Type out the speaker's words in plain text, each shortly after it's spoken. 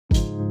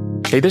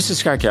Hey, this is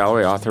Scott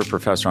Galloway, author,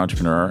 professor,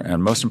 entrepreneur,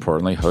 and most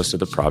importantly, host of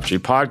the Prop G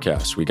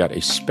podcast. We got a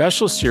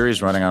special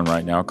series running on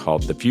right now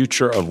called The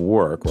Future of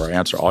Work, where I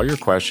answer all your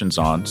questions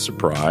on,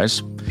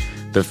 surprise,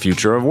 the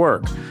future of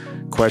work.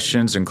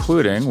 Questions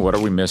including, what are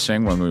we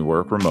missing when we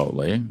work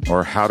remotely?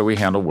 Or how do we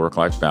handle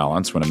work-life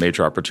balance when a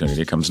major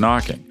opportunity comes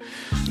knocking?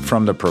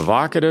 From the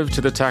provocative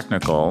to the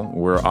technical,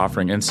 we're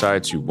offering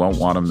insights you won't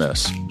want to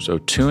miss. So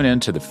tune in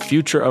to The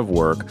Future of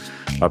Work,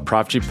 a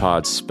Prop G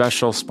Pod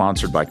special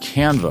sponsored by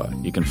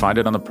Canva. You can find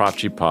it on the Prop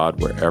G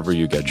Pod wherever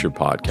you get your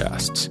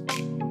podcasts.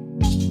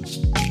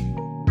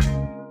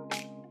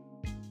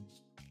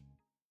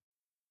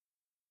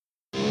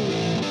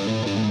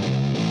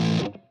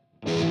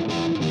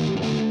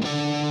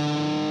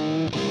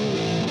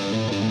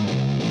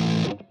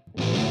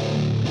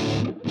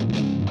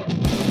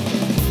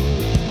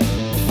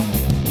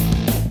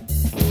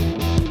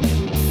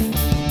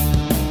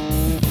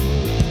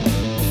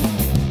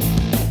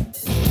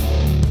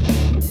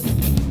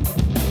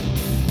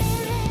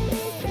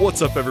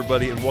 What's up,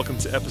 everybody, and welcome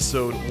to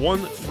episode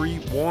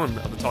 131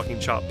 of the Talking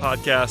Chop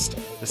podcast,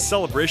 the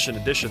celebration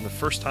edition, the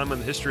first time in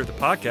the history of the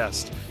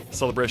podcast,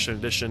 celebration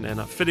edition,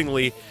 and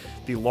fittingly,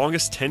 the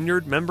longest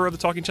tenured member of the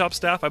Talking Chop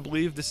staff. I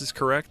believe this is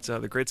correct.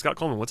 The great Scott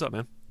Coleman. What's up,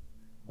 man?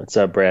 What's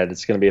up, Brad?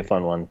 It's going to be a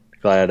fun one.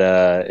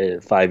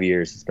 Glad 5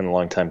 years. It's been a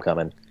long time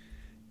coming.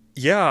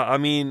 Yeah, I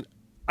mean,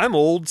 I'm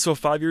old, so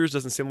 5 years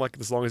doesn't seem like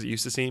as long as it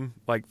used to seem.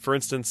 Like, for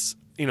instance,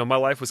 you know, my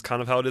life was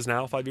kind of how it is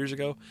now 5 years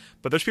ago,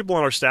 but there's people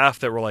on our staff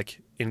that were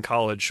like in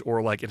college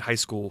or like in high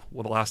school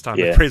when the last time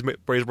the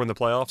Braves were in the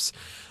playoffs.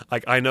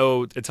 Like, I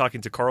know, in talking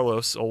to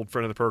Carlos, old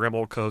friend of the program,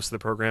 old co-host of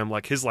the program,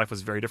 like his life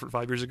was very different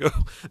 5 years ago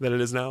than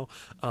it is now.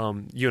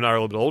 You and I are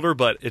a little bit older,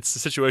 but it's a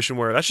situation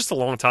where that's just a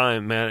long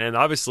time, man. And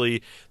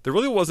obviously there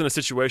really wasn't a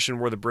situation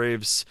where the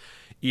Braves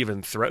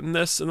even threatened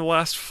this in the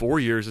last 4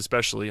 years,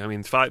 especially. I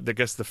mean, I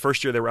guess the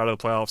first year they were out of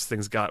the playoffs,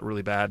 things got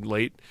really bad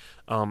late,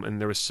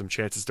 and there was some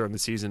chances during the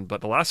season.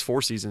 But the last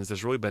 4 seasons,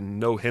 there's really been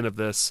no hint of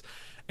this.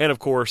 And, of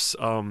course,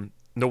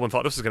 no one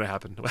thought this was going to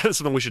happen. That's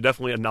something we should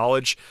definitely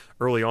acknowledge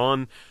early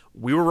on.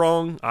 We were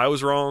wrong. I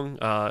was wrong.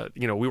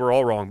 We were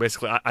all wrong,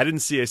 basically. I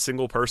didn't see a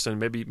single person,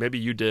 maybe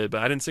you did,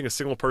 but I didn't see a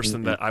single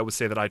person that I would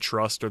say that I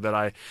trust or that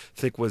I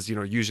think was,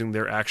 using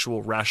their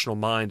actual rational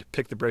mind,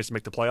 pick the Braves to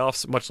make the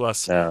playoffs, much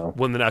less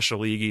win the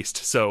National League East.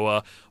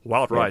 So,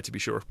 wild ride, to be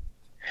sure.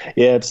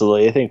 Yeah,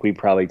 absolutely. I think we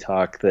probably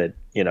talked that,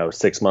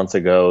 6 months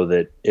ago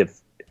that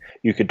if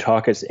you could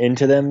talk us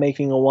into them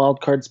making a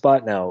wild card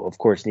spot. Now, of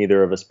course,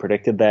 neither of us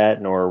predicted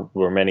that, nor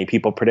were many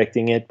people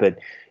predicting it, but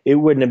it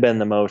wouldn't have been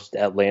the most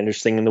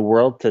outlandish thing in the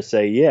world to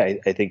say, yeah,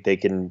 I think they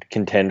can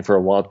contend for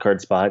a wild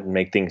card spot and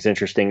make things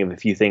interesting if a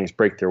few things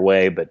break their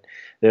way. But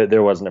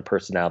there wasn't a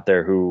person out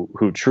there who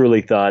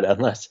truly thought,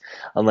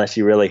 unless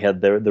you really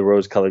had the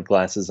rose-colored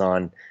glasses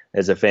on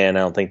as a fan, I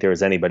don't think there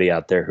was anybody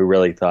out there who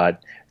really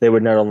thought they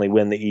would not only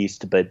win the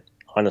East, but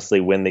honestly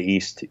win the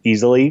East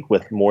easily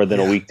with more than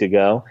a week to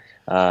go.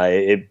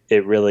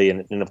 It really,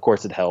 and of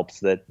course it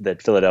helps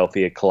that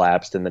Philadelphia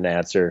collapsed and the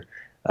Nats are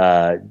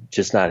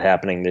just not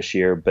happening this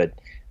year. But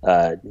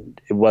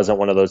it wasn't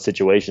one of those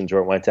situations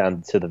where it went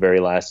down to the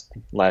very last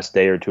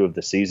day or two of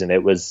the season.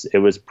 It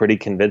was pretty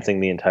convincing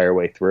the entire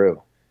way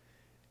through.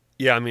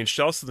 Yeah, I mean,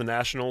 shouts to the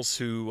Nationals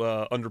who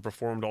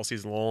underperformed all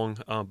season long.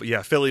 But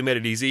yeah, Philly made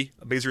it easy.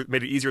 Made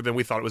it easier than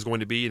we thought it was going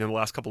to be. And in the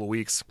last couple of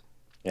weeks,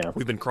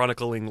 we've been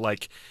chronicling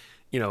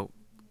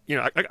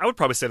I would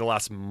probably say the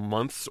last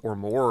month or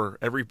more,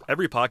 every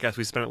podcast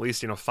we spent at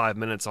least 5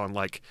 minutes on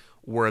like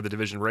where the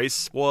division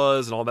race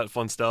was and all that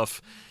fun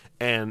stuff.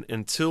 And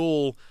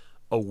until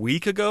a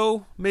week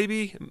ago,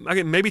 maybe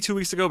 2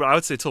 weeks ago, but I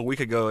would say until a week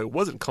ago, it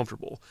wasn't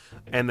comfortable.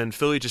 And then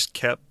Philly just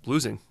kept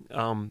losing,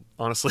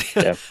 honestly.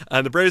 Yeah.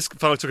 And the Braves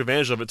finally took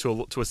advantage of it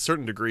to a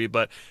certain degree.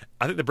 But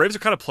I think the Braves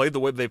have kind of played the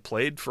way they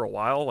played for a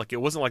while. Like, it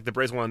wasn't like the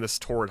Braves went on this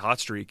torrid hot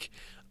streak.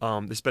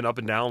 It's been up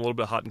and down, a little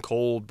bit hot and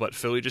cold, but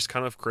Philly just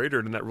kind of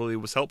cratered, and that really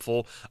was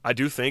helpful, I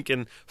do think.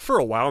 And for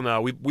a while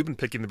now, we've been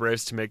picking the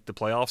Braves to make the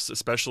playoffs,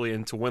 especially,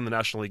 and to win the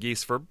National League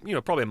East for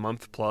probably a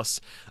month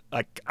plus,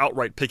 like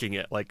outright picking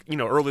it. Like,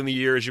 early in the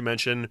year, as you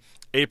mentioned,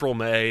 April,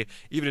 May,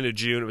 even into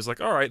June, it was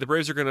like, all right, the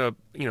Braves are gonna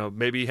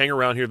maybe hang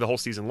around here the whole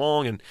season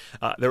long. And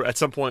there at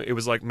some point it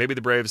was like maybe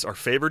the Braves are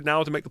favored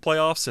now to make the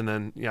playoffs, and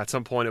then at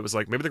some point it was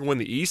like maybe they're gonna win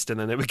the East, and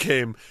then it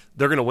became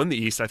they're gonna win the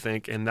East, I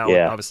think, and now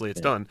obviously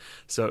it's done.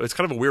 So it's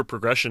kind of a weird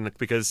progression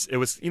because it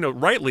was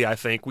rightly, I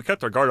think we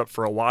kept our guard up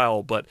for a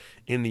while, but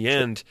in the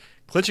end,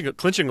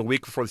 clinching a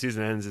week before the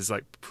season ends is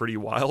like pretty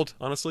wild,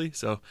 honestly.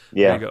 So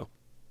there you go.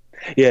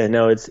 Yeah,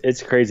 no,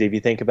 it's crazy if you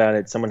think about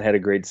it. Someone had a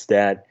great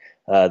stat.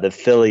 The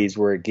Phillies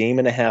were a game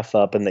and a half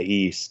up in the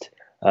East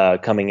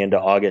coming into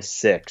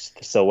August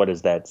 6th. So what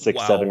is that,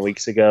 7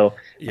 weeks ago?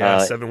 Yeah,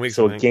 7 weeks.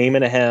 So a game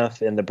and a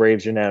half, and the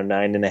Braves are now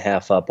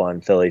 9.5 up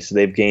on Philly. So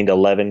they've gained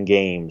 11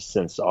 games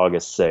since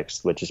August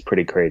 6th, which is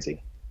pretty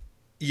crazy.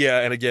 Yeah,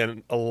 and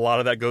again, a lot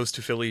of that goes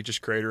to Philly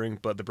just cratering,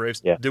 but the Braves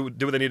do what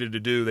they needed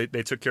to do.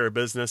 They took care of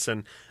business,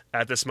 and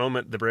at this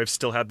moment, the Braves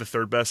still have the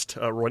third best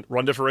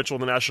run differential in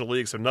the National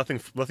League, so nothing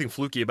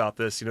fluky about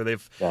this.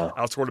 They've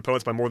outscored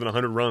opponents by more than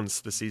 100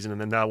 runs this season,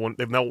 and then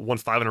they've now won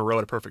 5 in a row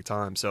at a perfect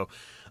time. So,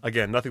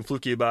 again, nothing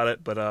fluky about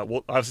it, but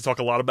we'll obviously talk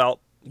a lot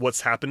about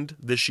what's happened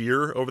this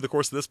year over the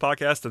course of this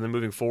podcast, and then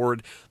moving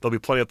forward there'll be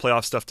plenty of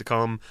playoff stuff to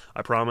come,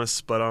 I promise.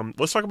 But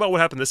let's talk about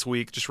what happened this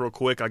week just real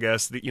quick. I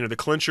guess the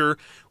clincher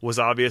was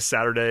obvious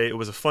Saturday. It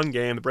was a fun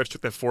game. The Braves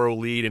took that 4-0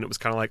 lead, and it was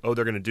kind of like, oh,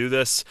 they're going to do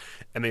this,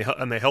 and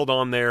they held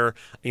on there.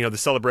 The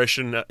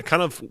celebration,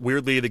 kind of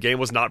weirdly, the game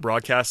was not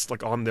broadcast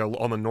like on the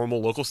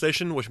normal local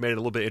station, which made it a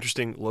little bit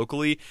interesting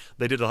locally.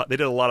 They did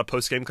a lot of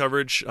post game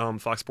coverage.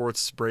 Fox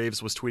Sports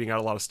Braves was tweeting out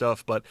a lot of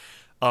stuff, but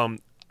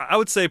I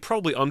would say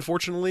probably,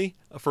 unfortunately,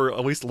 for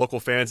at least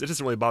local fans, it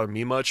doesn't really bother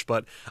me much,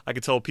 but I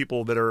could tell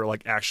people that are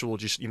like actual,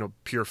 just,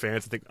 pure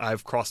fans. I think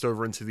I've crossed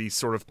over into the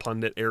sort of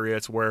pundit area.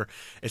 It's where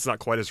it's not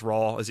quite as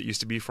raw as it used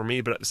to be for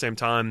me, but at the same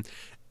time,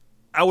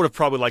 I would have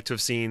probably liked to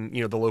have seen,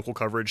 the local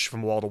coverage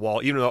from wall to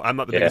wall, even though I'm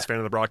not the biggest fan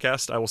of the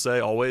broadcast, I will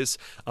say, always.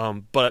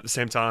 But at the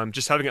same time,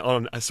 just having it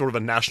on a sort of a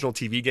national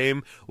TV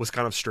game was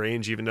kind of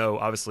strange, even though,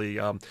 obviously,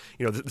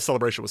 the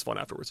celebration was fun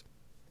afterwards.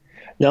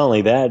 Not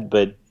only that,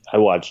 but I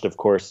watched, of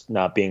course,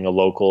 not being a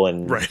local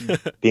and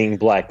being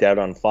blacked out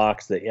on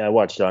Fox. I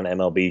watched it on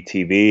MLB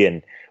TV,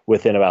 and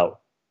within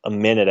about a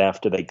minute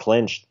after they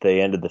clinched,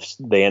 they ended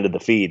the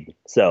feed.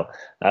 So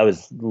I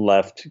was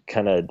left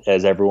kind of,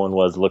 as everyone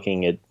was,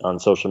 looking at on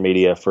social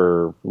media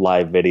for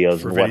live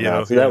videos and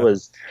whatnot. So that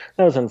was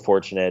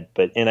unfortunate.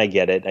 And I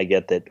get it. I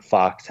get that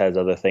Fox has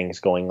other things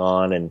going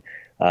on, and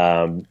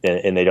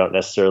they don't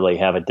necessarily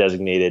have a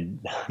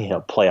designated,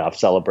 playoff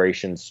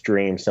celebration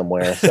stream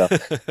somewhere. So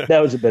that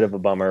was a bit of a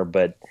bummer,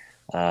 but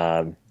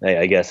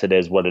I guess it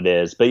is what it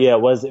is. But yeah,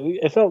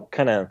 it felt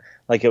kind of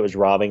like it was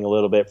robbing a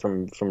little bit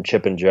from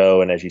Chip and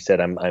Joe. And as you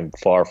said, I'm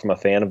far from a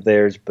fan of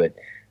theirs, but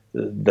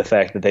the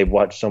fact that they've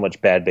watched so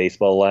much bad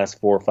baseball the last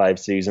 4 or 5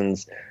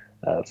 seasons,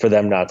 for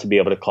them not to be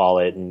able to call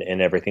it and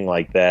everything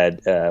like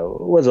that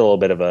was a little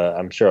bit of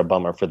I'm sure a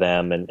bummer for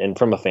them. And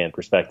from a fan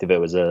perspective, it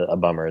was a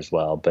bummer as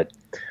well. But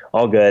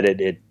all good.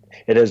 It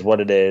is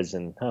what it is.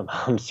 And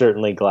I'm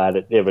certainly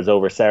glad it was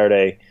over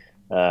Saturday.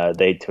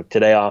 They took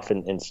today off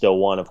and still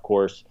won, of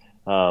course.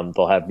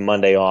 They'll have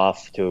Monday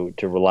off to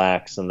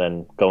relax and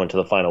then go into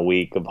the final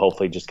week of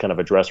hopefully just kind of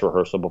a dress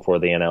rehearsal before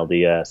the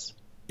NLDS.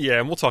 Yeah,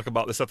 and we'll talk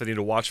about the stuff they need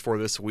to watch for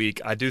this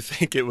week. I do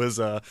think it was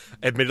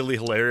admittedly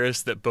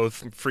hilarious that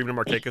both Freeman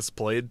and Markakis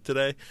played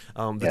today.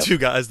 Two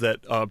guys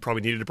that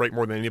probably needed a break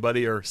more than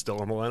anybody are still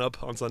in the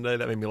lineup on Sunday.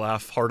 That made me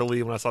laugh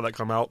heartily when I saw that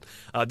come out.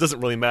 It doesn't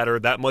really matter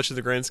that much in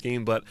the grand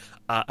scheme, but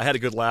I had a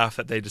good laugh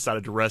that they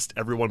decided to rest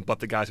everyone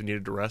but the guys who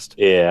needed to rest.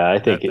 Yeah, I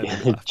think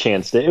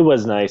it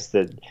was nice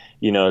that,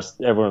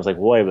 everyone was like,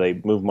 why would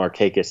they move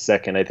Markakis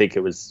second? I think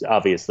it was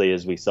obviously,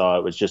 as we saw,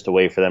 it was just a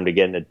way for them to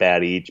get an at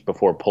bat each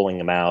before pulling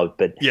him out.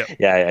 But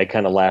yeah, I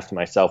kind of laughed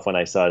myself when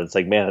I saw it. It's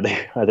like, man,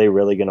 are they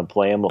really going to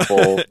play him a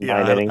full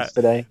 9 innings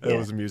today? It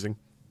was amusing.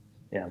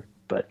 Yeah,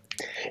 but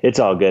it's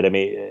all good. I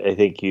mean, I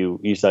think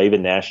you saw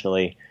even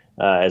nationally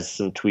as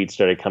some tweets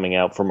started coming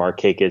out from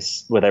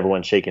Markakis with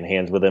everyone shaking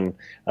hands with him.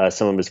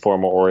 Some of his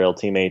former Oriole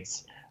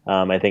teammates.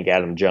 I think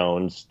Adam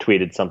Jones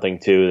tweeted something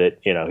too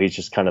that he's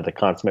just kind of the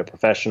consummate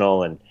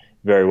professional and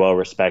very well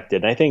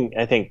respected. And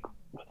I think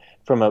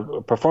from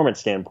a performance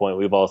standpoint,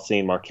 we've all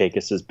seen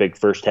Markakis' big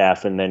first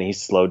half, and then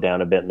he's slowed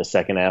down a bit in the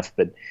second half.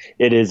 But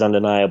it is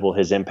undeniable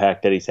his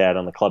impact that he's had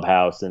on the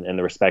clubhouse and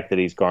the respect that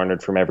he's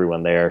garnered from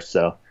everyone there.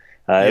 So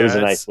it was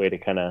a nice way to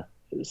kind of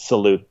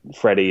salute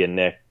Freddie and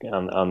Nick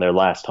on their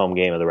last home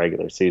game of the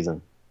regular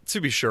season. To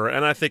be sure,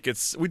 and I think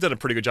we've done a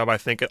pretty good job, I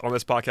think, on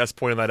this podcast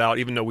pointing that out,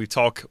 even though we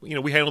talk,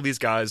 we handle these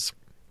guys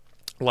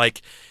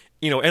like,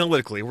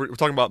 analytically. We're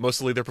talking about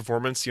mostly their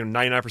performance.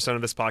 99%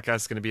 of this podcast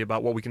is going to be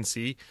about what we can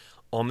see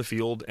on the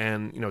field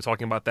and,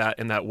 talking about that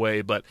in that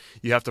way. But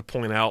you have to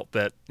point out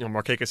that,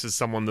 Markakis is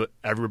someone that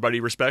everybody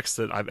respects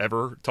that I've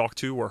ever talked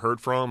to or heard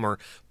from, or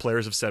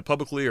players have said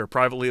publicly or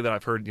privately that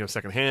I've heard,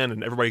 secondhand,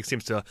 and everybody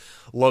seems to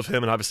love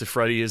him. And obviously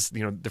Freddie is,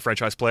 the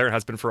franchise player and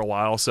has been for a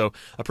while. So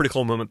a pretty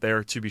cool moment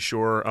there, to be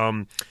sure.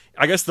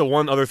 I guess the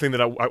one other thing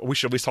that we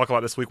should at least talk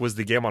about this week was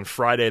the game on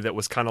Friday that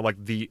was kind of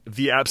like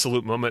the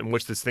absolute moment in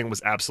which this thing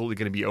was absolutely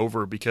going to be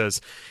over,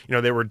 because,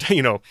 they were,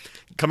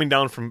 coming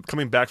back from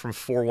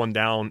 4-1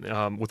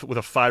 down, with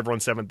a 5-run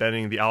 7th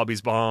inning, the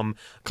Albies bomb,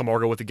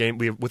 Camargo with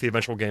the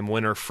eventual game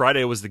winner.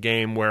 Friday was the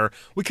game where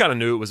we kind of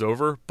knew it was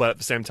over, but at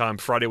the same time,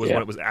 Friday was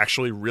when it was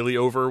actually really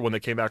over, when they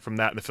came back from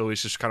that and the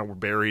Phillies just kind of were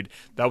buried.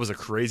 That was a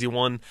crazy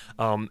one,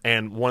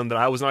 and one that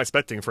I was not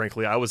expecting,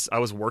 frankly. I was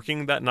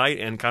working that night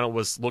and kind of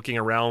was looking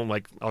around,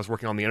 like I was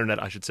working on the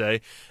internet, I should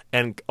say,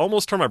 and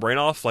almost turned my brain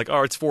off, like,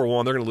 oh, it's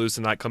 4-1, they're going to lose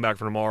tonight, come back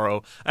for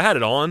tomorrow. I had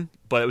it on,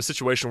 but it was a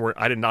situation where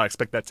I did not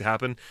expect that to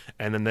happen.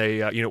 And then they,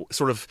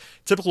 sort of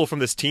typical from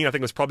this team, I think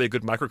it was probably a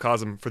good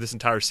microcosm for this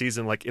entire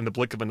season. Like in the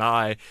blink of an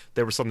eye,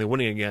 they were suddenly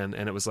winning again.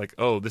 And it was like,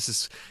 oh, this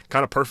is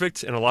kind of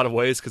perfect in a lot of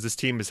ways because this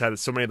team has had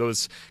so many of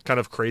those kind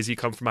of crazy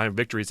come from behind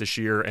victories this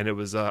year. And it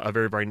was a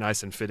very, very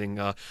nice and fitting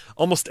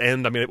almost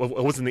end. I mean, it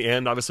wasn't the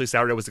end. Obviously,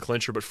 Saturday was the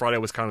clincher, but Friday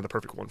was kind of the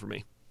perfect one for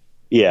me.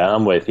 Yeah,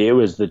 I'm with you. It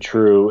was the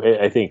true.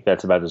 I think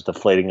that's about as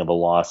deflating of a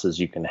loss as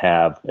you can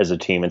have as a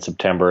team in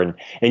September.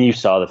 And you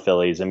saw the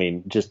Phillies. I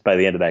mean, just by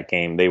the end of that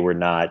game, they were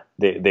not.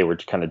 They were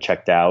kind of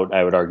checked out.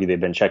 I would argue they've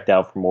been checked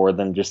out for more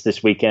than just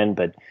this weekend.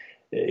 But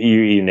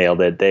you nailed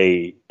it.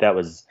 That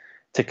was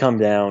to come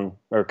down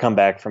or come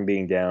back from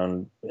being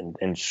down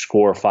and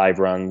score 5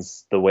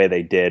 runs the way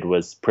they did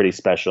was pretty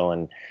special.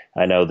 And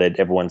I know that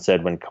everyone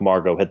said when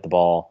Camargo hit the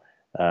ball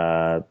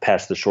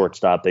past the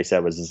shortstop, they said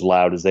it was as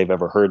loud as they've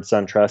ever heard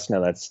SunTrust.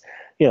 Now that's,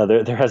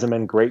 there hasn't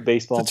been great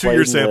baseball played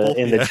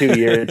in the 2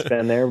 years it's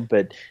been there,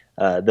 but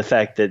the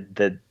fact that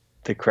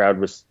the crowd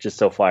was just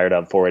so fired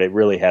up for it, it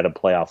really had a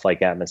playoff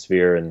like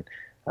atmosphere.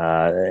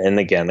 And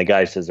again, the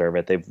guys deserve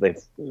it. They've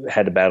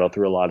had to battle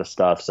through a lot of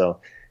stuff. So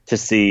to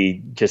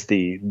see just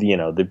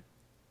the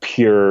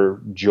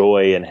pure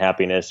joy and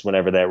happiness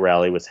whenever that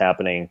rally was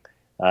happening,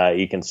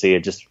 you can see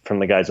it just from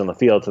the guys on the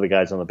field to the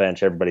guys on the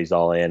bench. Everybody's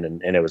all in,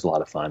 and it was a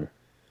lot of fun.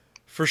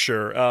 For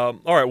sure. All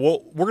right,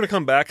 well, we're going to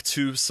come back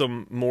to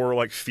some more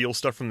like feel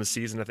stuff from the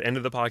season at the end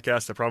of the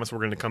podcast. I promise we're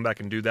going to come back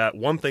and do that.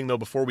 One thing, though,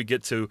 before we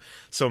get to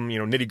some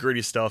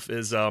nitty-gritty stuff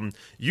is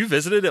you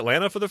visited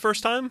Atlanta for the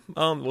first time,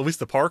 at least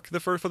the park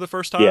for the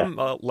first time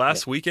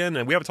last weekend,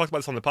 and we haven't talked about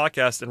this on the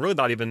podcast and really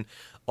not even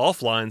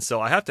offline,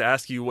 so I have to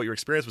ask you what your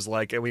experience was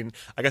like. I mean,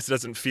 I guess it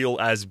doesn't feel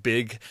as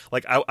big.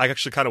 Like, I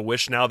actually kind of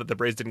wish now that the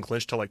Braves didn't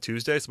clinch till like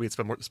Tuesday, so we had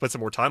spent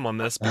some more time on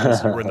this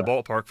because we were in the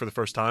ballpark for the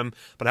first time,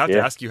 but I have to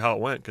ask you how it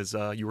went because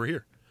you were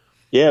here.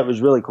 Yeah, it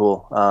was really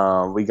cool.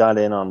 We got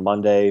in on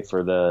Monday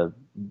for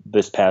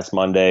this past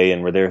Monday,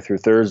 and we're there through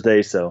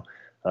Thursday. So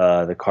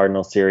the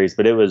Cardinal series,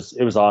 but it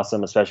was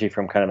awesome, especially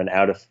from kind of an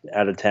out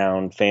of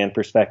town fan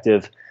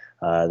perspective.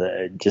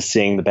 Just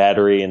seeing the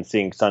Battery and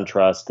seeing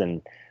SunTrust,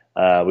 and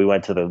we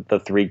went to the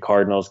 3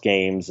 Cardinals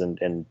games,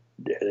 and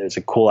it's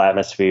a cool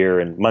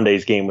atmosphere. And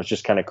Monday's game was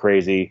just kind of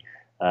crazy,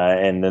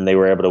 and then they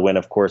were able to win,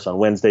 of course, on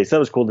Wednesday. So it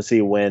was cool to see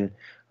a win.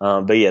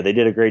 But yeah, they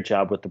did a great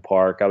job with the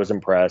park. I was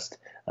impressed.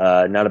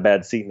 Not a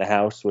bad seat in the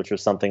house, which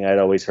was something I'd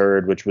always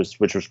heard, which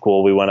was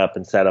cool. We went up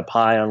and sat up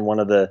high on one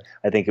of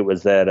I think it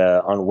was that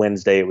on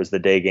Wednesday, it was the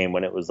day game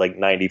when it was like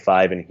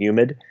 95 and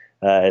humid.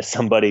 As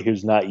somebody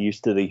who's not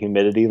used to the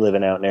humidity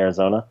living out in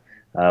Arizona,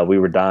 we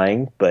were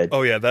dying. But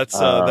oh yeah, that's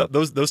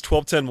those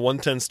 12-10,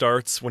 110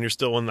 starts when you're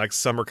still in like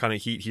summer kind of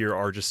heat here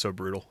are just so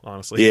brutal,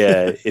 honestly.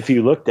 Yeah, if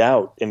you looked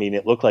out, I mean,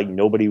 it looked like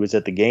nobody was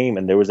at the game,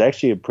 and there was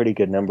actually a pretty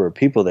good number of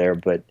people there,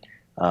 but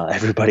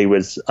everybody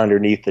was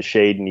underneath the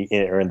shade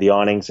or in the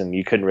awnings, and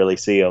you couldn't really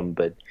see them.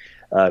 But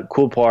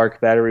cool park,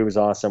 Battery was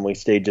awesome. We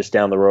stayed just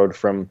down the road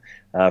from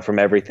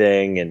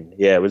everything, and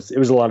yeah, it was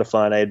a lot of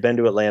fun. I had been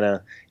to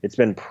Atlanta. It's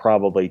been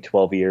probably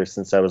 12 years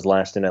since I was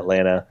last in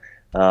Atlanta.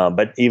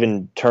 But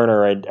even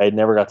Turner, I'd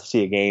never got to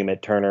see a game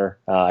at Turner.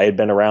 I had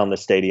been around the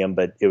stadium,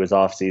 but it was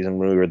off season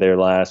when we were there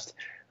last.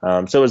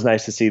 So it was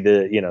nice to see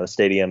the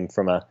stadium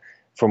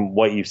from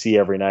what you see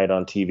every night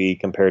on TV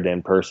compared to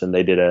in person.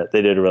 They did a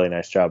really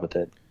nice job with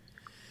it.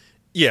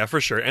 Yeah,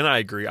 for sure. And I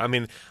agree. I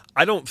mean,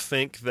 I don't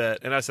think that,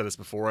 and I said this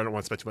before, I don't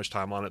want to spend too much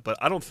time on it, but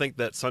I don't think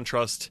that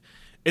SunTrust,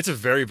 it's a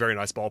very, very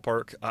nice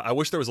ballpark. I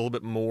wish there was a little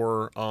bit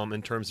more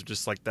in terms of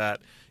just like that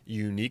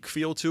unique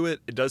feel to it.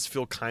 It does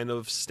feel kind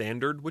of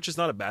standard, which is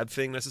not a bad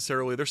thing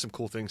necessarily. There's some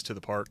cool things to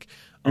the park.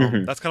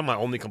 That's kind of my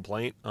only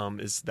complaint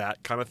is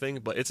that kind of thing.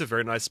 But it's a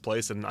very nice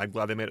place, and I'm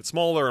glad they made it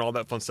smaller and all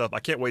that fun stuff. I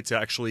can't wait to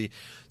actually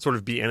sort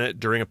of be in it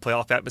during a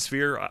playoff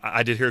atmosphere.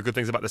 I did hear good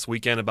things about this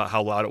weekend about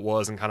how loud it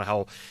was and kind of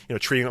how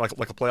treating it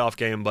like a playoff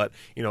game. But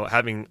I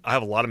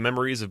have a lot of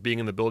memories of being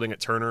in the building at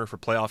Turner for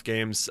playoff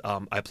games.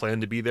 I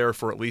plan to be there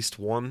for at least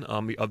one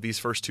of these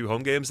first 2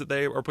 home games that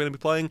they are planning to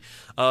be playing.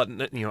 I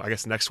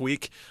guess next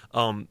week.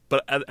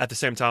 But at the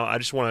same time, I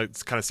just want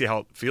to kind of see how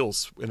it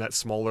feels in that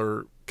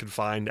smaller,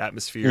 confined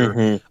atmosphere.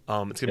 It's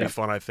gonna be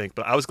fun, I think.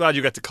 But I was glad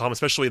you got to come,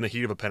 especially in the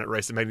heat of a pennant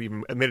race. It made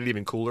it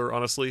even cooler,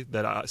 honestly.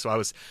 So I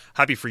was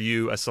happy for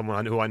you as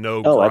someone who I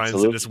know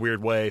grinds in this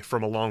weird way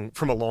from a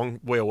long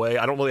way away.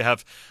 I don't really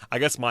have. I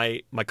guess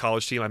my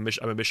college team. I'm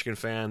a Michigan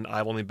fan.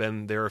 I've only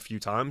been there a few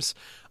times,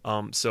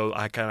 so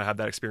I kind of have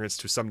that experience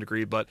to some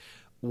degree, but.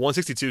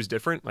 162 is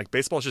different. Like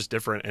baseball is just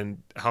different,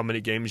 and how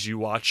many games you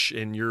watch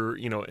in your,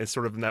 it's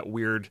sort of in that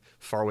weird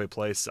faraway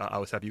place. I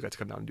was happy you got to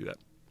come down and do that.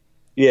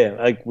 Yeah,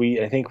 I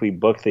think we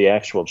booked the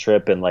actual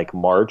trip in like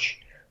March.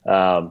 So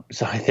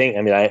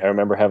I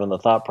remember having the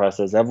thought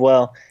process of,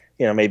 well,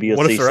 maybe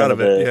you'll see some of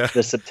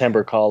the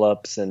September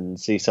call-ups and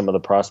see some of the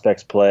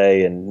prospects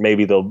play, and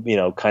maybe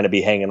they'll, kind of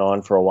be hanging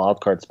on for a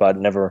wild card spot.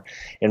 Never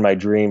in my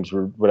dreams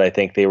would I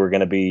think they were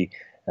going to be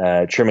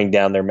trimming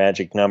down their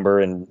magic number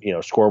and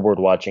scoreboard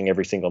watching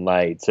every single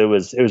night. So it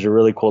was a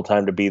really cool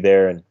time to be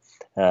there, and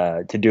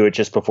to do it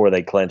just before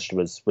they clinched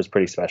was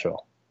pretty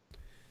special.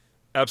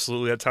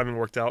 Absolutely, that timing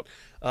worked out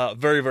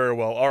very, very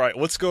well. All right,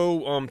 let's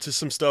go to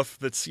some stuff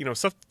that's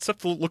stuff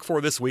to look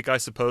for this week. I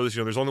suppose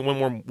there's only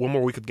one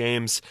more week of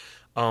games,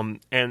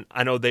 and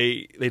I know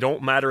they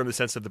don't matter in the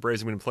sense of the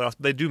Braves being in playoffs,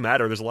 but they do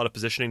matter. There's a lot of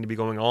positioning to be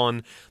going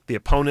on. The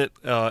opponent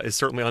is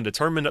certainly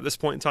undetermined at this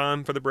point in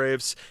time for the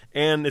Braves,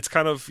 and it's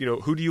kind of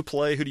who do you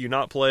play, who do you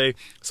not play.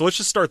 So let's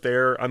just start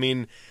there. I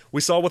mean, we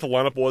saw what the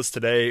lineup was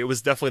today. It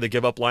was definitely the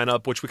give-up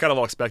lineup, which we kind of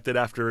all expected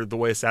after the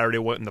way Saturday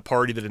went and the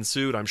party that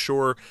ensued, I'm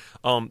sure.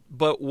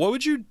 But what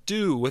would you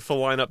do with the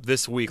lineup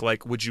this week?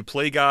 Like, would you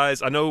play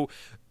guys? I know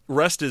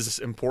rest is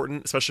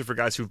important, especially for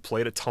guys who've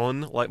played a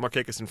ton like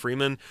Markakis and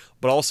Freeman,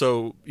 but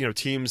also,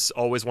 teams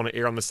always want to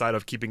err on the side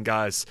of keeping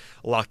guys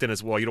locked in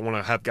as well. You don't want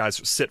to have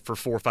guys sit for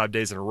 4 or 5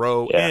 days in a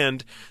row. Yeah.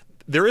 And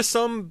there is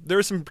some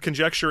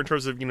conjecture in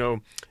terms of,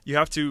 you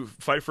have to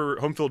fight for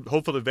home field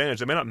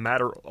advantage. It may not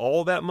matter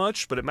all that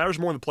much, but it matters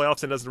more in the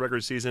playoffs than it does in the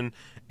regular season.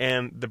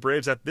 And the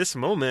Braves at this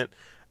moment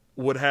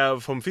would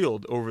have home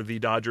field over the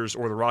Dodgers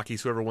or the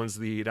Rockies, whoever wins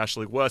the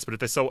National League West. But if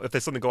they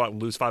suddenly go out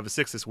and lose 5 of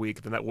 6 this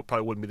week, then that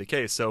probably wouldn't be the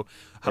case. So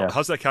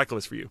how's that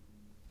calculus for you?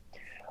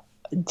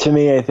 To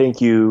me, I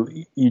think you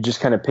just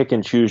kind of pick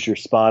and choose your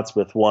spots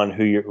with who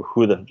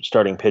the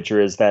starting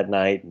pitcher is that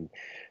night. And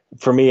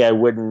for me, I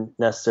wouldn't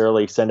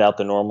necessarily send out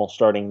the normal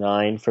starting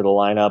 9 for the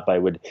lineup. I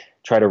would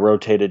try to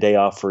rotate a day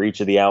off for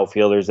each of the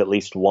outfielders at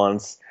least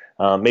once.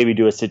 Maybe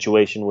do a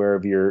situation where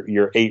of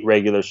your 8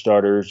 regular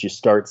starters, you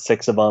start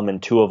 6 of them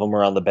and 2 of them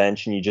are on the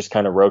bench, and you just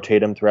kind of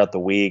rotate them throughout the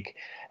week.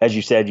 As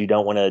you said, you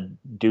don't want to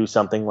do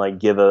something like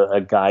give a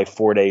guy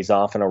 4 days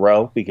off in a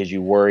row because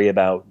you worry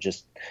about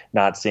just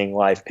not seeing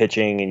live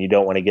pitching, and you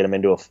don't want to get him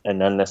into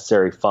an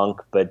unnecessary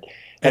funk. But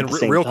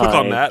real quick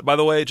on that, by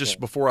the way, just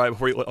before I'm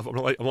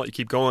gonna let you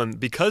keep going,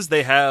 because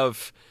they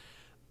have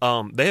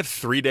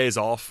 3 days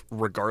off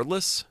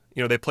regardless.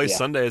 They play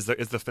Sunday as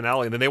the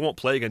finale, and then they won't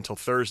play again until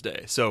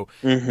Thursday. So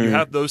you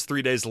have those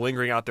 3 days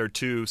lingering out there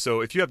too. So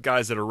if you have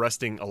guys that are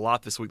resting a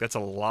lot this week, that's a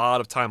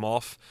lot of time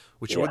off,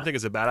 which you wouldn't think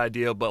is a bad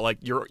idea. But like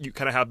you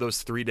kind of have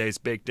those 3 days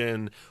baked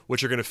in,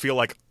 which are going to feel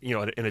like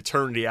an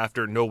eternity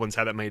after no one's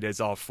had that many days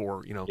off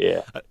for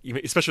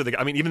especially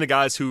even the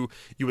guys who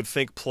you would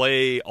think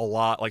play a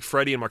lot, like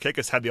Freddie and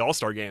Markakis had the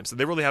All-Star game, so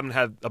they really haven't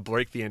had a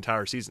break the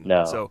entire season.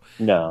 No.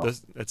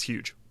 That's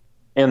huge.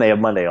 And they have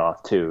Monday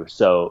off too,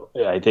 so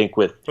I think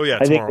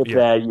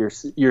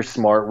that you're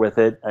smart with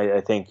it.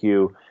 I think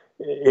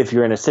if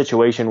you're in a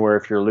situation where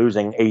if you're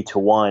losing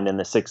 8-1 in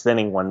the 6th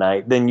inning one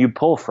night, then you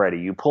pull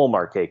Freddie, you pull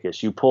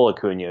Markakis, you pull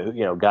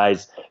Acuna.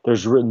 Guys,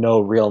 there's no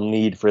real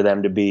need for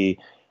them to be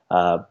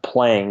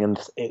playing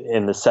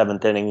in the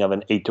 7th inning of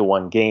an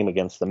 8-1 game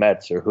against the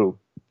Mets or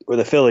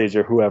the Phillies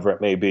or whoever it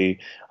may be.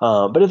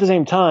 But at the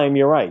same time,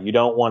 you're right. You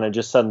don't want to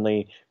just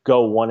suddenly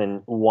go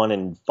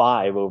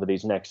 1-5 over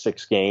these next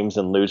 6 games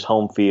and lose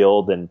home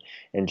field and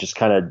just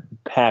kind of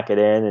pack it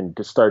in and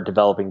just start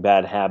developing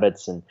bad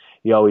habits. And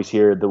you always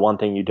hear the one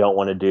thing you don't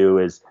want to do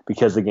is,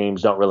 because the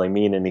games don't really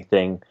mean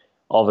anything,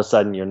 all of a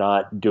sudden you're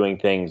not doing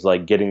things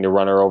like getting the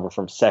runner over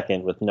from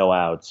second with no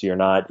outs. You're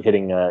not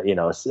hitting a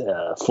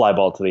fly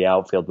ball to the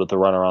outfield with the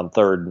runner on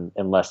third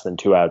and less than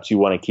 2 outs. You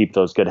want to keep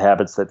those good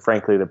habits that,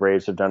 frankly, the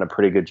Braves have done a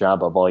pretty good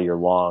job of all year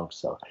long.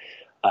 So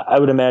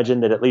I would imagine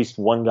that at least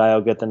one guy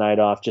will get the night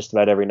off just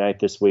about every night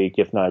this week,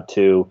 if not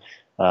 2.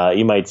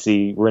 You might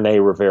see Rene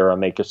Rivera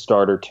make a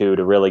start or 2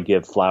 to really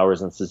give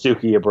Flowers and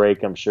Suzuki a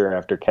break. I'm sure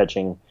after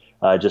catching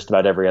just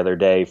about every other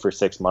day for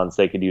 6 months,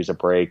 they could use a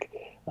break.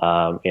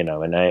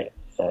 And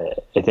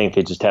I think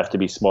they just have to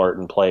be smart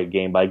and play it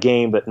game by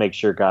game, but make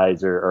sure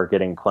guys are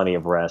getting plenty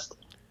of rest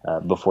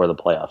before the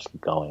playoffs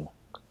get going.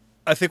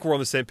 I think we're on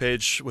the same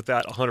page with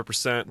that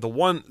 100%.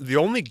 The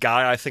only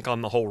guy I think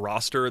on the whole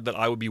roster that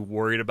I would be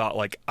worried about,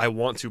 like I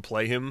want to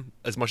play him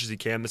as much as he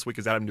can this week,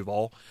 is Adam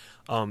Duvall.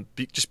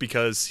 Just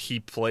because he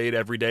played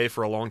every day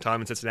for a long time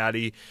in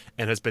Cincinnati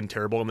and has been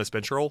terrible in this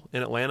bench role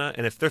in Atlanta.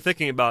 And if they're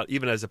thinking about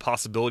even as a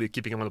possibility of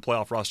keeping him on the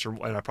playoff roster,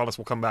 and I promise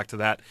we'll come back to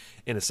that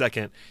in a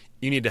second,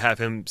 you need to have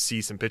him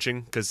see some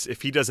pitching, because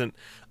if he doesn't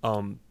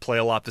play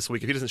a lot this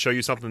week, if he doesn't show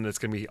you something, that's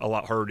going to be a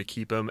lot harder to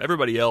keep him.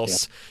 Everybody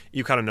else,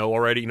 you kind of know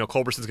already.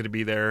 Culberson's going to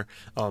be there,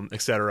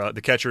 etc.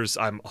 The catchers,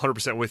 I'm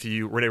 100% with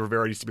you. Rene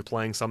Rivera needs to be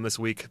playing some this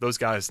week. Those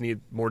guys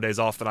need more days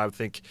off than I would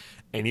think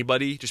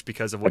anybody, just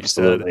because of what you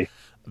said.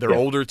 They're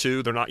older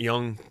too. They're not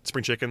young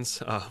spring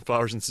chickens,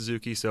 Flowers and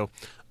Suzuki. So,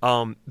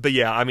 but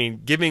yeah, I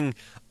mean,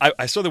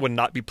 I certainly would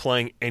not be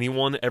playing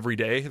anyone every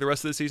day the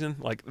rest of the season.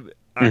 Like,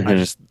 I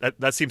just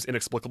that seems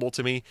inexplicable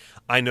to me.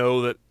 I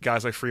know that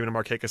guys like Freeman and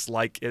Markakis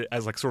like it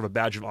as like sort of a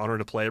badge of honor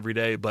to play every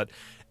day, but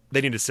they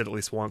need to sit at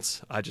least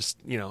once. I just,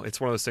 it's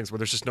one of those things where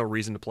there's just no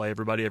reason to play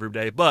everybody every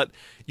day, but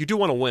you do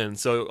want to win.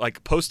 So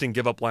like posting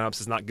give up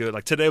lineups is not good.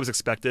 Like today was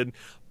expected,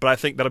 but I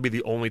think that'll be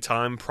the only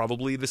time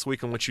probably this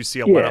week in which you see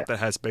a lineup that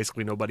has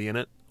basically nobody in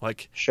it.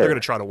 Like they're going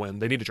to try to win.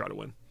 They need to try to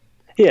win.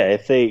 Yeah,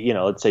 if they,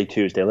 let's say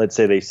Tuesday, let's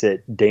say they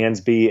sit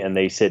Dansby and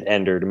they sit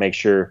Ender to make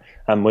sure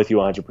I'm with you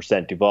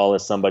 100%. Duvall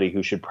is somebody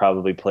who should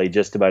probably play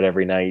just about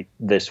every night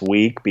this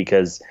week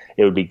because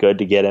it would be good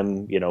to get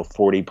him,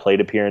 40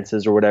 plate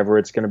appearances or whatever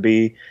it's going to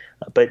be.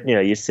 But,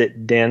 you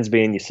sit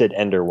Dansby and you sit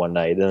Ender one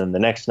night. And then the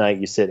next night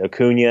you sit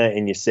Acuna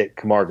and you sit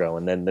Camargo.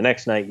 And then the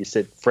next night you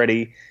sit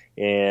Freddie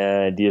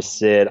and you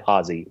sit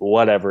Ozzy,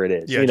 whatever it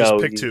is. Yeah, just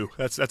pick two.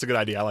 That's a good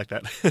idea. I like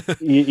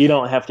that. you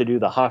don't have to do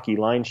the hockey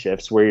line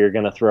shifts where you're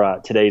going to throw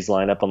out today's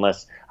lineup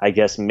unless, I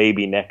guess,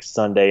 maybe next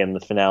Sunday in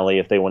the finale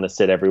if they want to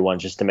sit everyone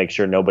just to make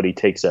sure nobody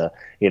takes a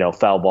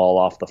foul ball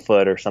off the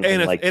foot or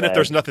something like that. And if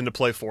there's nothing to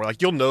play for,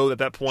 like you'll know at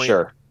that point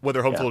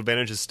whether home field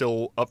advantage is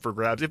still up for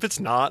grabs. If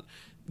it's not,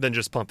 then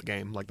just punt the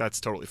game. Like that's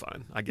totally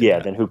fine. I get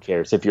that. Then who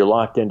cares? If you're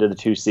locked into the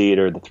 2 seed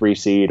or the 3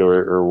 seed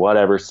or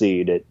whatever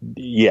seed,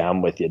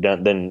 I'm with you.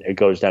 Then it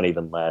goes down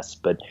even less.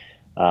 But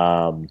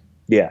so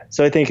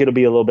I think it'll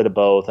be a little bit of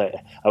both. I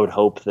would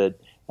hope that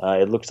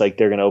it looks like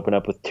they're going to open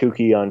up with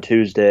Tukey on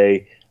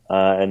Tuesday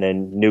and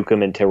then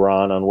Newcomb and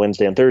Tehran on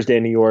Wednesday and Thursday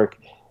in New York.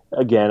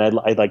 Again,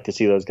 I'd like to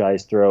see those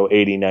guys throw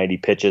 80, 90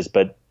 pitches,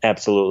 but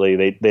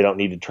absolutely they don't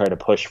need to try to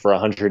push for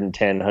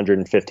 110,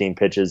 115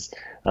 pitches.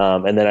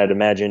 And then I'd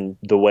imagine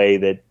the way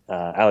that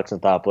Alex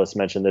Anthopoulos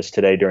mentioned this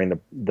today during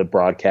the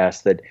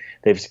broadcast, that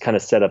they've kind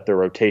of set up their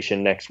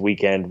rotation next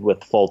weekend with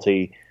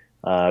Fulte,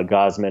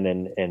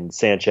 Gosman, and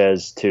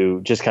Sanchez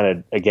to just kind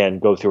of, again,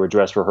 go through a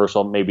dress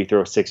rehearsal, maybe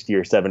throw 60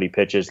 or 70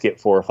 pitches, get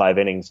 4 or 5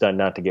 innings done,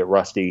 not to get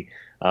rusty,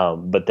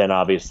 but then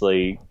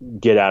obviously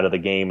get out of the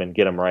game and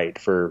get them right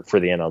for the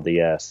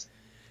NLDS.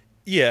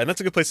 Yeah, and that's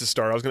a good place to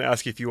start. I was going to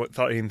ask you if you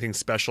thought anything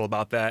special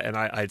about that, and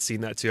I had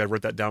seen that too. I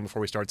wrote that down before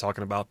we started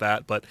talking about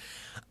that, but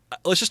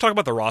let's just talk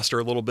about the roster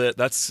a little bit.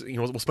 That's,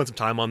 we'll spend some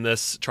time on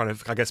this, trying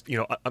to, I guess,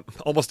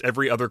 almost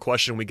every other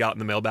question we got in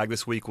the mailbag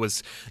this week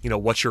was,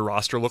 what's your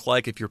roster look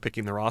like if you're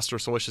picking the roster?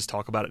 So let's just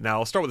talk about it now.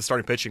 I'll start with the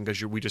starting pitching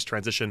because we just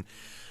transitioned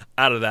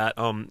out of that.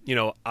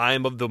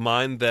 I'm of the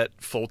mind that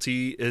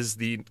Fulte is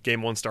the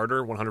game 1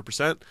 starter,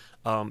 100%.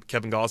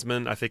 Kevin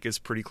Gosman, I think, is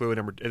pretty clearly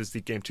is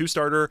the game 2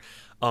 starter.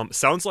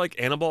 Sounds like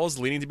Anibal is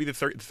leaning to be the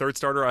third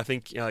starter. I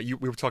think we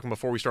were talking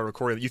before we started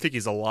recording that you think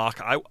he's a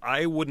lock.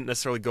 I wouldn't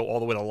necessarily go all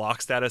the way to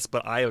lock status,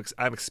 but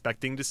I'm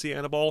expecting to see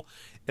Anibal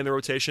in the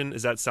rotation.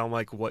 Does that sound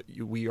like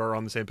we are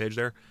on the same page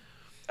there?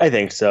 I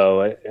think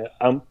so.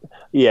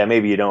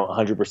 Maybe you don't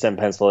 100%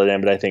 pencil it in,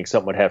 but I think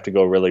something would have to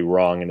go really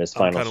wrong in his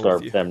final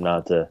start for them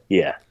not to.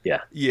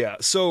 Yeah.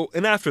 So,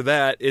 and after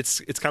that, it's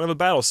kind of a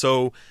battle.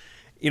 So,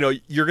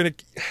 you're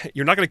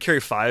not gonna carry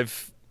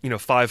 5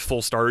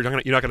 full starters.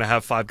 You're not gonna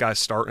have 5 guys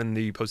start in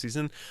the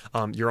postseason.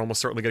 You're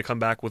almost certainly gonna come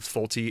back with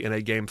Fulte in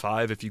a game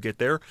 5 if you get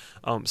there.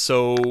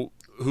 So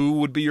who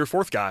would be your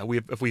 4th guy?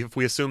 If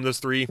we assume those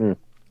 3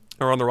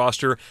 are on the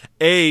roster,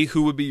 A,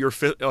 who would be your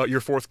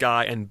 4th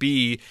guy, and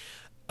B,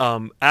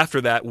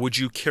 after that, would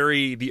you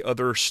carry the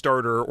other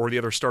starter or the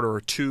other starter or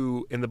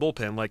 2 in the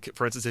bullpen? Like,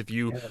 for instance, if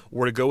you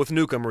were to go with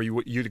Newcomb or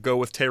you to go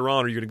with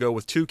Tehran or you're to go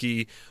with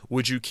Tukey,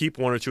 would you keep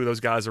 1 or 2 of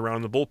those guys around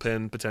in the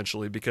bullpen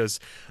potentially? Because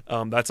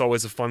that's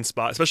always a fun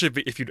spot,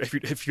 especially if you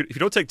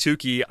don't take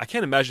Tukey. I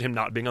can't imagine him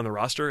not being on the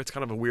roster. It's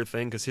kind of a weird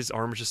thing because his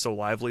arm is just so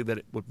lively that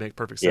it would make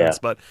perfect sense.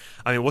 But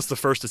I mean, what's the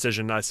first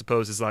decision? I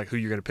suppose is like who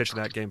you're going to pitch in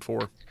that game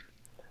for.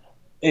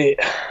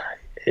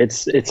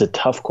 It's a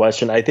tough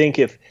question. I think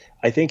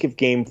if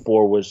game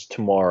 4 was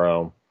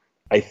tomorrow,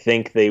 I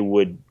think they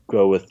would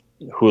go with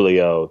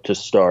Julio to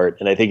start.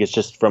 And I think it's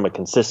just from a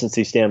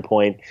consistency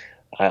standpoint.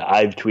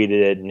 I've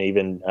tweeted it, and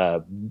even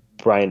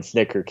Brian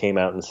Snicker came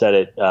out and said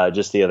it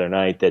just the other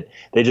night that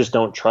they just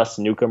don't trust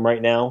Newcomb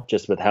right now,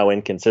 just with how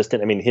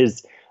inconsistent. I mean,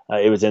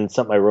 it was in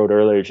something I wrote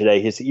earlier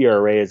today. His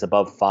ERA is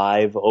above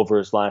 5 over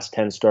his last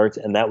 10 starts,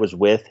 and that was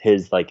with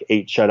his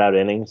 8 shutout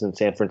innings in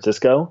San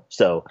Francisco.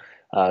 So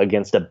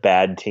against a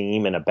bad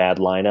team and a bad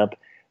lineup.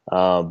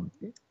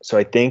 So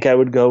I think I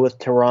would go with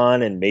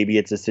Tehran, and maybe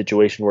it's a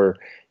situation where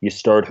you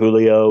start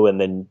Julio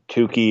and then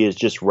Tukey is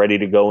just ready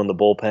to go in the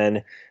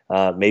bullpen.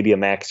 Maybe a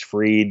Max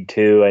Fried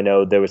too. I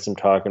know there was some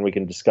talk, and we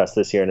can discuss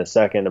this here in a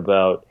second,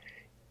 about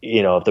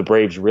if the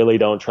Braves really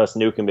don't trust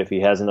Newcomb, if he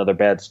has another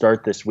bad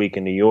start this week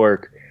in New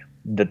York,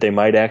 that they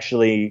might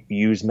actually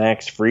use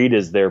Max Fried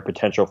as their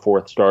potential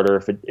 4th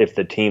starter if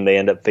the team they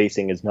end up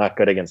facing is not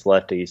good against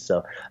lefties.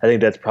 So I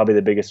think that's probably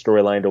the biggest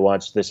storyline to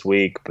watch this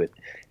week. But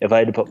if I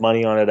had to put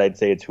money on it, I'd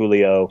say it's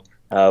Julio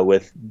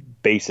with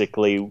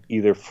basically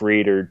either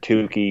Fried or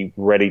Tukey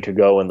ready to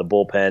go in the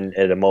bullpen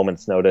at a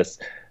moment's notice.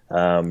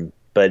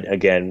 But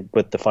again,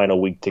 with the final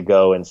week to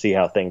go and see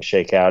how things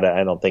shake out,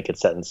 I don't think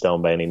it's set in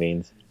stone by any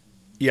means.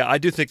 Yeah, I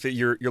do think that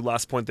your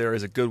last point there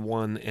is a good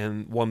one,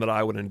 and one that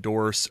I would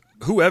endorse.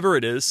 Whoever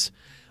it is,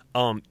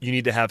 you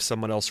need to have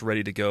someone else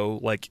ready to go.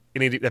 Like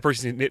that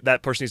person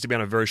needs to be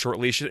on a very short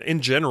leash.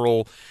 In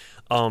general,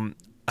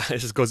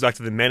 this just goes back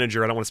to the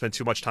manager. I don't want to spend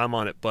too much time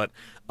on it, but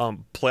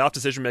playoff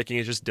decision making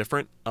is just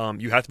different.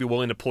 You have to be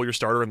willing to pull your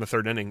starter in the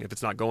 3rd inning if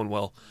it's not going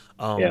well.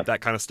 That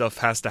kind of stuff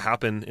has to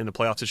happen in the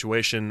playoff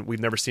situation. We've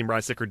never seen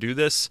Brian Sicker do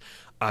this.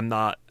 I'm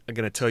not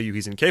going to tell you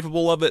he's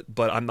incapable of it,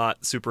 but I'm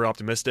not super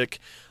optimistic.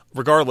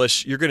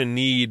 Regardless, you're going to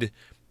need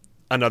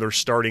another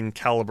starting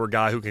caliber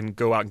guy who can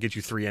go out and get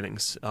you 3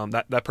 innings.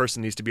 That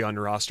person needs to be on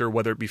your roster,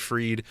 whether it be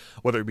Fried,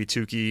 whether it be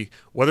Tukey,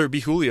 whether it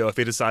be Julio if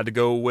they decide to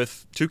go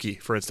with Tukey,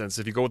 for instance.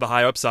 If you go with the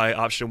high upside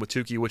option with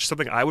Tukey, which is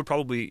something I would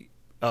probably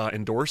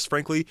endorse,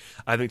 frankly.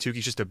 I think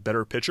Tukey's just a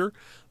better pitcher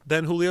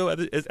than Julio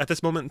at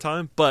this moment in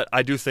time. But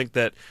I do think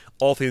that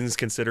all things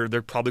considered,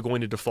 they're probably going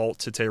to default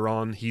to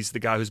Tehran. He's the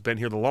guy who's been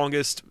here the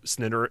longest.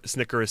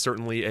 Snitker is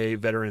certainly a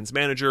veterans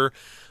manager.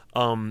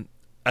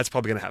 That's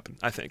probably going to happen,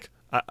 I think.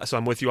 So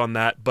I'm with you on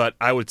that, but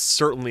I would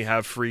certainly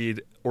have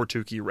Fried or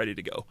Tukey ready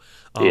to go.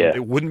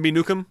 It wouldn't be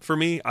Newcomb for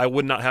me. I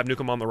would not have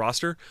Newcomb on the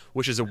roster,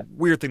 which is a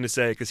weird thing to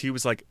say because he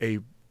was like a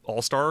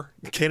all-star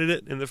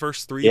candidate in the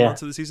first 3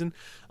 months of the season.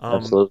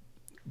 Absolutely.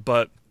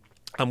 But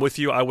I'm with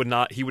you. He would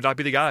not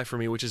be the guy for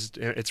me,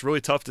 it's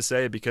really tough to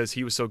say because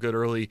he was so good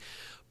early,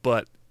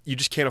 but you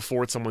just can't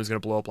afford someone who's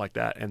going to blow up like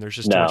that, and there's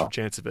just too much of a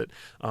chance of it.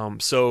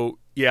 So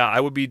yeah, I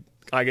would be.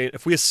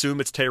 If we assume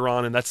it's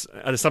Tehran, and that's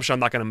an assumption I'm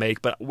not going to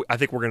make, but I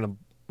think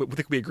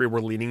we agree we're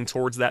leaning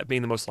towards that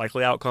being the most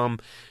likely outcome.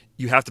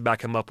 You have to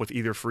back him up with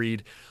either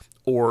Fried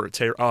or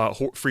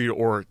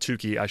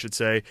Tukey, I should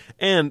say.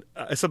 And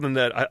something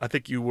that I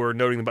think you were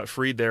noting about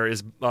Fried there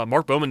is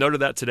Mark Bowman noted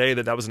that today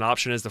that was an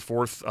option as the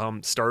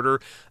 4th starter.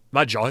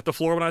 My jaw hit the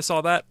floor when I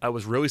saw that. I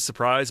was really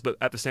surprised, but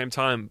at the same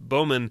time,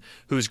 Bowman,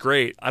 who's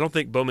great, I don't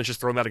think Bowman's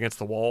just throwing that against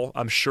the wall.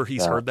 I'm sure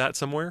he's heard that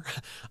somewhere.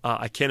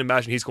 I can't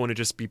imagine he's going to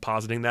just be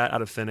positing that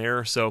out of thin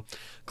air. So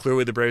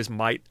clearly the Braves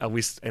might at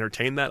least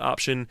entertain that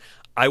option.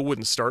 I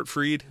wouldn't start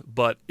Fried,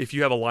 but if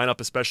you have a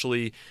lineup,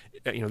 especially,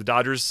 the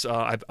Dodgers,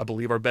 I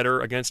believe, are better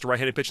against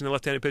right-handed pitching than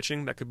left-handed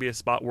pitching. That could be a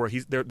spot where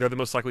they're the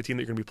most likely team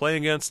that you're going to be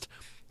playing against.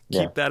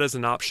 Keep that as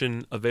an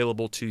option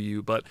available to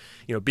you, but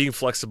being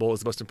flexible is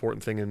the most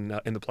important thing in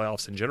the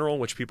playoffs in general.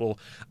 Which I think people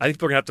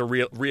are going to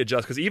have to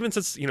readjust because even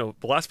since the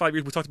last 5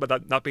 years we talked about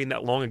that not being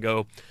that long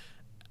ago.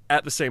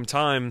 At the same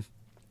time,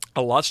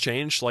 a lot's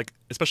changed,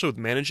 especially with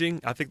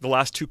managing. I think the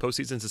last 2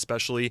 postseasons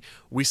especially,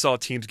 we saw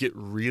teams get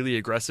really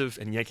aggressive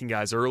and yanking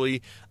guys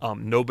early.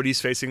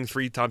 Nobody's facing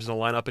 3 times in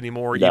the lineup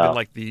anymore,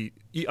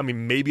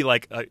 even maybe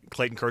like a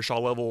Clayton Kershaw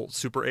level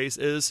super ace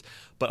is.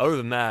 But other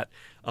than that,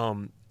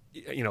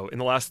 in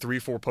the last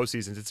 3-4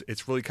 postseasons,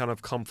 it's really kind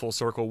of come full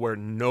circle where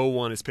no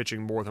one is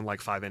pitching more than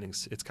 5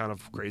 innings. It's kind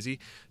of crazy.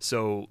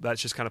 So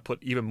that's just kind of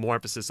put even more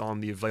emphasis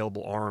on the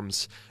available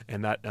arms,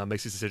 and that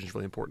makes these decisions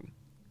really important.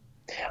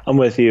 I'm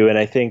with you, and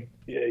I think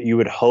you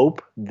would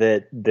hope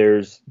that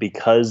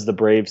because the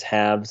Braves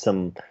have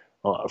some,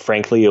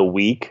 frankly, a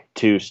week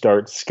to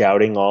start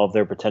scouting all of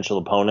their potential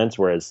opponents,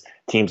 whereas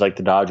teams like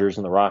the Dodgers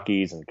and the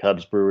Rockies and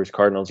Cubs, Brewers,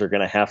 Cardinals are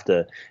going to have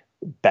to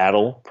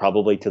battle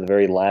probably to the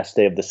very last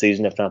day of the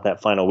season, if not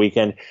that final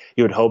weekend.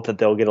 You would hope that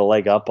they'll get a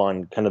leg up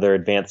on kind of their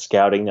advanced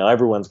scouting. Now,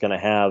 everyone's going to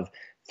have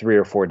 3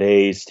 or 4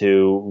 days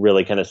to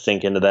really kind of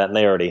sink into that, and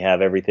they already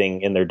have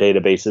everything in their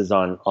databases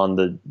on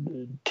the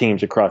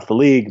teams across the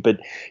league. But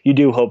you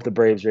do hope the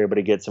Braves are able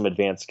to get some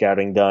advanced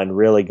scouting done,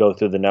 really go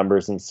through the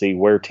numbers and see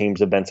where teams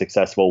have been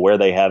successful, where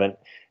they haven't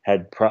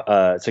had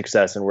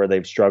success, and where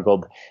they've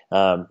struggled,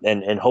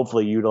 and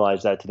hopefully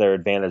utilize that to their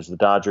advantage. The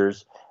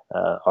Dodgers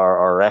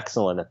are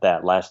excellent at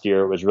that. Last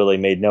year, it was really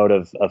made note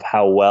of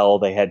how well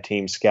they had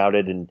teams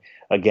scouted, and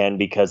again,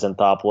 because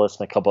Anthopoulos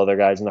and a couple other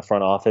guys in the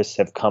front office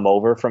have come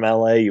over from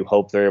LA, you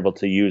hope they're able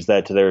to use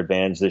that to their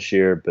advantage this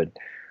year. But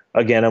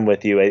again, I'm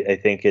with you. I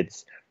think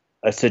it's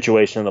a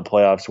situation in the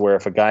playoffs where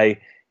if a guy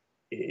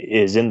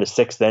is in the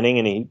 6th inning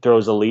and he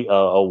throws a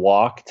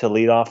walk to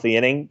lead off the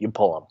inning, you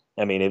pull him.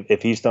 I mean,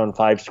 if he's thrown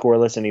 5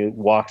 scoreless and he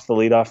walks the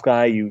leadoff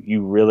guy,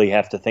 you really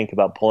have to think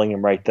about pulling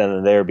him right then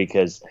and there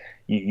because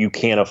you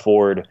can't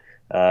afford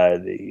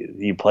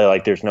you play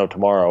like there's no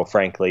tomorrow,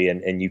 frankly,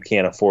 and you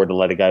can't afford to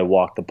let a guy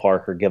walk the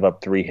park or give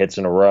up 3 hits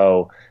in a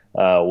row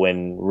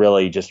when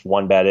really just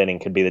one bad inning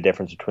could be the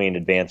difference between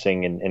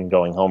advancing and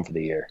going home for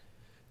the year.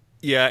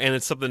 Yeah, and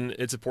it's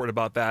important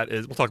about that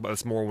is we'll talk about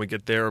this more when we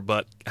get there,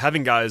 but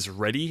having guys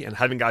ready and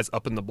having guys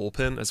up in the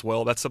bullpen as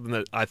well, that's something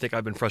that I think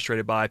I've been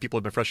frustrated by. People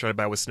have been frustrated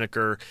by with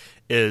Snitker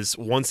is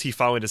once he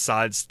finally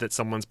decides that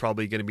someone's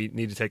probably going to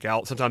need to take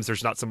out, sometimes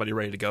there's not somebody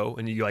ready to go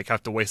and you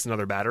have to waste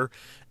another batter,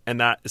 and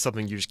that is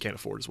something you just can't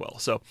afford as well.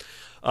 So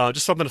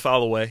just something to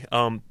file away.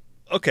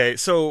 Okay,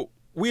 so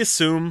we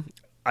assume,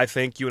 I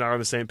think you and I are on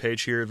the same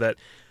page here, that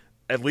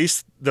at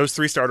least those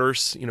 3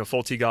 starters,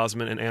 Fulte,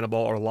 Gosman, and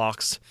Anibal are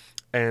locks.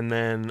 And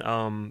then,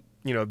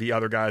 the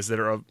other guys that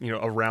are,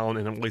 around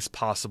and at least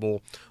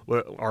possible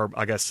are,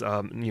 I guess,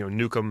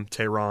 Newcomb,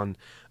 Tehran,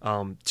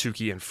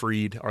 Tukey, and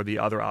Fried are the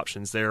other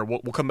options there. We'll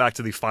come back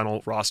to the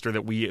final roster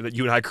that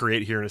you and I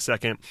create here in a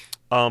second.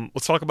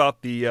 Let's talk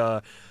about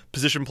the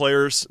position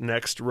players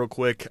next real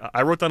quick.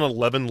 I wrote down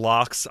 11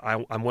 locks.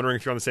 I'm wondering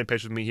if you're on the same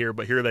page with me here,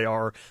 but here they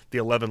are, the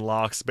 11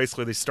 locks.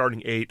 Basically, the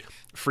starting 8,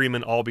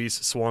 Freeman,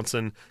 Albies,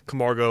 Swanson,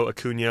 Camargo,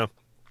 Acuna,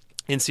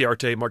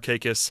 Inciarte,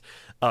 Markakis,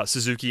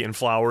 Suzuki, and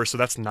Flowers. So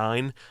that's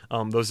 9.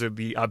 Those are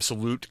the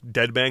absolute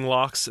dead bang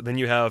locks. Then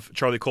you have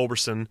Charlie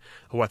Culberson,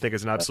 who I think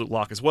is an absolute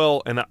lock as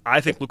well. And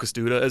I think Lucas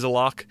Duda is a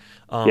lock.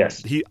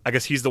 Yes. I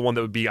guess he's the one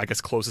that would be,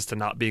 closest to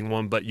not being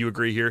one. But you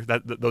agree here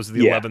that those are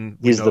the 11.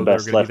 He's the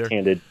best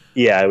left-handed.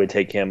 Yeah, I would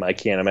take him. I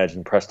can't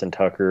imagine Preston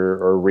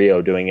Tucker or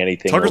Rio doing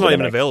anything. Tucker's not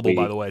even available,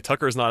 by the way.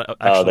 Tucker is not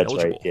actually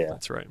eligible. Right. Yeah,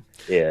 that's right.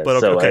 Yeah,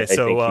 but okay,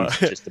 so I think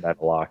he's just about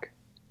a lock.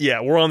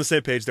 Yeah, we're on the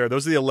same page there.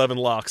 Those are the 11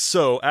 locks.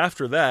 So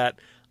after that,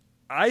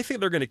 I think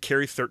they're going to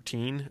carry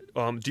 13.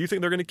 Do you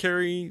think they're going to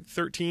carry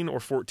 13 or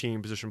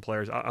 14 position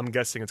players? I'm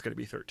guessing it's going to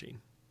be 13.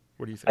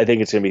 What do you think? I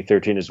think it's going to be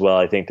 13 as well.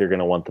 I think they're going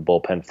to want the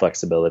bullpen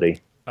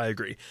flexibility. I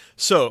agree.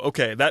 So,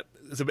 okay,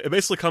 so it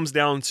basically comes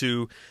down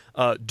to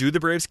do the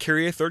Braves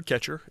carry a third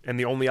catcher? And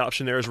the only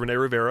option there is Rene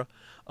Rivera.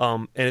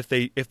 And if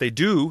they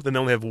do, then they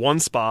only have one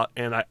spot,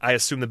 and I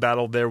assume the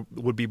battle there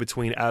would be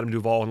between Adam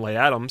Duvall and Lane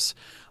Adams.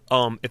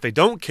 If they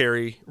don't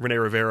carry Rene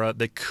Rivera,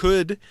 they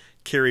could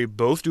carry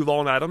both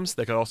Duvall and Adams.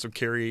 They could also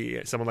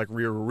carry someone like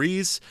Rio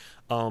Ruiz.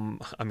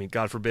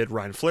 God forbid,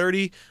 Ryan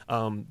Flaherty.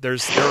 There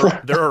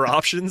are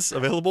options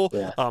available.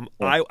 Yeah.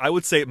 I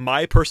would say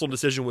my personal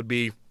decision would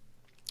be,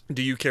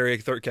 do you carry a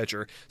third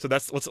catcher? So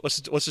let's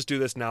just do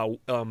this now.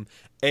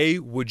 A,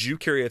 would you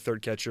carry a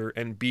third catcher?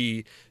 And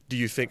B, do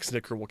you think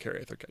Snitker will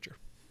carry a third catcher?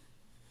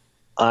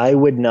 I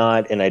would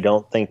not, and I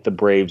don't think the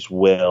Braves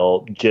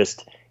will.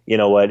 Just, you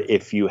know what,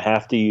 if you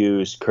have to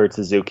use Kurt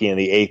Suzuki in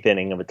the 8th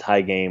inning of a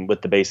tie game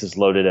with the bases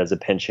loaded as a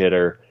pinch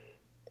hitter,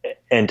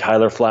 and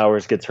Tyler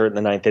Flowers gets hurt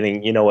in the 9th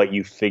inning, you know what,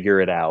 you figure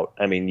it out.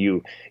 I mean,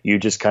 you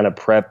just kind of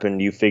prep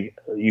and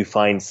you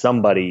find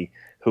somebody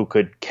who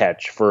could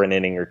catch for an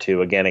inning or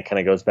two. Again, it kind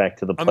of goes back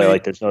to the play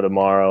like there's no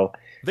tomorrow.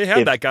 They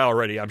have that guy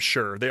already, I'm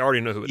sure. They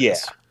already know who it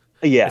is.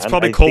 Yeah, it's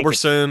probably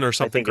Culberson or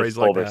something crazy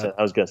like that.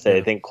 I was going to say,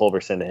 I think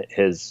Culberson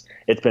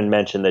it's been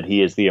mentioned that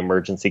he is the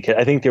emergency kit.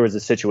 I think there was a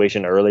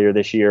situation earlier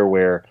this year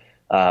where,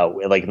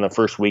 like in the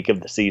first week of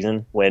the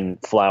season, when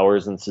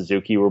Flowers and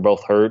Suzuki were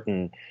both hurt,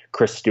 and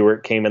Chris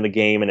Stewart came in the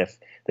game, and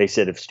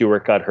if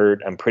Stewart got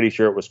hurt, I'm pretty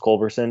sure it was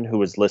Culberson who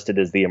was listed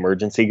as the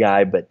emergency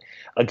guy. But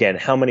again,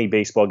 how many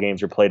baseball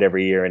games are played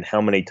every year, and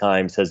how many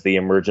times has the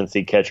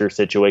emergency catcher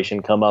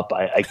situation come up?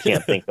 I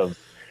can't think of.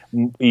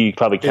 You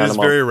probably count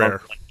them very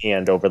rare.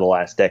 And over the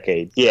last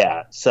decade.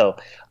 Yeah. So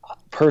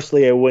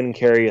personally, I wouldn't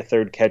carry a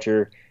third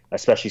catcher,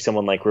 especially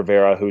someone like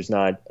Rivera, who's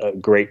not a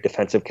great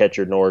defensive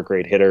catcher nor a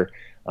great hitter.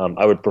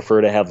 I would prefer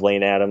to have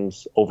Lane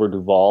Adams over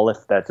Duvall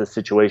if that's a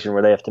situation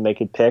where they have to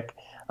make a pick,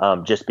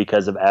 just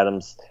because of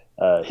Adams,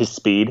 his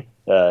speed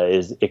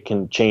it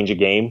can change a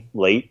game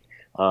late.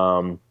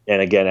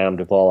 And again, Adam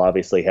Duvall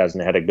obviously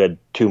hasn't had a good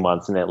 2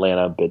 months in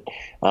Atlanta, but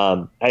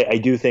I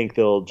do think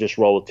they'll just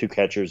roll with 2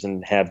 catchers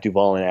and have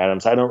Duvall and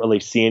Adams. I don't really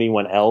see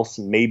anyone else.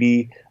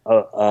 Maybe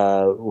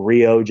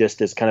Rio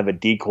just as kind of a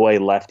decoy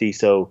lefty,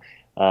 so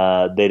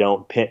they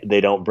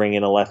don't bring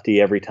in a lefty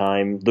every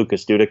time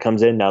Lucas Duda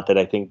comes in. Not that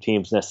I think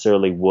teams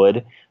necessarily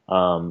would,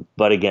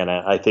 but again,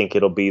 I think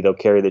they'll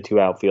carry the 2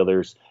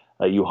 outfielders.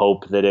 You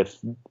hope that if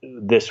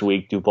this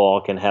week Duvall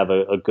can have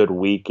a good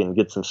week and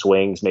get some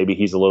swings, maybe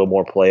he's a little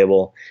more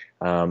playable.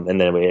 And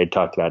then we had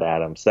talked about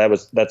Adams.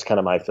 That's kind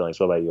of my feelings.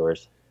 What about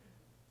yours?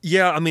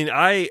 Yeah, I mean,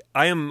 I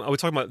was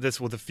talking about this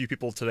with a few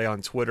people today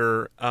on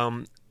Twitter.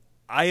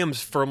 I am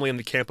firmly in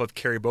the camp of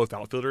carry both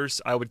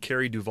outfielders. I would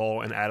carry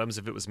Duvall and Adams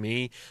if it was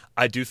me.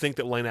 I do think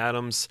that Lane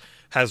Adams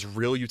has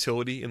real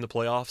utility in the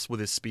playoffs with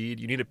his speed.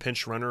 You need a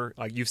pinch runner.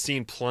 Like, you've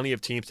seen plenty of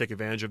teams take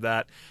advantage of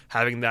that,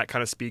 having that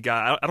kind of speed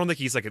guy. I don't think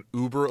he's like an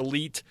uber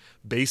elite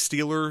base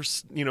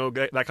stealers,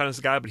 that kind of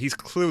guy, but he's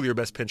clearly your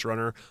best pinch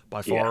runner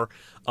by far.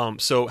 Yeah.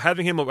 So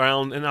having him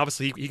around, and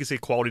obviously he can say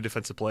quality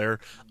defensive player,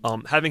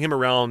 having him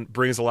around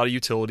brings a lot of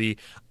utility.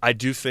 I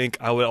do think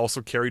I would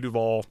also carry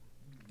Duvall.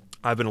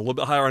 I've been a little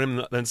bit higher on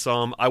him than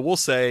some. I will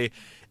say,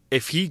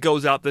 if he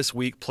goes out this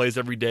week, plays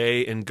every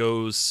day, and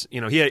goes, he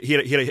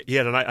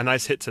had a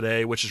nice hit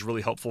today, which is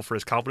really helpful for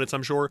his confidence,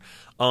 I'm sure.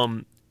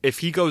 If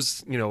he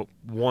goes,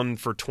 1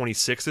 for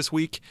 26 this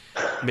week,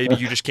 maybe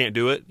you just can't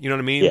do it. You know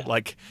what I mean? Yeah.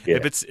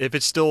 If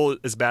it's still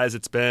as bad as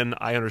it's been,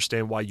 I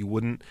understand why you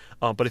wouldn't.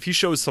 But if he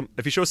shows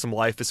some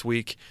life this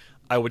week,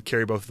 I would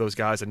carry both of those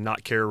guys and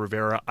not carry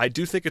Rivera. I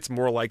do think it's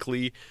more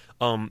likely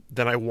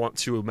than I want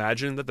to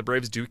imagine that the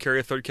Braves do carry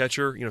a third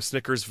catcher.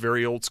 Snitker's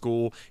very old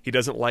school. He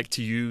doesn't like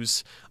to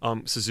use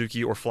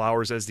Suzuki or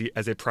Flowers as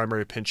a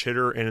primary pinch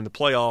hitter, and in the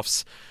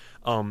playoffs,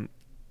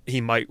 he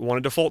might want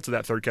to default to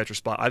that third catcher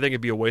spot. I think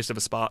it'd be a waste of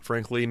a spot,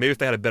 frankly. Maybe if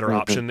they had a better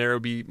option there, it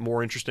would be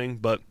more interesting.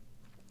 But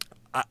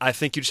I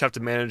think you just have to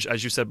manage,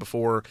 as you said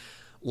before,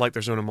 like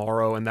there's no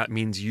tomorrow, and that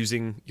means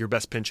using your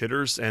best pinch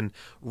hitters. And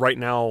right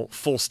now,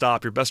 full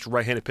stop, your best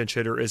right-handed pinch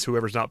hitter is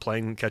whoever's not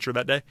playing catcher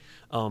that day,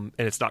 and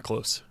it's not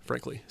close,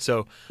 frankly.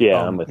 So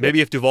I'm with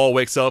maybe if Duvall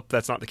wakes up,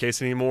 that's not the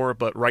case anymore.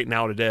 But right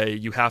now, today,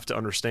 you have to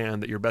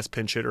understand that your best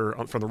pinch hitter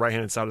from the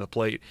right-handed side of the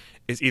plate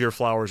is either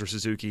Flowers or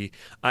Suzuki.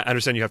 I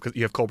understand you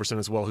have Culberson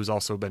as well, who's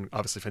also been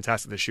obviously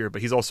fantastic this year,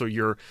 but he's also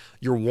your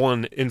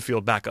one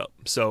infield backup.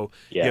 So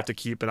you have to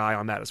keep an eye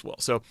on that as well.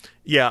 So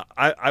yeah,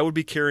 I would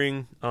be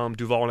carrying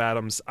Duvall and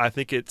Adams. I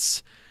think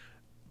it's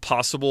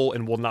possible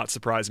and will not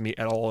surprise me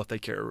at all if they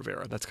carry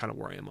Rivera. That's kind of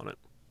where I am on it.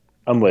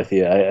 I'm with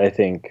you. I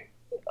think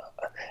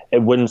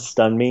it wouldn't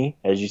stun me,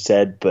 as you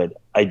said, but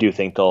I do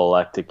think they'll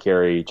elect to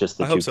carry just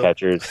the two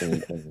catchers.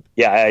 And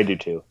yeah, I do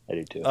too.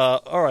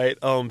 All right.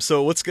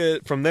 So let's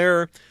get from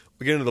there.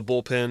 We get into the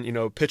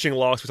bullpen. Pitching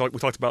locks. We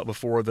talked about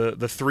before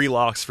the three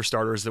locks for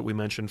starters that we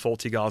mentioned: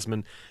 Folty,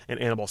 Gosman, and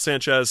Anibal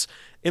Sanchez.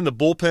 In the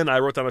bullpen, I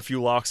wrote down a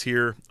few locks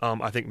here.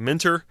 I think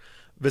Minter,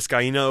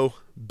 Vizcaíno,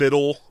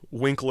 Biddle,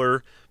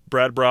 Winkler,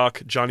 Brad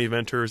Brock, Johnny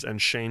Venters, and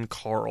Shane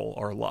Carl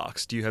are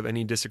locks. Do you have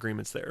any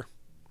disagreements there?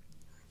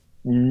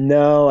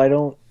 No, I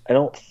don't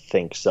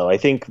think so. I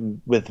think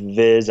with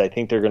Viz, I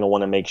think they're going to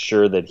want to make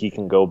sure that he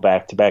can go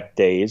back-to-back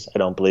days. I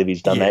don't believe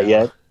he's done that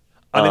yet.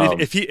 I mean,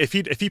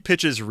 if he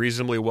pitches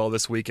reasonably well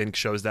this week and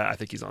shows that, I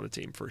think he's on the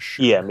team for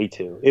sure. Yeah, me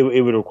too.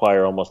 It would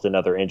require almost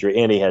another injury,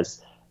 and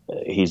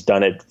he's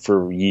done it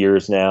for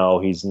years now.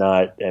 He's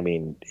not. I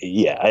mean,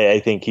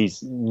 I think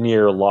he's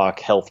near lock,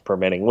 health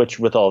permitting. Which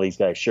with all these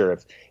guys, sure.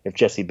 If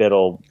Jesse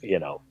Biddle,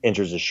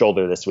 injures his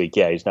shoulder this week,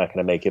 he's not going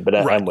to make it. But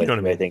I'm with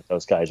you. I think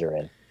those guys are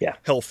in. Yeah,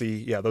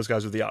 healthy. Yeah, those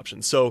guys are the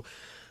option. So.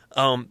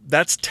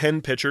 That's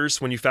 10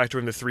 pitchers when you factor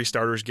in the 3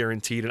 starters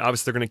guaranteed, and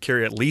obviously they're going to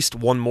carry at least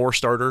one more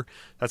starter.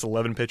 That's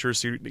 11 pitchers,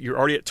 so you're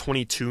already at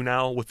 22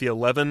 now. With the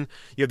 11,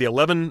 you have the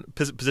 11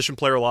 position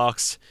player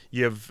locks.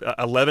 You have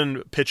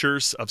 11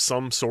 pitchers of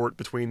some sort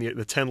between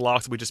the 10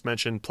 locks that we just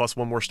mentioned, plus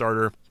one more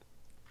starter.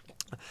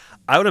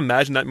 I would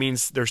imagine that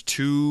means there's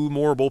 2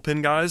 more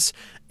bullpen guys,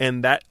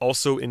 and that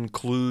also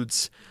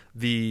includes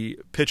the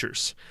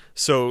pitchers.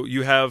 So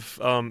you have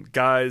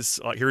guys,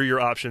 here are your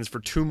options for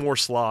 2 more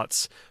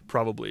slots,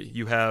 probably.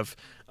 You have,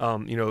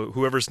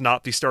 whoever's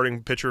not the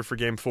starting pitcher for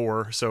game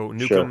 4. So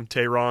Newcomb,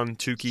 Tehran,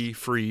 Tukey,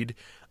 Fried.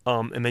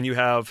 And then you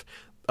have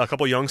a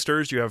couple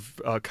youngsters. You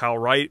have Kyle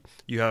Wright.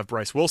 You have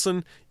Bryce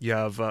Wilson. You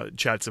have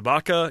Chad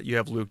Sabaka. You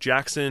have Luke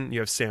Jackson.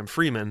 You have Sam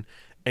Freeman.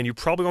 And you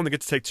probably only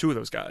get to take 2 of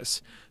those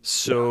guys.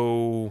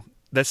 So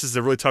this is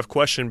a really tough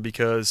question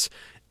because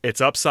it's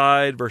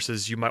upside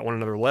versus you might want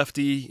another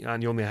lefty,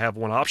 and you only have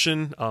one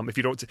option. If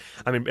you don't,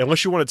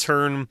 unless you want to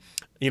turn,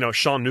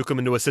 Sean Newcomb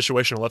into a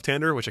situational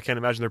left-hander, which I can't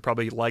imagine they're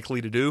probably likely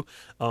to do.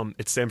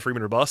 It's Sam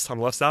Freeman or bust on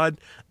the left side,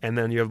 and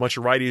then you have a bunch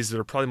of righties that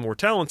are probably more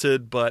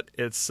talented, but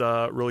it's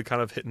really kind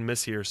of hit and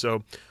miss here.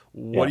 So,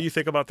 what do you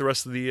think about the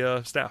rest of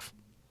the staff?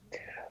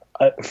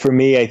 For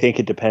me, I think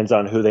it depends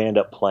on who they end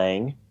up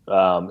playing.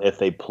 If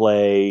they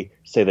play,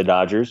 say, the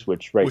Dodgers,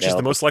 which now is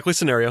the most likely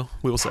scenario,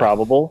 we will say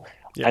probable.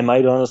 Yeah. I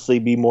might honestly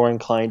be more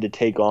inclined to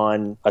take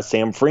on a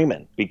Sam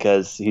Freeman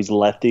because he's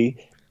lefty.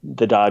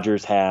 The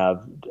Dodgers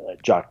have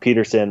Jock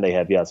Peterson. They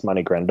have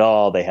Yasmani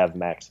Grandal. They have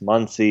Max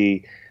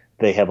Muncy.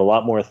 They have a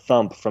lot more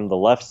thump from the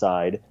left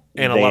side.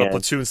 And a lot of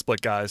platoon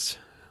split guys.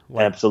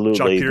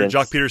 Absolutely.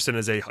 Jock Peterson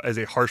is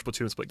a harsh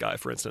platoon split guy,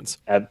 for instance.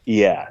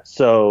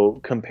 So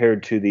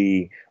compared to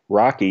the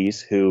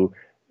Rockies, who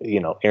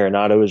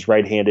Arenado is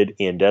right-handed,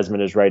 Ian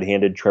Desmond is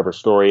right-handed, Trevor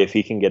Story, if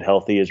he can get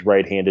healthy, is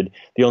right-handed.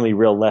 The only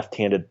real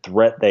left-handed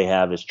threat they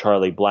have is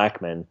Charlie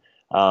Blackmon.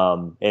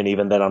 And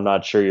even then, I'm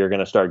not sure you're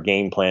going to start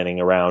game planning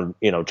around,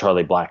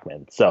 Charlie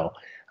Blackmon. So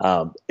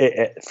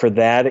for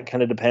that, it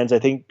kind of depends. I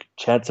think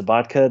Chad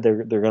Sabatka,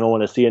 they're going to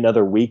want to see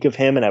another week of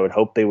him, and I would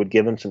hope they would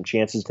give him some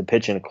chances to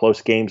pitch in close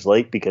games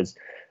late because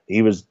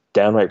he was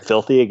downright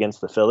filthy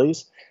against the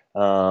Phillies.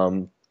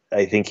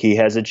 I think he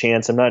has a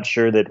chance. I'm not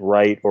sure that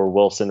Wright or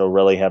Wilson will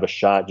really have a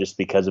shot just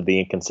because of the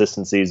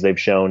inconsistencies they've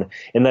shown,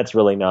 and that's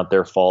really not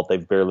their fault.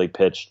 They've barely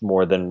pitched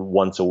more than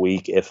once a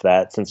week, if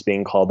that, since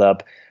being called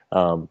up.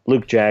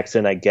 Luke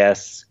Jackson, I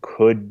guess,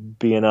 could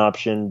be an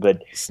option,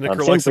 but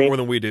Snicker likes it more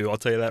than we do. I'll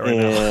tell you that right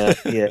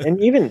now. Yeah, and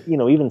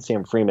even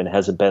Sam Freeman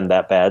hasn't been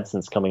that bad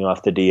since coming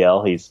off the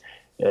DL.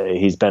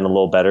 He's been a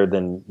little better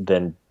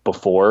than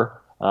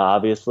before,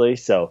 obviously.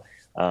 So.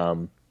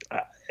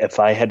 If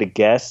I had to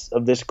guess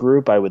of this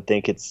group, I would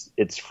think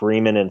it's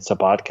Freeman and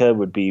Sabatka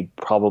would be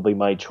probably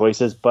my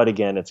choices. But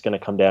again, it's going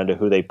to come down to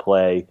who they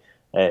play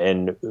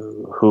and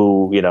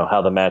who,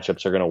 how the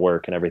matchups are going to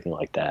work and everything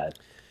like that.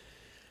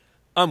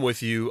 I'm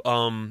with you.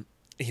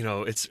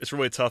 It's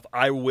really tough.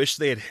 I wish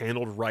they had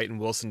handled Wright and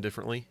Wilson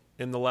differently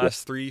in the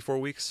last 3-4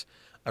 weeks.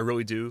 I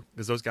really do,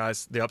 because those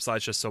guys, the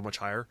upside's just so much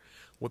higher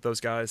with those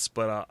guys.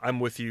 But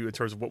I'm with you in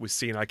terms of what we've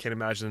seen. I can't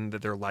imagine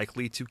that they're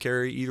likely to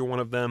carry either one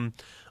of them.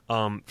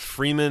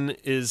 Freeman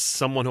is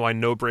someone who I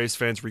know Braves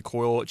fans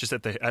recoil just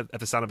at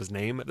the sound of his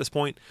name at this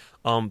point.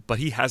 But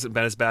he hasn't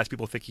been as bad as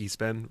people think he's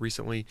been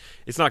recently.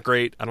 It's not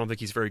great. I don't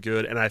think he's very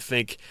good. And I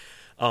think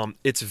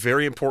It's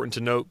very important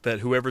to note that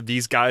whoever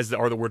these guys that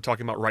we're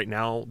talking about right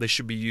now, they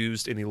should be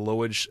used in the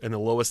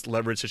lowest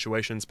leverage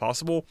situations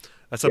possible.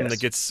 That's something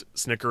that gets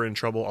Snicker in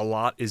trouble a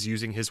lot, is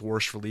using his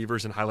worst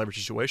relievers in high leverage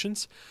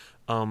situations.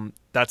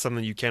 That's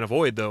something you can't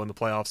avoid though in the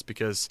playoffs,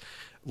 because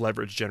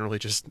leverage generally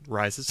just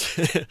rises.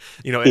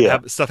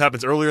 Stuff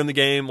happens earlier in the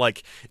game.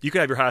 Like, you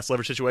could have your highest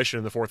leverage situation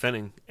in the fourth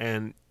inning,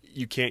 and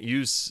you can't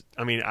use.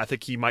 I mean, I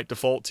think he might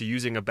default to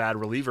using a bad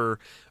reliever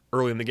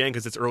early in the game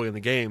because it's early in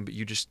the game, but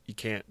you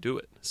can't do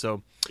it.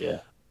 So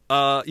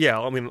I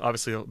mean,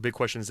 obviously, big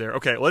questions there.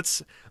 Okay,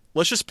 let's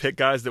just pick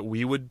guys that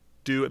we would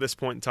do at this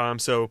point in time.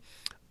 So,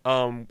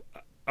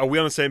 are we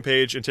on the same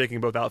page in taking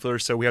both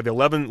outfielders? So we have the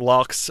 11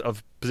 locks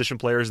of position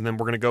players, and then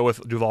we're going to go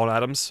with Duvall and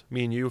Adams,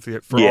 me and you,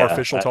 for our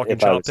official talking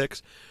chop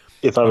picks.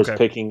 If I was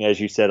picking, as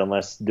you said,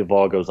 unless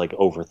Duvall goes like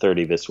over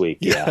 30 this week,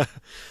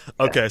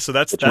 Okay, so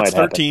that's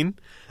 13.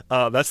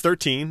 That's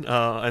 13.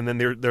 And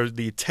then there's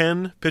the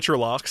 10 pitcher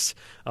locks: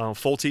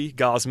 Fulte,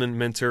 Gosman,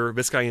 Minter,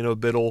 Vizcaíno,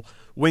 Biddle,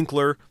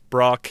 Winkler,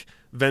 Brock,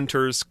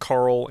 Venters,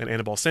 Carl, and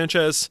Anibal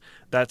Sanchez.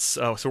 That's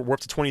so we're up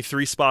to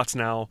 23 spots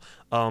now.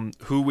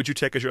 Who would you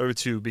take as your other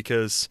two?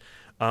 Because,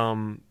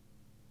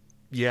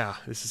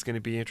 this is going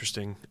to be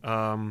interesting.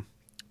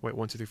 Wait,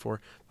 1, 2, 3,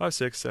 4, 5,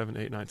 6, 7,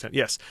 8, 9, 10.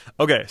 Yes.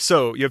 Okay,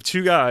 so you have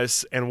two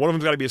guys, and one of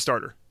them's got to be a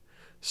starter.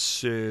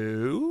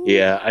 So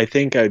I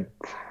think I'd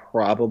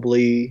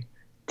probably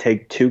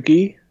take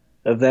Tukey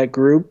of that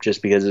group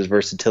just because of his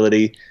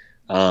versatility,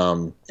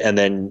 and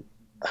then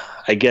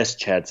I guess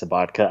Chad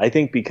Sabatka. I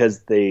think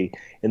because in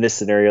this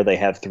scenario they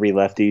have three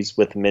lefties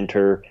with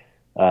Minter,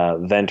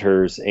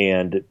 Venters,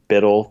 and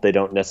Biddle. They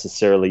don't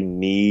necessarily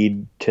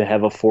need to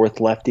have a fourth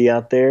lefty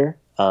out there.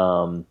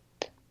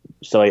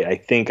 So I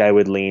think I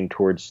would lean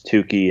towards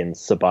Tukey and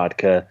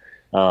Sabatka.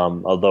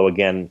 Although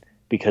again,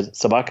 because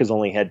Sabatka's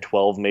only had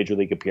 12 major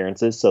league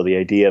appearances, so the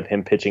idea of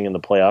him pitching in the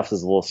playoffs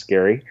is a little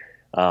scary.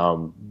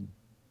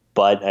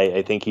 But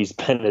I think he's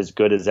been as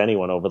good as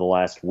anyone over the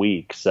last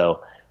week.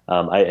 So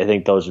I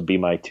think those would be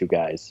my two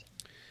guys.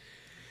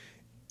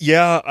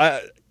 Yeah,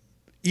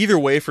 either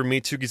way, for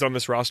me, Tukey's on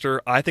this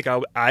roster. I think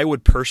I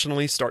would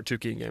personally start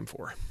Tukey in Game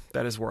 4.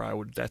 That's where I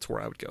would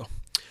go.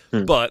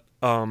 But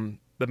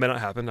that may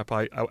not happen.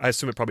 I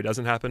assume it probably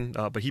doesn't happen.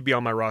 But he'd be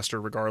on my roster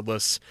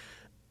regardless.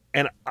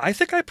 And I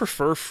think I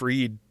prefer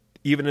Fried,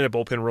 even in a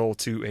bullpen role,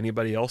 to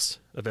anybody else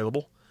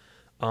available.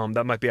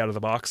 That might be out of the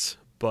box,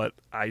 but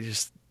I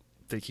just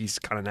think he's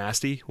kind of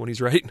nasty when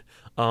he's right.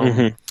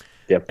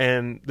 Yep.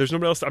 And there's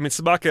nobody else. I mean,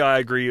 Sabatka, I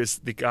agree, is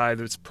the guy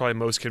that's probably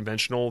most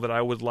conventional that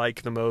I would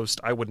like the most.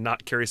 I would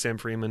not carry Sam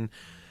Freeman,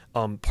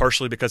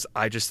 partially because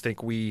I just think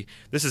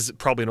this is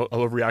probably an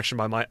overreaction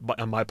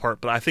on my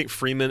part, but I think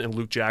Freeman and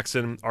Luke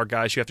Jackson are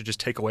guys you have to just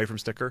take away from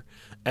Sticker.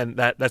 And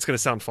that's going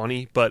to sound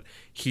funny, but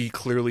he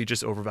clearly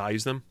just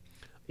overvalues them.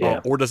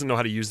 Or doesn't know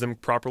how to use them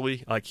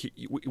properly. Like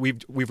we've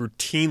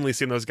routinely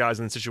seen those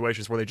guys in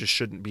situations where they just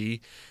shouldn't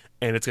be,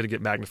 and it's going to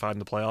get magnified in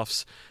the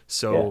playoffs.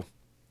 So,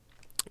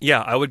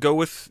 I would go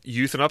with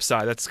youth and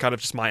upside. That's kind of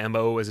just my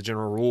MO as a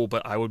general rule,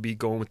 but I would be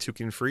going with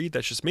Tukey and Fried.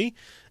 That's just me,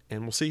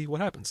 and we'll see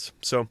what happens.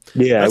 So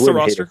that's the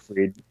roster.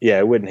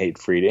 I wouldn't hate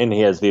Fried, and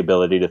he has the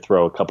ability to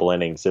throw a couple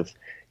innings if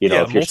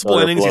if multiple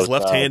innings. He's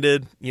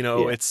left-handed.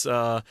 It's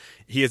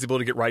he has the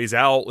ability to get righties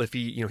out if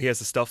he has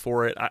the stuff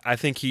for it. I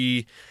think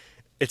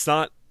it's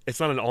not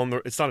an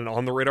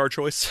on the radar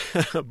choice,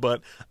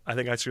 but I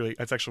think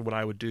that's actually what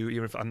I would do,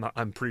 even if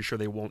I'm pretty sure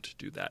they won't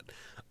do that.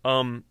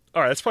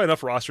 All right, that's probably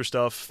enough roster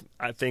stuff.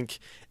 I think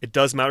it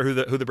does matter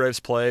who the Braves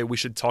play. We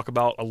should talk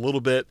about a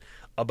little bit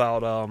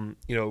about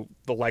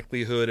the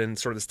likelihood and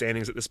sort of the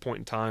standings at this point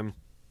in time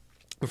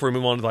before we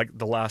move on to like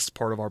the last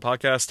part of our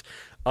podcast.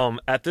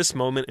 At this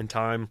moment in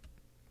time,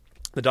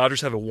 the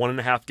Dodgers have a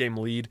 1.5 game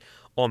lead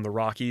on the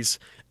Rockies,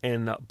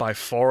 and by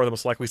far the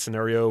most likely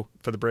scenario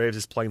for the Braves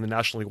is playing the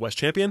National League West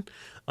champion.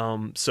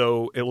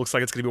 So it looks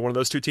like it's going to be one of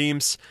those two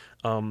teams.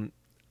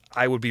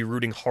 I would be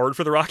rooting hard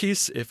for the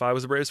Rockies if I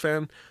was a Braves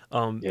fan.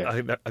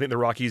 I think the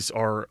Rockies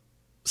are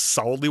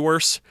solidly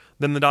worse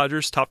than the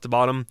Dodgers, top to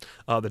bottom.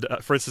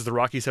 For instance, the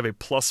Rockies have a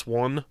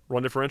 +1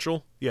 run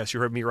differential. Yes, you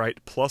heard me right,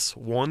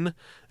 +1,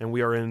 and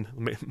we are in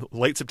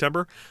late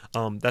September.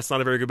 That's not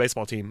a very good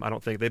baseball team, I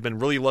don't think. They've been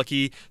really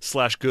lucky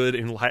 / good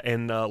in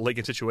late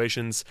game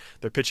situations.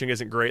 Their pitching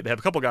isn't great. They have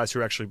a couple guys who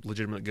are actually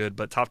legitimately good,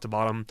 but top to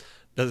bottom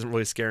doesn't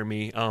really scare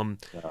me.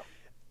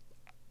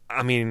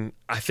 I mean,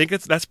 I think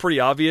that's pretty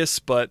obvious,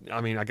 but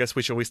I mean, I guess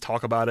we should always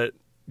talk about it.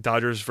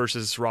 Dodgers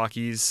versus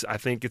Rockies. I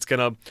think it's going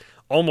to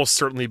almost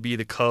certainly be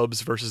the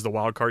Cubs versus the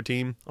wild card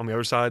team on the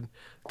other side,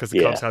 because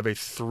the Cubs have a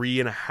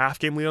 3.5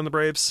 game lead on the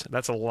Braves.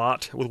 That's a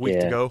lot with a week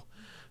to go.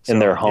 So,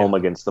 and they're home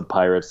against the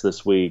Pirates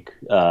this week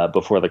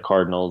before the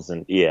Cardinals.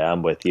 And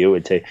I'm with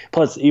you.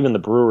 Plus, even the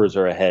Brewers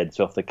are ahead.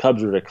 So if the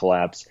Cubs were to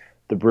collapse,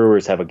 the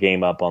Brewers have a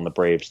game up on the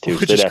Braves too.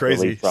 Which is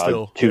crazy.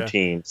 Still, two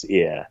teams.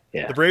 Yeah.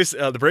 The Braves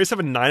have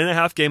a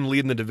 9.5 game lead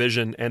in the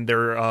division, and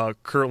they're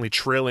currently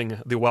trailing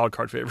the wild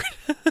card favorite.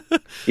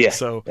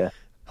 So,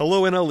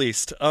 hello NL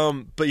East.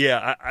 But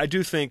I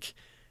do think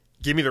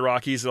Give me the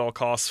Rockies at all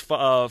costs.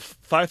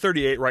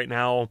 538 right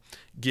now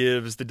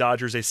gives the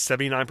Dodgers a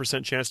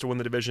 79% chance to win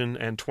the division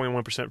and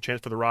 21%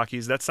 chance for the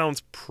Rockies. That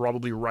sounds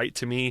probably right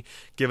to me,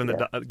 given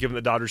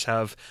the Dodgers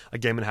have a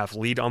game and a half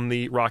lead on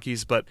the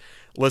Rockies. But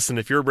listen,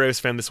 if you're a Braves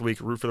fan this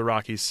week, root for the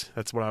Rockies.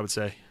 That's what I would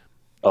say.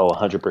 Oh,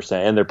 100%.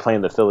 And they're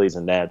playing the Phillies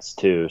and Nats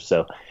too.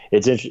 So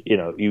it's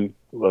interesting.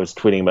 I was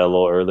tweeting about a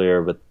little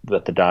earlier with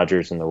the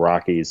Dodgers and the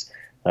Rockies.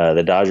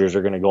 The Dodgers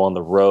are going to go on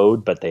the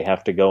road, but they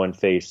have to go and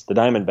face the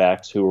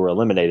Diamondbacks, who were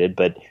eliminated.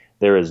 But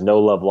there is no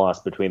love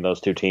lost between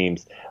those two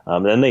teams.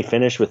 Then they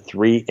finish with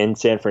 3 in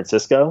San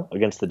Francisco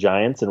against the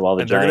Giants. And while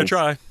the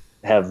Giants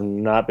have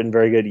not been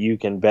very good, you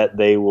can bet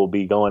they will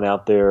be going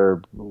out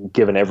there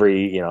giving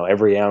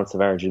every ounce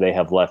of energy they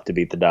have left to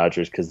beat the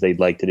Dodgers, because they'd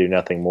like to do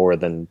nothing more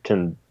than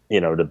to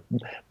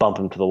bump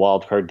them to the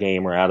wild card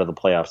game or out of the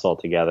playoffs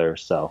altogether.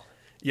 So.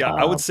 Yeah,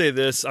 I would say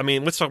this. I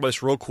mean, let's talk about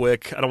this real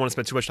quick. I don't want to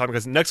spend too much time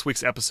because next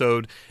week's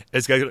episode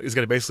is going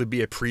to basically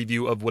be a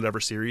preview of whatever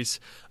series.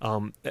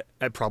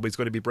 It probably is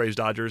going to be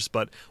Braves-Dodgers,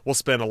 but we'll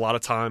spend a lot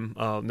of time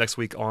next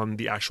week on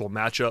the actual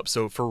matchup.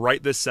 So for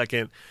right this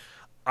second,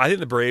 I think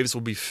the Braves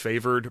will be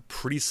favored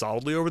pretty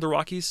solidly over the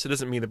Rockies. It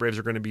doesn't mean the Braves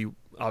are going to be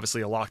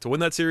obviously a lock to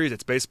win that series.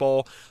 It's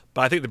baseball.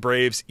 But I think the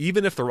Braves,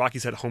 even if the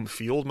Rockies had home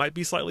field, might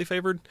be slightly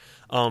favored.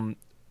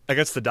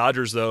 Against the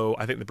Dodgers, though,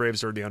 I think the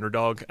Braves are the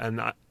underdog,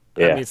 and I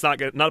mean, it's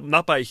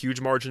not by a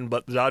huge margin,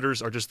 but the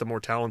Dodgers are just the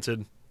more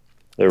talented.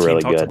 They're really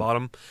top good. To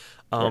bottom.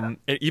 And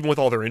even with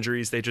all their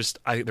injuries, I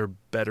think they're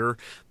better.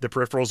 Their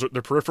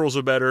peripherals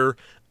are better.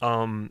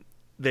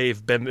 They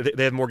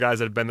have more guys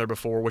that have been there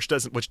before, which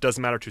doesn't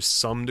matter to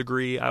some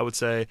degree, I would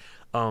say.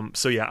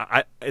 So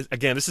yeah,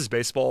 again, this is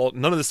baseball.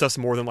 None of this stuff's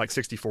more than like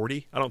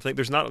 60-40. I don't think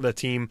there's not a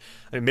team.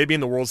 I mean, maybe in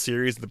the World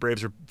Series, the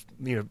Braves are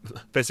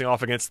facing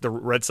off against the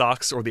Red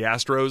Sox or the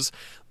Astros.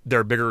 They're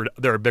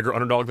a bigger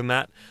underdog than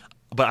that.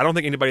 But I don't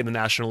think anybody in the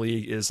National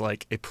League is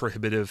like a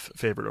prohibitive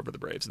favorite over the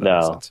Braves.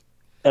 No,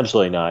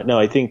 absolutely not. No,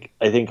 I think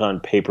on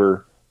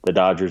paper the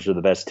Dodgers are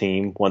the best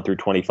team, 1 through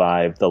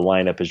 25. The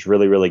lineup is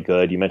really, really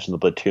good. You mentioned the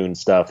platoon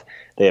stuff.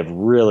 They have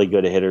really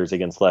good hitters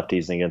against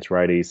lefties and against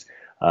righties.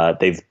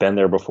 They've been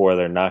there before.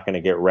 They're not going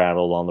to get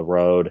rattled on the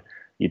road.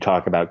 You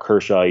talk about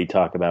Kershaw. You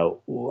talk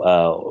about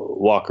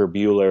Walker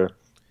Buehler.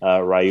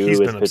 Ryu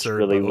has pitched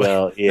really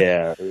well.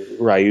 Yeah,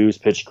 Ryu's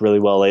pitched really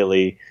well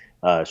lately.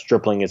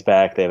 Stripling is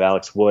back. They have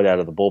Alex Wood out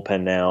of the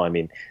bullpen now. I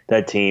mean,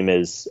 that team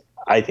is,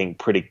 I think,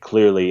 pretty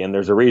clearly, and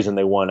there's a reason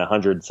they won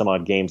 100 some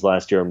odd games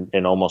last year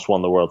and almost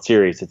won the World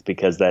Series. It's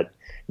because that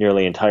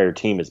nearly entire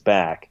team is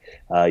back.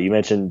 You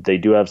mentioned they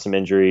do have some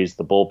injuries.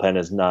 The bullpen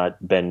has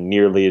not been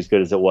nearly as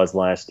good as it was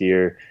last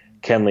year.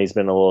 Kenley's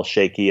been a little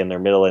shaky, and their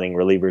middle inning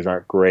relievers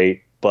aren't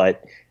great.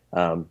 But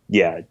 10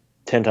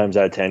 times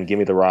out of 10, give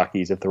me the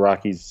Rockies. If the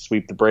Rockies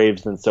sweep the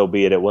Braves, then so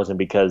be it. It wasn't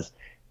because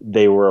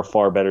they were a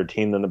far better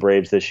team than the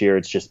Braves this year.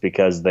 It's just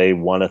because they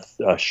won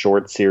a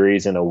short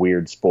series in a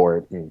weird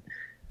sport. And,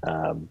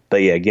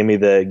 but yeah, give me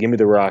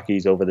the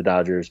Rockies over the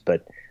Dodgers.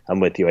 But I'm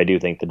with you. I do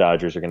think the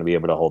Dodgers are going to be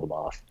able to hold them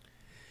off.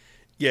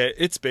 Yeah,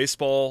 it's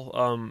baseball,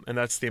 and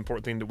that's the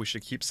important thing that we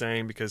should keep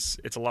saying, because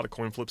it's a lot of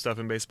coin flip stuff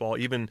in baseball.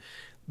 Even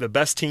the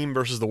best team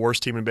versus the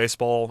worst team in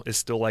baseball is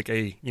still like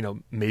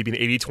maybe an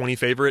 80-20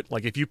 favorite.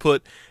 Like if you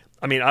put,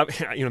 the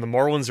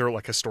Marlins are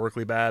like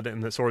historically bad,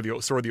 and so are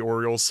the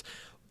Orioles.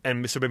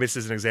 And so maybe this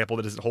is an example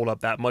that doesn't hold up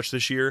that much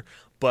this year.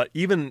 But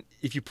even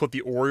if you put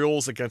the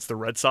Orioles against the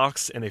Red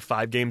Sox in a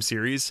 5-game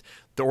series,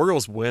 the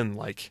Orioles win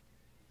like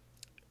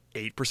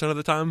 8% of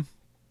the time,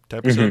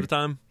 10% of the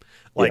time.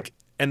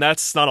 And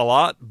that's not a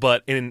lot.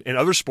 But in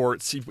other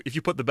sports, if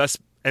you put the best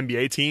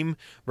NBA team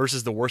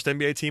versus the worst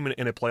NBA team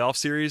in a playoff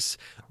series,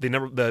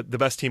 the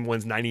best team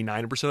wins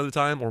 99% of the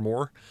time or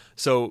more.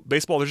 So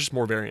baseball, there's just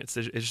more variance.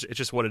 It's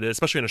just what it is,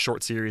 especially in a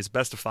short series.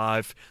 Best of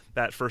 5,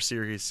 that first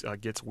series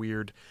gets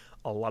weird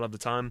a lot of the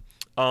time.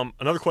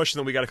 Another question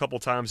that we got a couple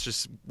of times,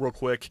 just real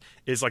quick,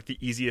 is like the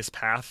easiest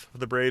path for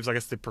the Braves. I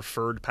guess the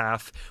preferred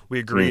path. We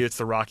agree it's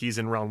the Rockies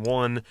in round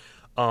 1.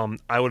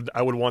 I would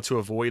want to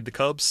avoid the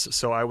Cubs,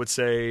 so I would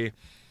say.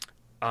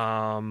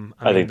 I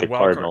think the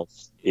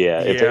Cardinals.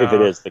 If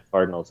it is the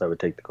Cardinals, I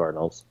would take the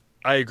Cardinals.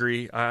 I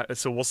agree.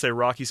 So we'll say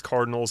Rockies,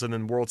 Cardinals, and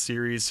then World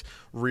Series.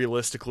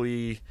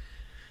 Realistically,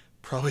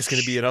 probably is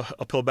going to be an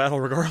uphill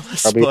battle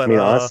regardless.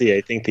 Honestly,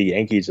 I think the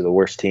Yankees are the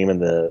worst team in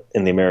the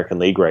American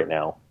League right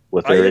now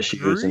with their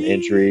issues and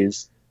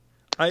injuries.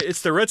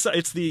 It's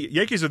the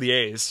Yankees or the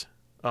A's,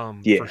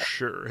 for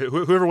sure.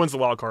 Whoever wins the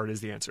wild card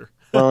is the answer.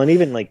 Well, and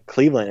even like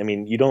Cleveland. I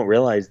mean, you don't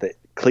realize that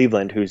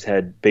Cleveland, who's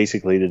had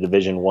basically the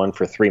Division 1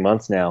 for 3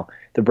 months now,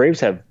 the Braves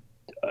have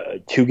a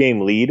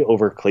 2-game lead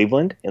over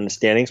Cleveland in the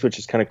standings, which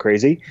is kind of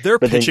crazy. Their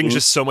pitching is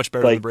just so much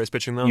better than the Braves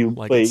pitching, though.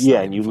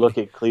 And you look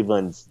at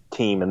Cleveland's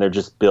team, and they're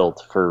just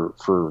built for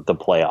the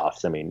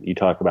playoffs. I mean, you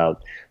talk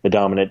about the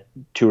dominant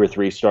 2 or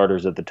 3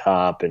 starters at the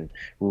top and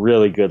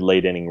really good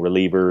late-inning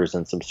relievers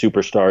and some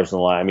superstars in the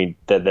line. I mean,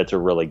 that's a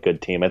really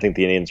good team. I think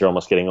the Indians are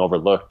almost getting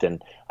overlooked,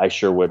 and I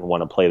sure wouldn't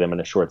want to play them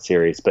in a short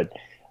series. But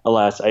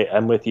alas,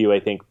 I'm with you. I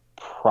think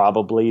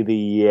probably the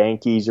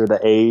Yankees or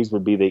the A's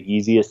would be the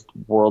easiest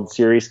World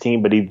Series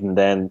team. But even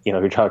then,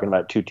 you're talking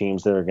about two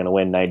teams that are going to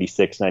win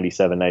 96,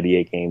 97,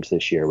 98 games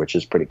this year, which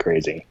is pretty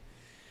crazy.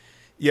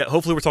 Yeah,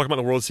 hopefully we're talking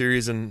about the World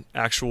Series in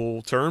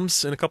actual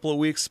terms in a couple of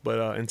weeks.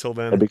 But until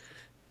then,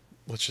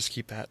 let's just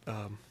keep that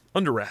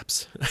under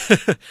wraps.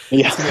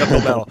 Yeah. It's gonna be an uphill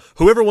battle.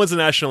 Whoever wins the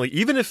National League,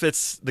 even if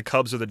it's the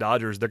Cubs or the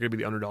Dodgers, they're going to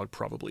be the underdog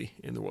probably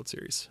in the World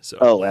Series. So.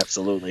 Oh,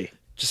 absolutely.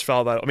 Just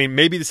follow that. I mean,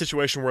 maybe the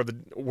situation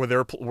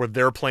where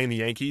they're playing the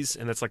Yankees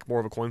and it's like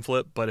more of a coin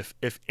flip. But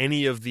if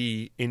any of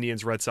the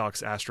Indians, Red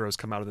Sox, Astros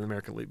come out of the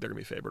American League, they're gonna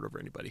be favored over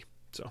anybody.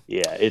 So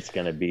yeah, it's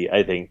gonna be.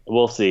 I think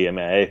we'll see. I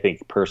mean, I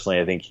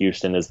think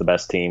Houston is the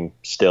best team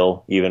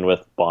still, even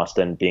with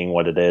Boston being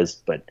what it is.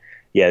 But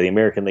yeah, the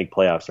American League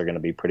playoffs are gonna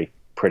be pretty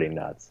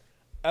nuts.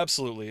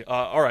 Absolutely.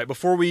 All right,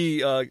 before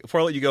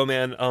I let you go,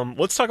 man,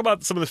 let's talk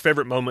about some of the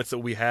favorite moments that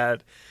we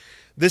had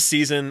this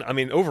season. I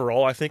mean,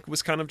 overall, I think it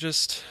was kind of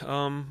just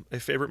a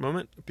favorite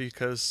moment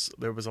because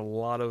there was a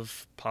lot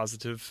of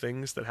positive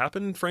things that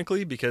happened,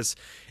 frankly, because,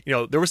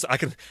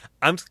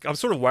 I'm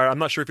sort of wired. I'm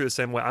not sure if you're the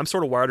same way. I'm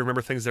sort of wired to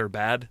remember things that are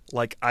bad.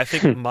 Like, I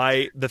think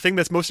the thing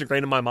that's most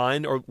ingrained in my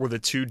mind were the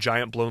two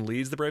giant blown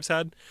leads the Braves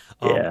had.